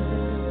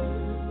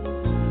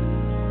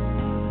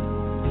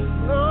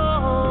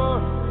 Oh,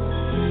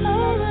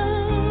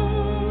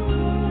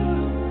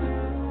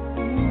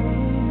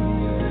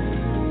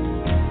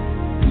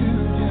 you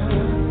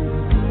just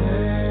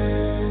stand.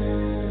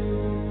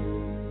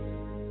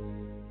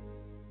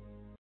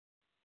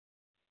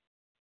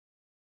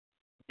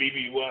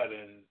 New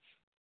Orleans.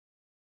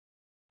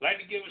 I'd like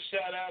to give a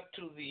shout out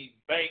to the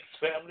Banks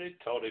family,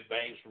 Tony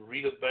Banks,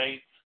 Rita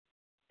Banks,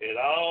 and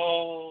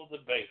all the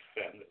Banks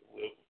family.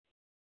 We're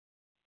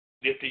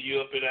lifting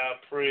you up in our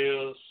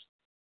prayers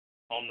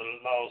on the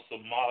loss of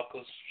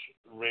Marcus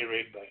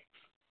Ray Banks.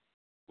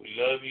 We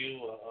love you.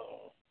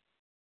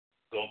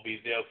 Gonna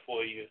be there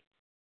for you.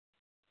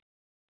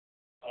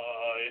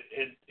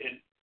 And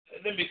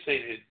let me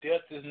say this: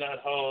 death is not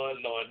hard.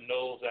 Lord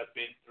knows I've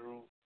been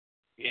through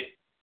it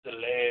the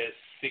last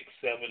 6,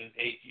 7,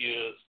 8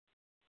 years.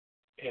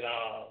 And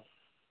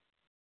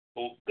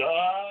for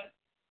God,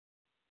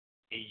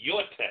 in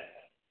your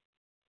time,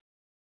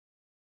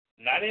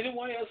 not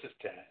anyone else's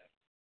time,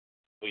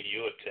 but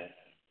your time.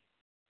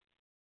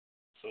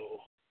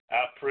 So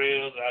our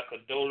prayers, our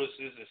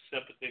condolences, and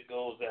sympathy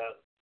goes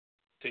out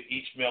to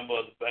each member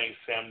of the Banks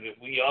family.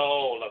 We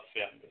all are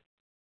family.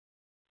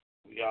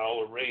 We all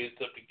were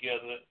raised up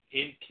together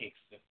in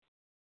Kingston.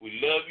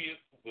 We love you.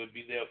 We'll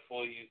be there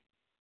for you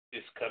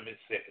this coming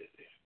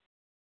Saturday.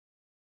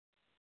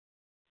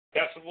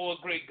 Pastor more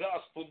great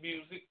gospel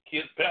music,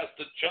 Kid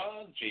Pastor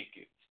Charles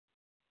Jenkins.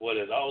 What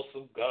an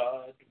awesome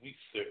God we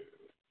serve.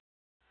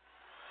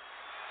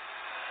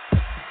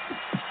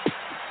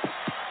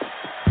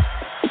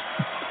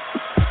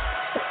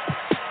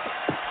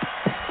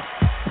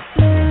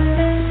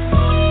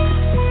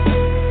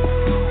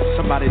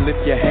 Somebody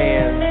lift your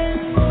hand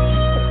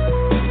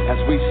as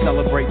we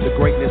celebrate the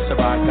greatness of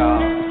our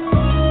God.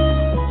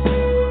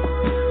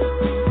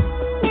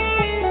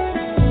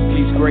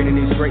 He's great and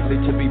He's greatly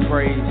to be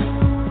praised.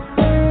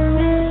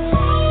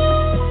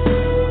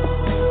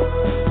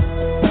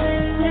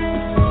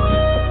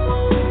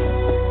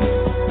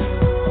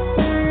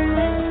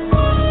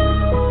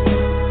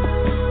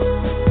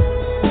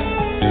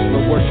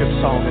 The worship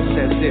song that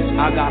says this: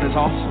 our God is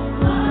awesome.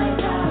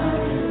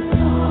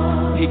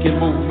 He can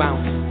move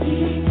mountains.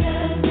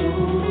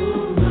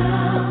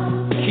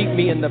 Keep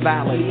me in the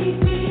valley.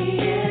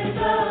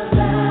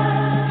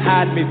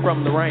 Hide me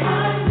from the rain.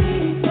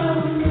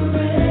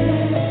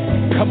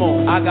 Come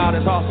on, our God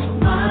is awesome.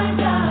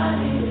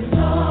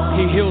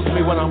 He heals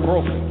me when I'm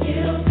broken.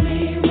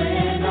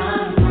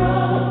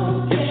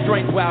 Gives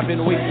strength where I've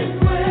been weak.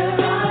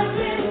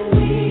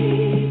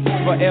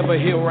 Forever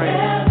He'll reign.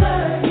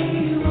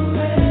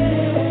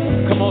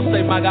 Come on,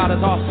 say, my God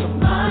is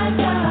awesome.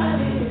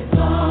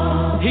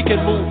 He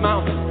can move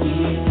mountains.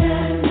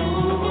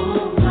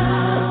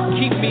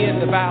 Keep me in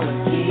the valley.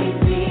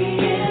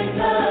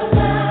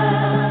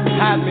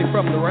 Hide me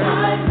from the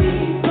rain.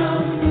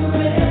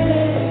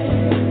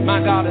 My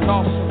God is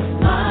awesome.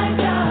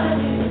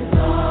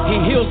 He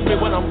heals me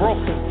when I'm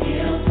broken.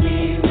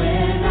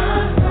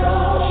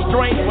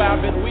 Strength where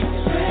I've been weak.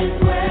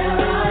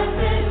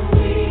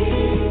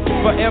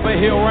 Forever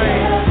He'll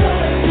reign.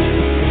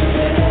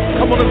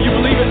 Come on, if you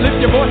believe it,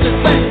 lift your voice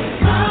and sing.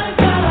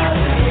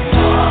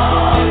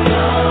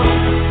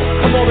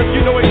 Come on, if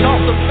you know He's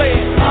awesome, say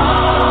it.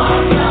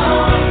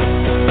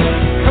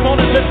 Come on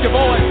and lift your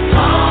voice.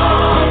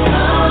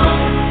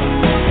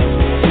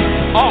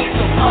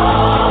 Awesome.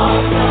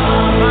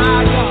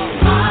 My God.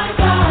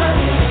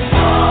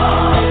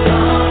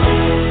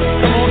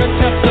 Come on and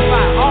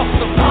testify.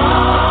 Awesome.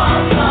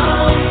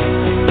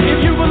 If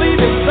you believe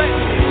it, say it.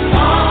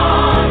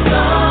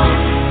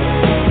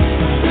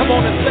 Come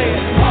on and say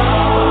it.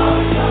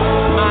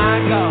 My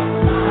God.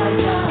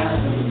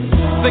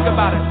 Think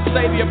about it.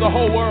 Savior of the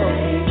whole world.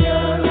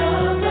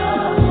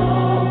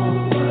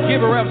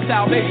 Giver of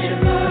salvation.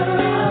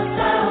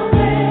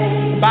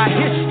 By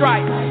His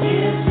stripes,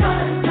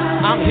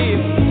 I'm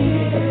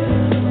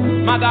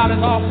healed. My God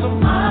is awesome.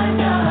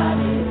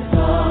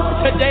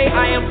 Today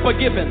I am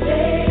forgiven.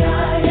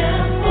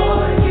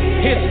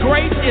 His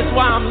grace is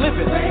why I'm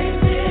living.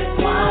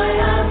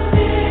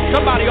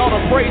 Somebody ought to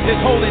praise His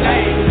holy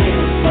name.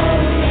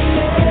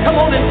 Come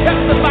on and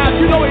testify.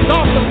 You know He's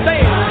awesome.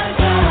 Say it.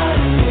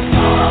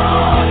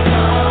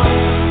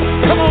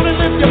 Come on and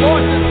lift your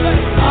voice and say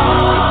it.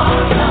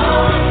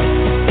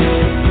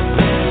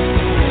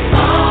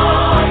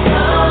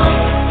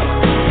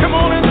 Come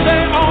on and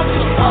say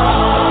awesome.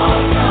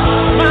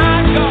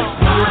 My God.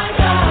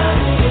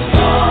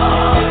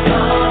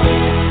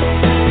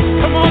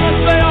 Come on and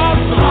say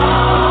awesome.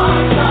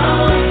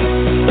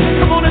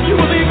 Come on, if you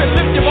believe it,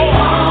 lift your voice.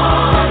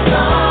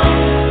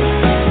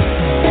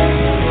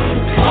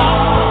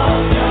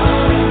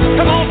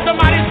 Come on,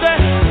 somebody say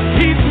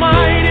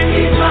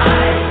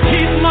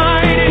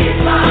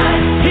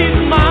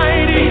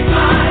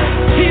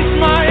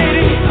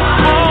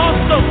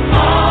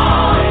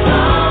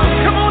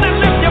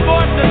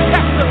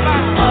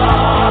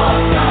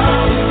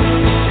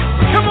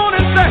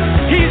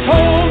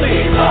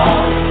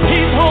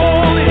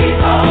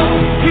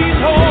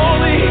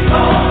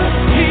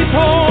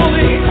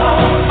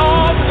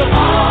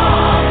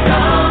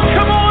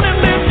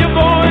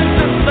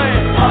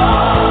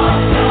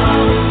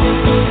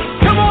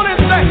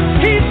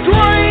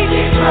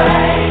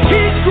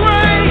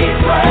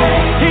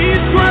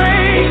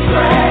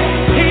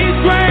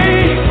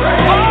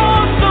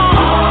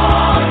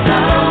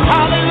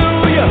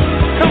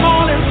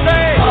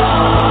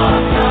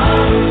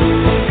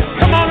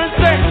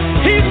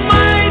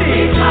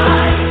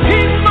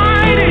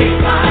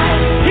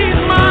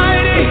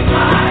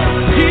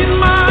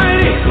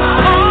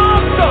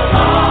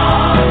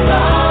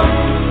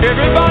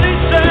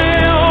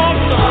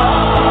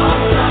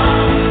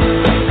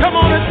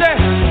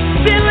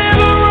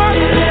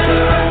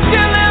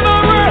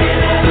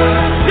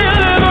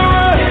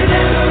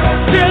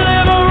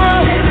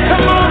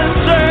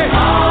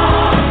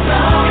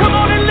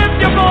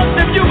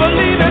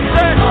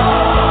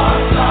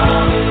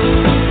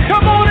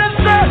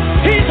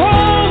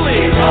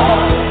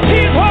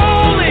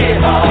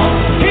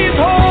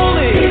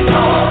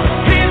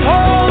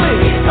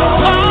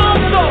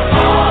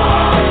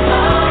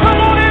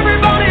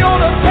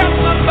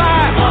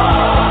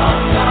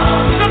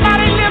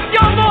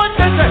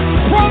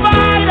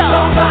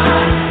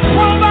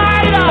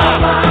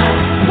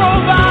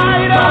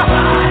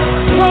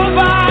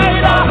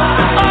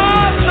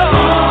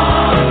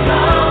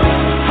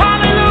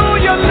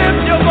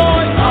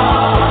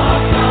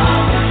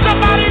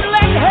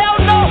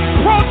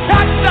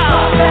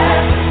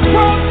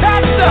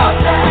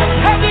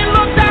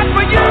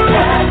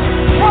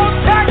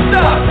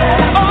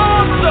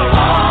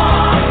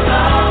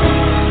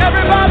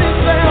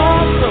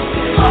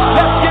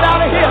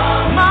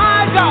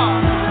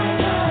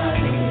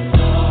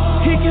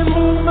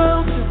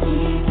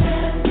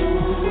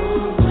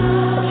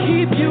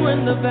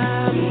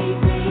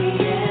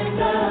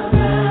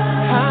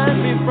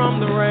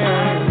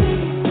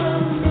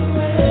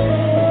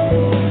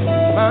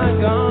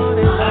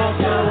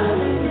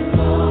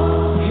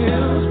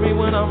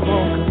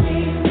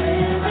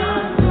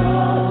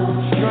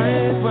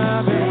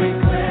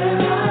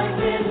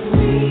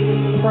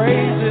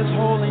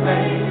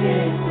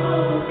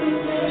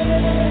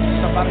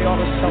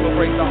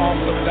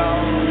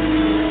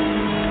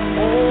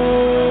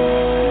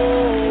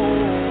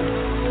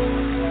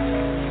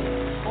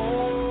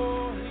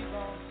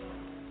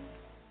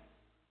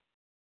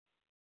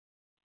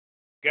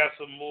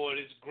some more of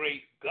this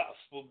great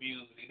gospel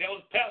music. That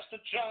was Pastor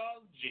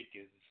Charles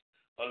Jenkins,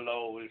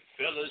 along with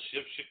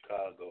Fellowship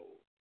Chicago.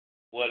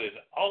 What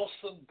an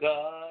awesome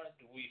God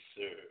we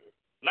serve.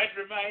 I'd like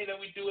to remind you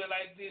that we do it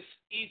like this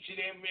each and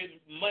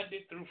every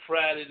Monday through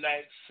Friday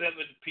night, 7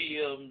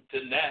 p.m. to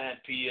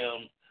 9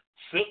 p.m.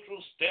 Central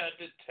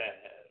Standard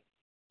Time.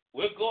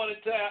 We're going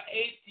into our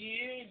 8th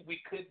year, and we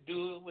couldn't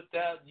do it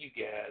without you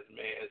guys,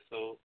 man.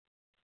 So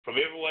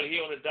from everyone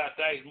here on the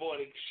Dr. Ice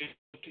Morning Show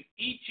to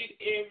each and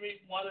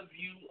every one of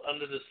you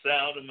under the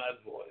sound of my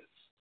voice,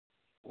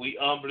 we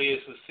humbly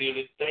and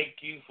sincerely thank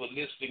you for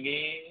listening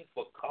in,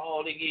 for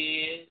calling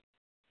in,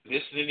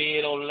 listening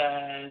in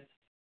online.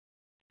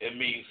 It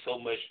means so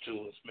much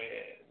to us,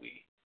 man.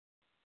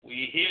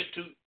 We're here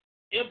to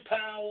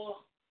empower,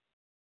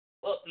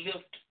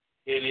 uplift,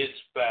 and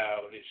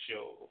inspire this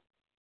show.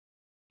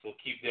 So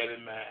keep that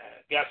in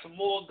mind. Got some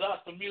more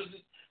gospel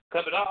music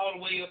coming all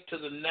the way up to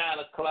the 9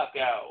 o'clock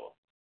hour.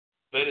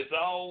 But it's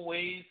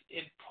always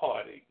in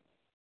parting.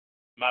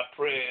 My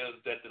prayer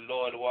is that the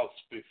Lord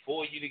walks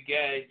before you to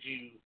guide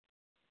you,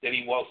 that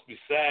he walks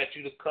beside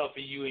you to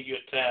comfort you in your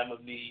time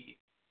of need,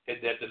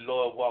 and that the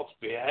Lord walks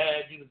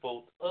behind you to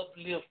both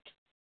uplift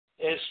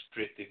and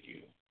strengthen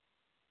you.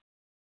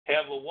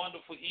 Have a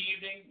wonderful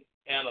evening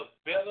and a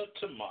better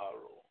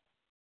tomorrow.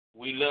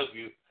 We love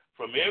you.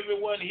 From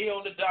everyone here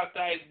on the Dr.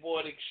 Ice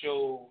Morning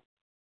Show,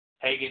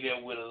 hanging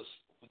there with us,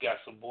 we got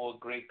some more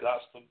great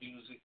gospel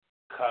music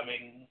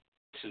coming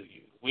to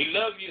you. We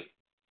love you.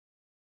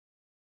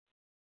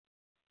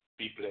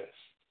 Be blessed.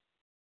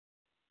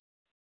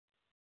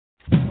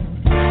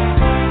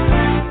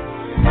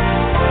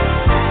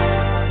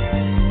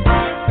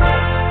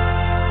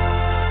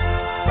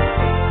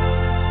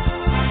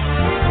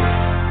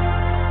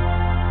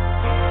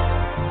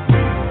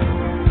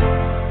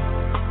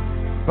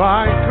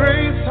 By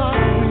grace are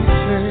we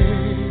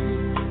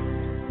saved,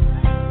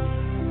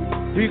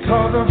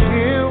 because of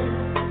him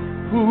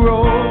who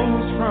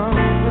rose from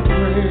the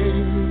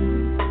grave.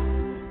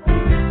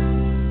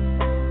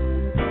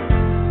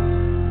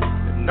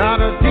 And not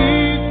a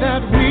deed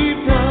that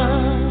we've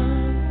done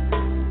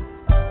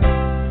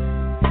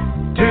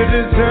to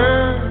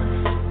deserve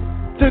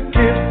the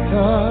gift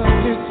of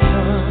his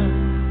son.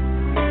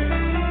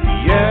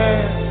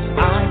 Yes,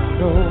 I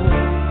know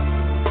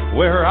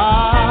where I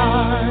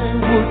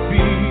would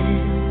be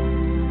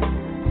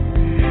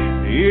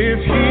if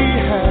he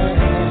had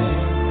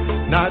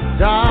not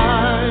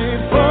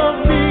died for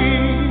me.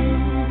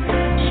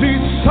 See,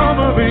 some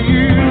of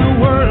you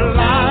were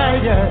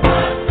lying,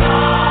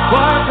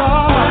 but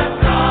God,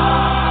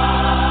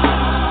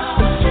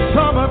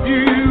 some of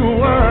you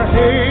were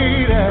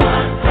hating,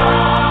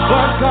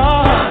 but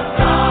God,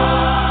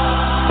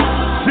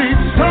 see,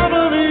 some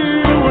of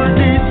you were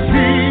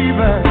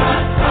deceiving,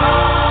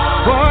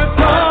 but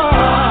God,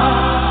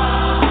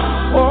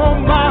 oh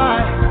my,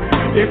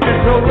 if it's a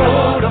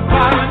road of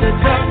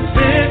bondage and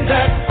sin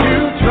that you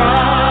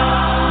try,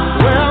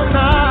 well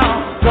now,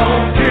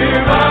 don't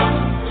give up,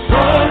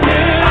 so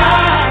did I,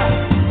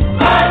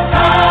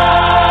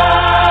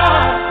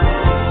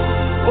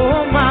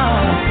 oh my,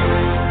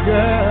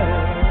 yeah.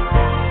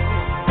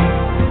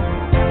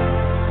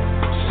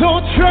 So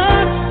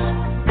trust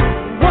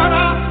what I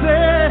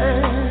say,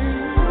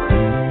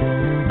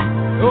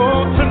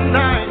 oh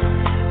tonight,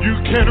 you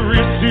can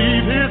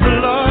receive his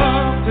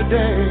love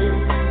today.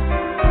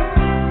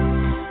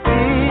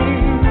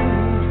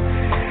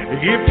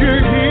 If you're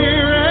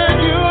here and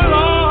you're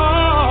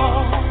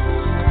lost,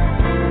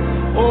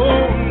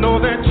 oh, know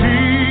that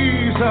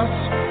Jesus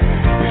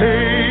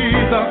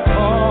paid the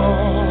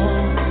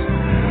cost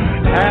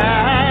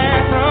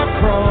at the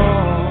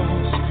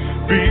cross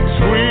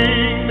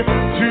between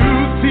two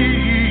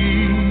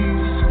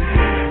thieves.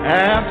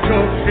 Ask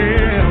of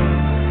him,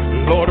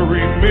 Lord,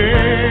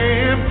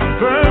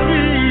 remember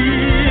me.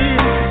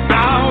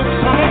 Now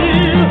some of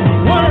you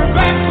were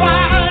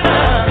backsliders.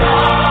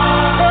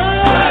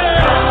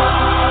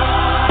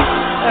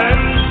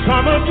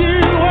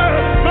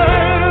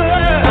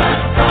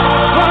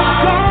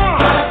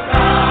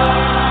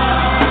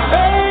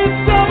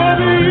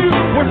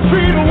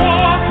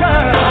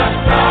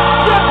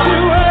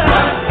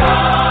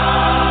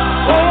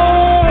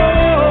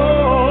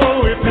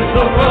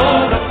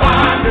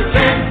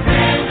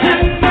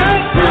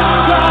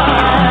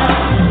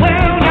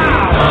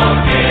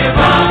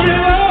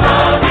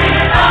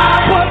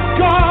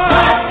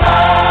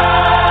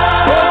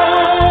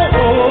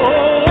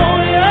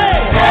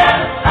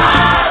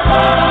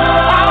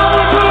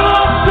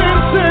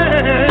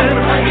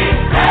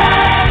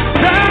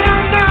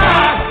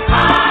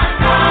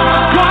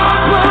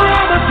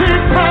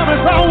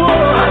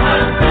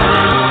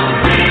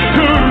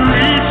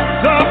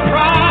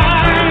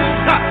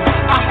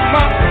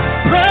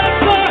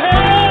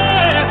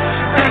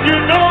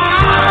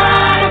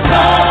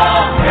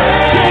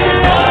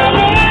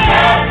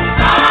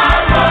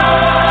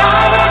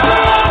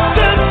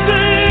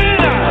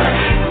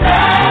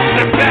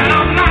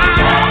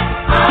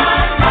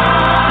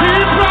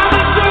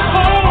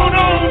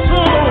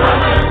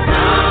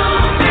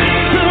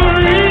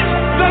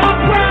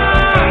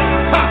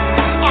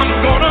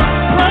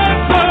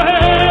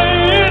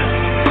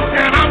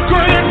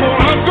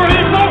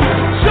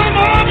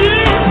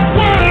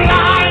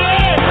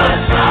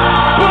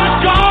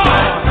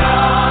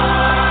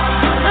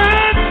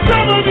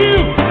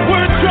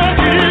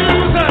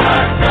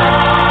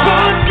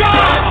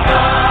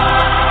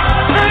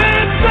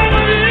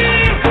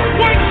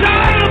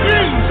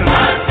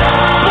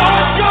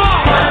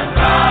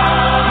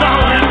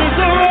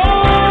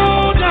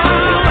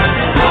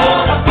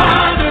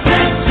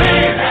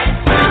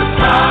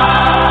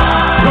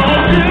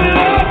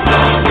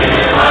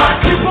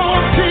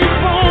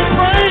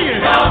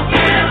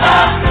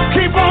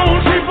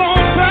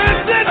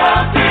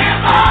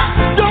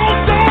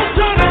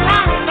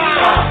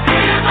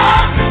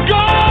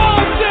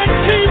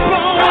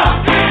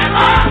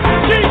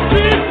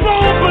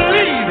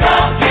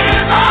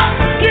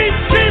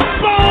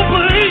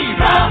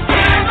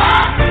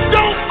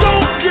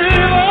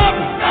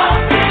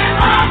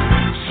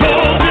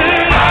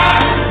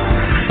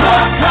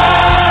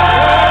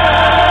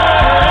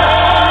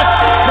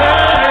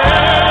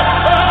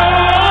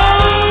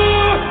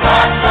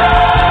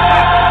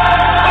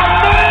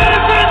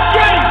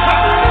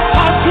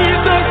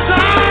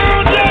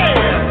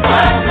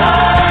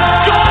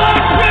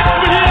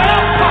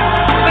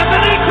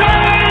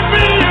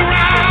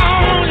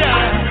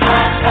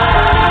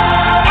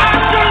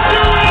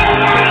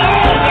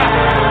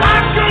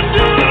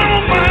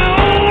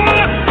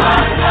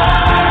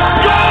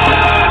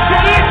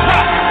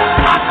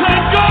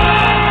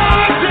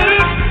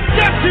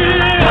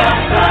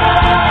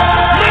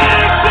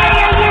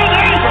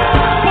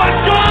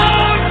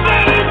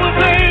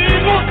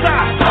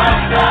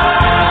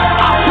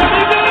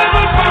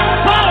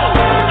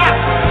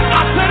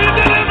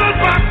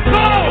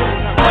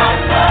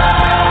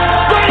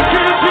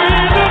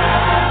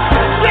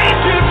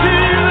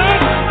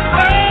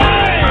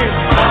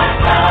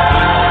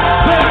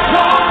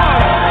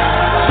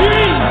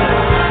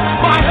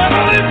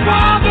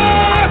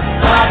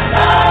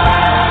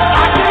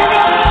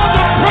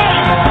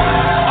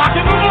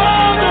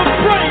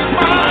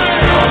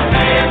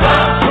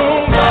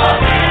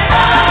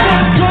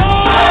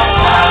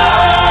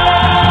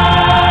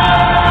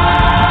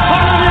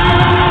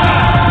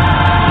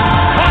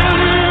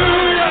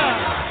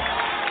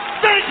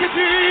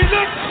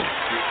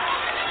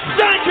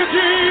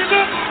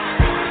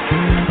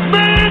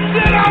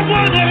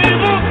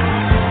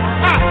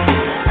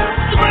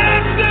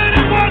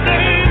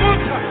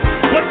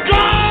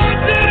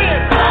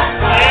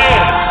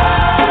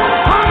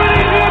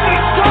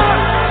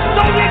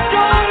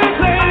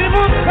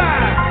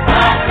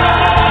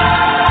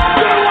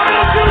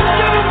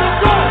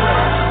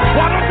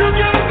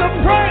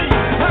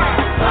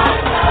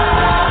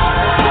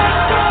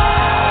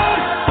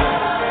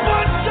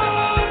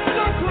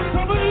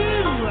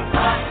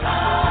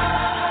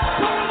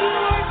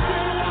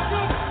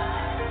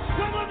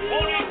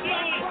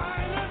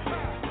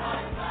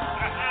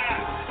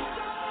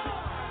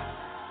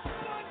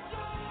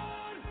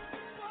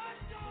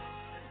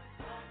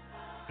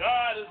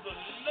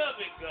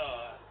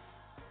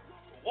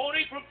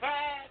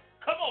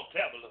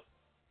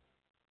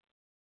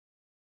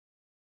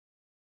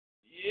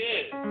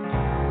 Good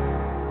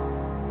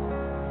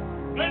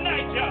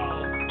night,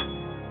 y'all.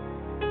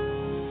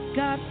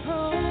 God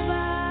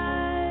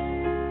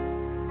provides,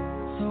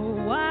 so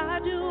why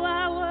do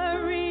I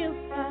worry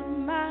about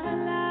my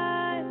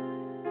life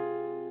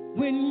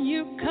when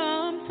you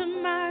come to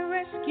my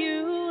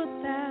rescue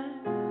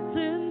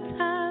 1,000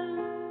 times?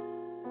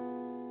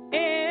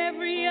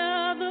 Every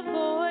other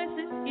voice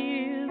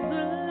is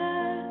a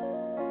lie.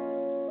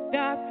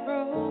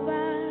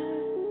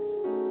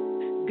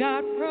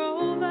 God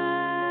provides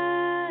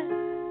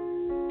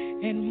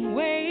in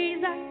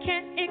ways I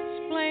can't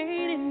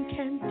explain and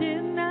can't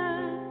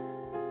deny.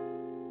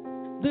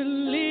 The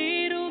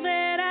little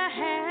that I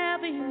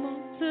have, He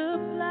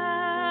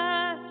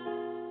multiplies.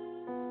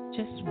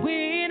 Just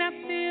when I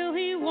feel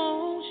He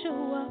won't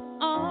show up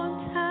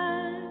on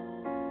time,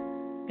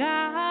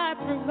 God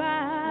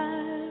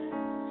provides.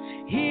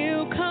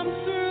 He'll come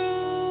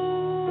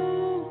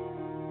through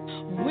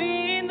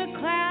when the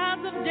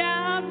clouds of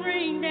doubt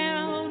rain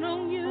down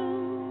on you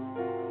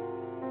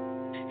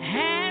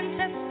and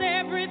test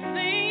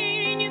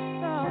everything you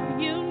thought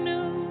you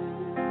knew.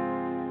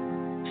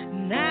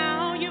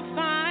 Now you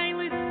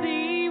finally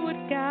see what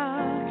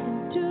God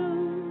can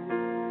do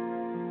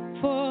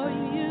for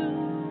you.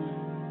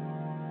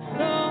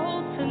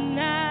 So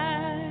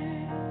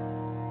tonight,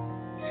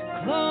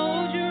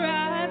 close your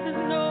eyes,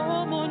 there's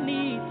no more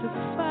need to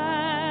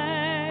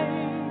fight.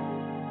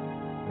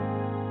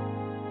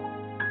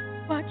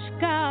 Watch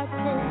God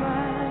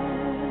provide.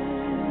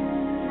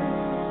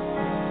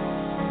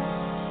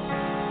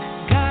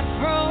 God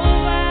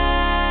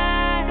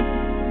provides.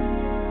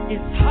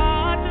 It's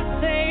hard to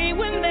say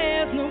when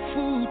there's no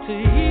food to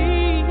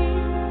eat,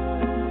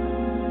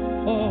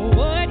 or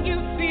what you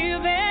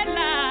feel that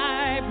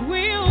life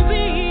will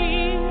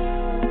be.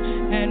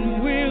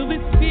 And will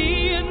this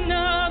be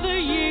another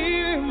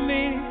year of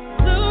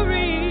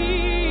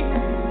misery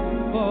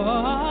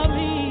for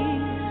me?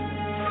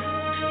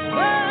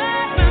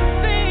 But my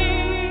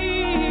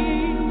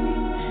faith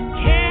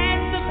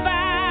can't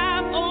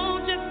survive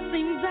on just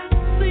things I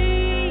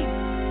see,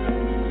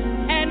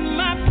 and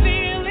my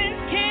feelings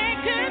can't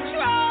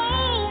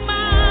control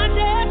my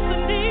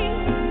destiny.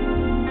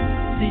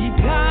 See,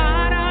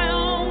 God, I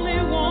only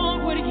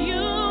want what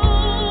you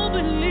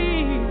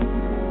believe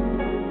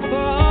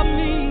for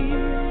me.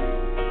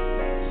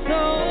 So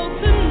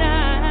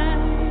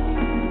tonight,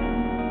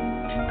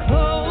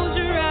 close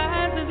your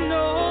eyes, there's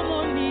no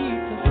more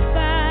need to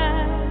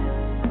fight.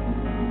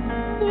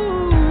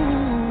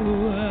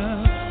 Ooh,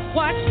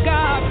 watch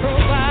God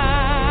provide.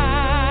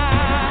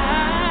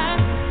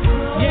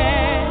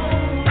 Yeah,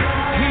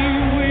 He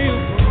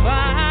will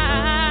provide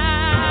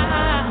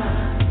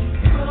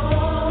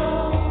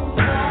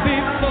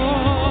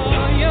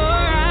before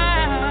your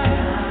eyes.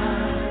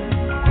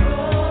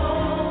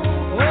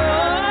 Oh,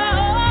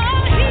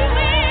 He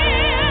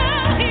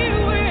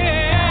will.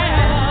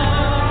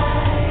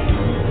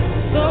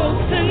 So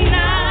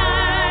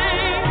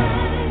tonight,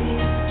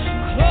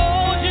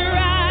 close your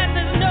eyes,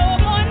 there's no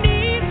more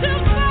need to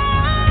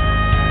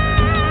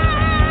fight.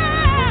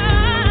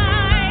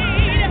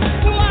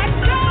 Watch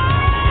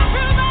God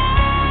provide.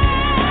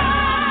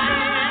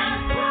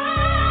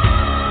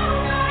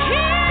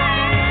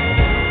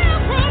 He'll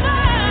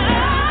provide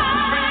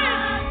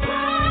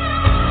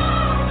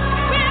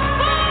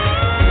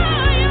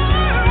before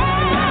your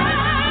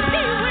eyes.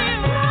 He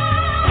will.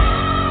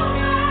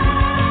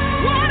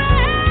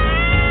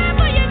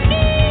 Whatever you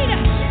need,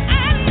 I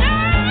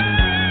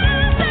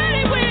know that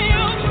He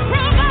will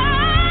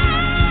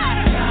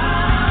provide.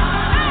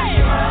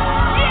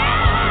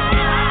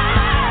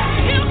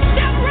 He'll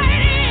step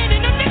right in the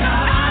nick of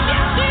time.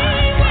 Yes, He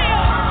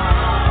will.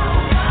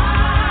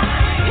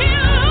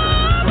 He'll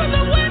open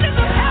the windows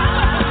of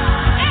heaven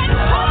and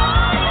pour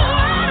you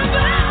out a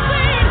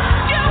blessing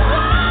you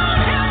won't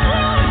have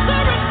room to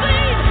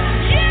receive.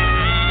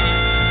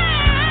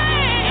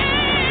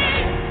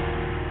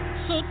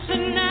 So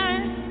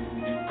tonight,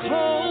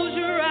 close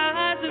your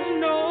eyes,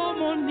 there's no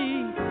more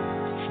need to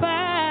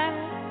fight.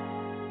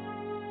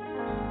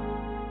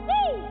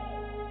 Woo!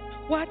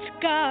 Watch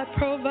God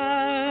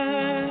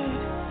provide.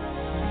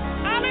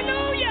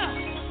 Hallelujah!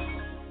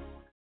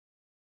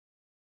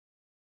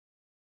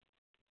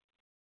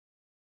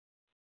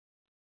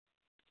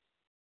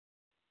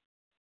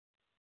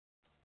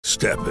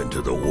 Step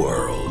into the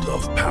world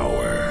of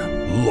power,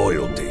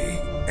 loyalty,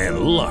 and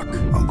luck.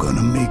 I'm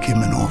gonna make him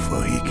an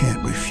offer he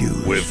can't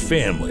refuse. With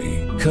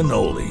family,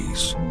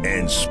 cannolis,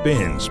 and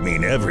spins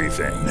mean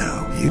everything.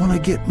 Now, you wanna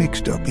get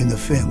mixed up in the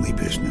family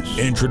business.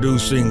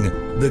 Introducing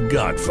The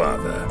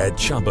Godfather at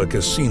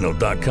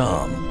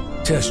ChumbaCasino.com.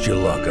 Test your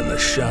luck in the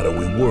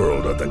shadowy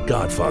world of The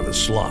Godfather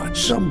slot.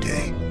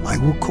 Someday, I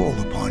will call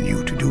upon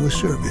you to do a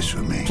service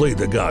for me. Play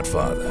The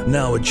Godfather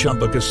now at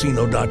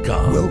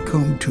ChumbaCasino.com.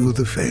 Welcome to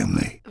the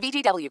family.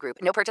 VGW Group.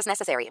 No purchase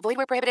necessary. Void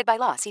where prohibited by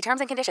law. See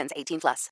terms and conditions. 18+.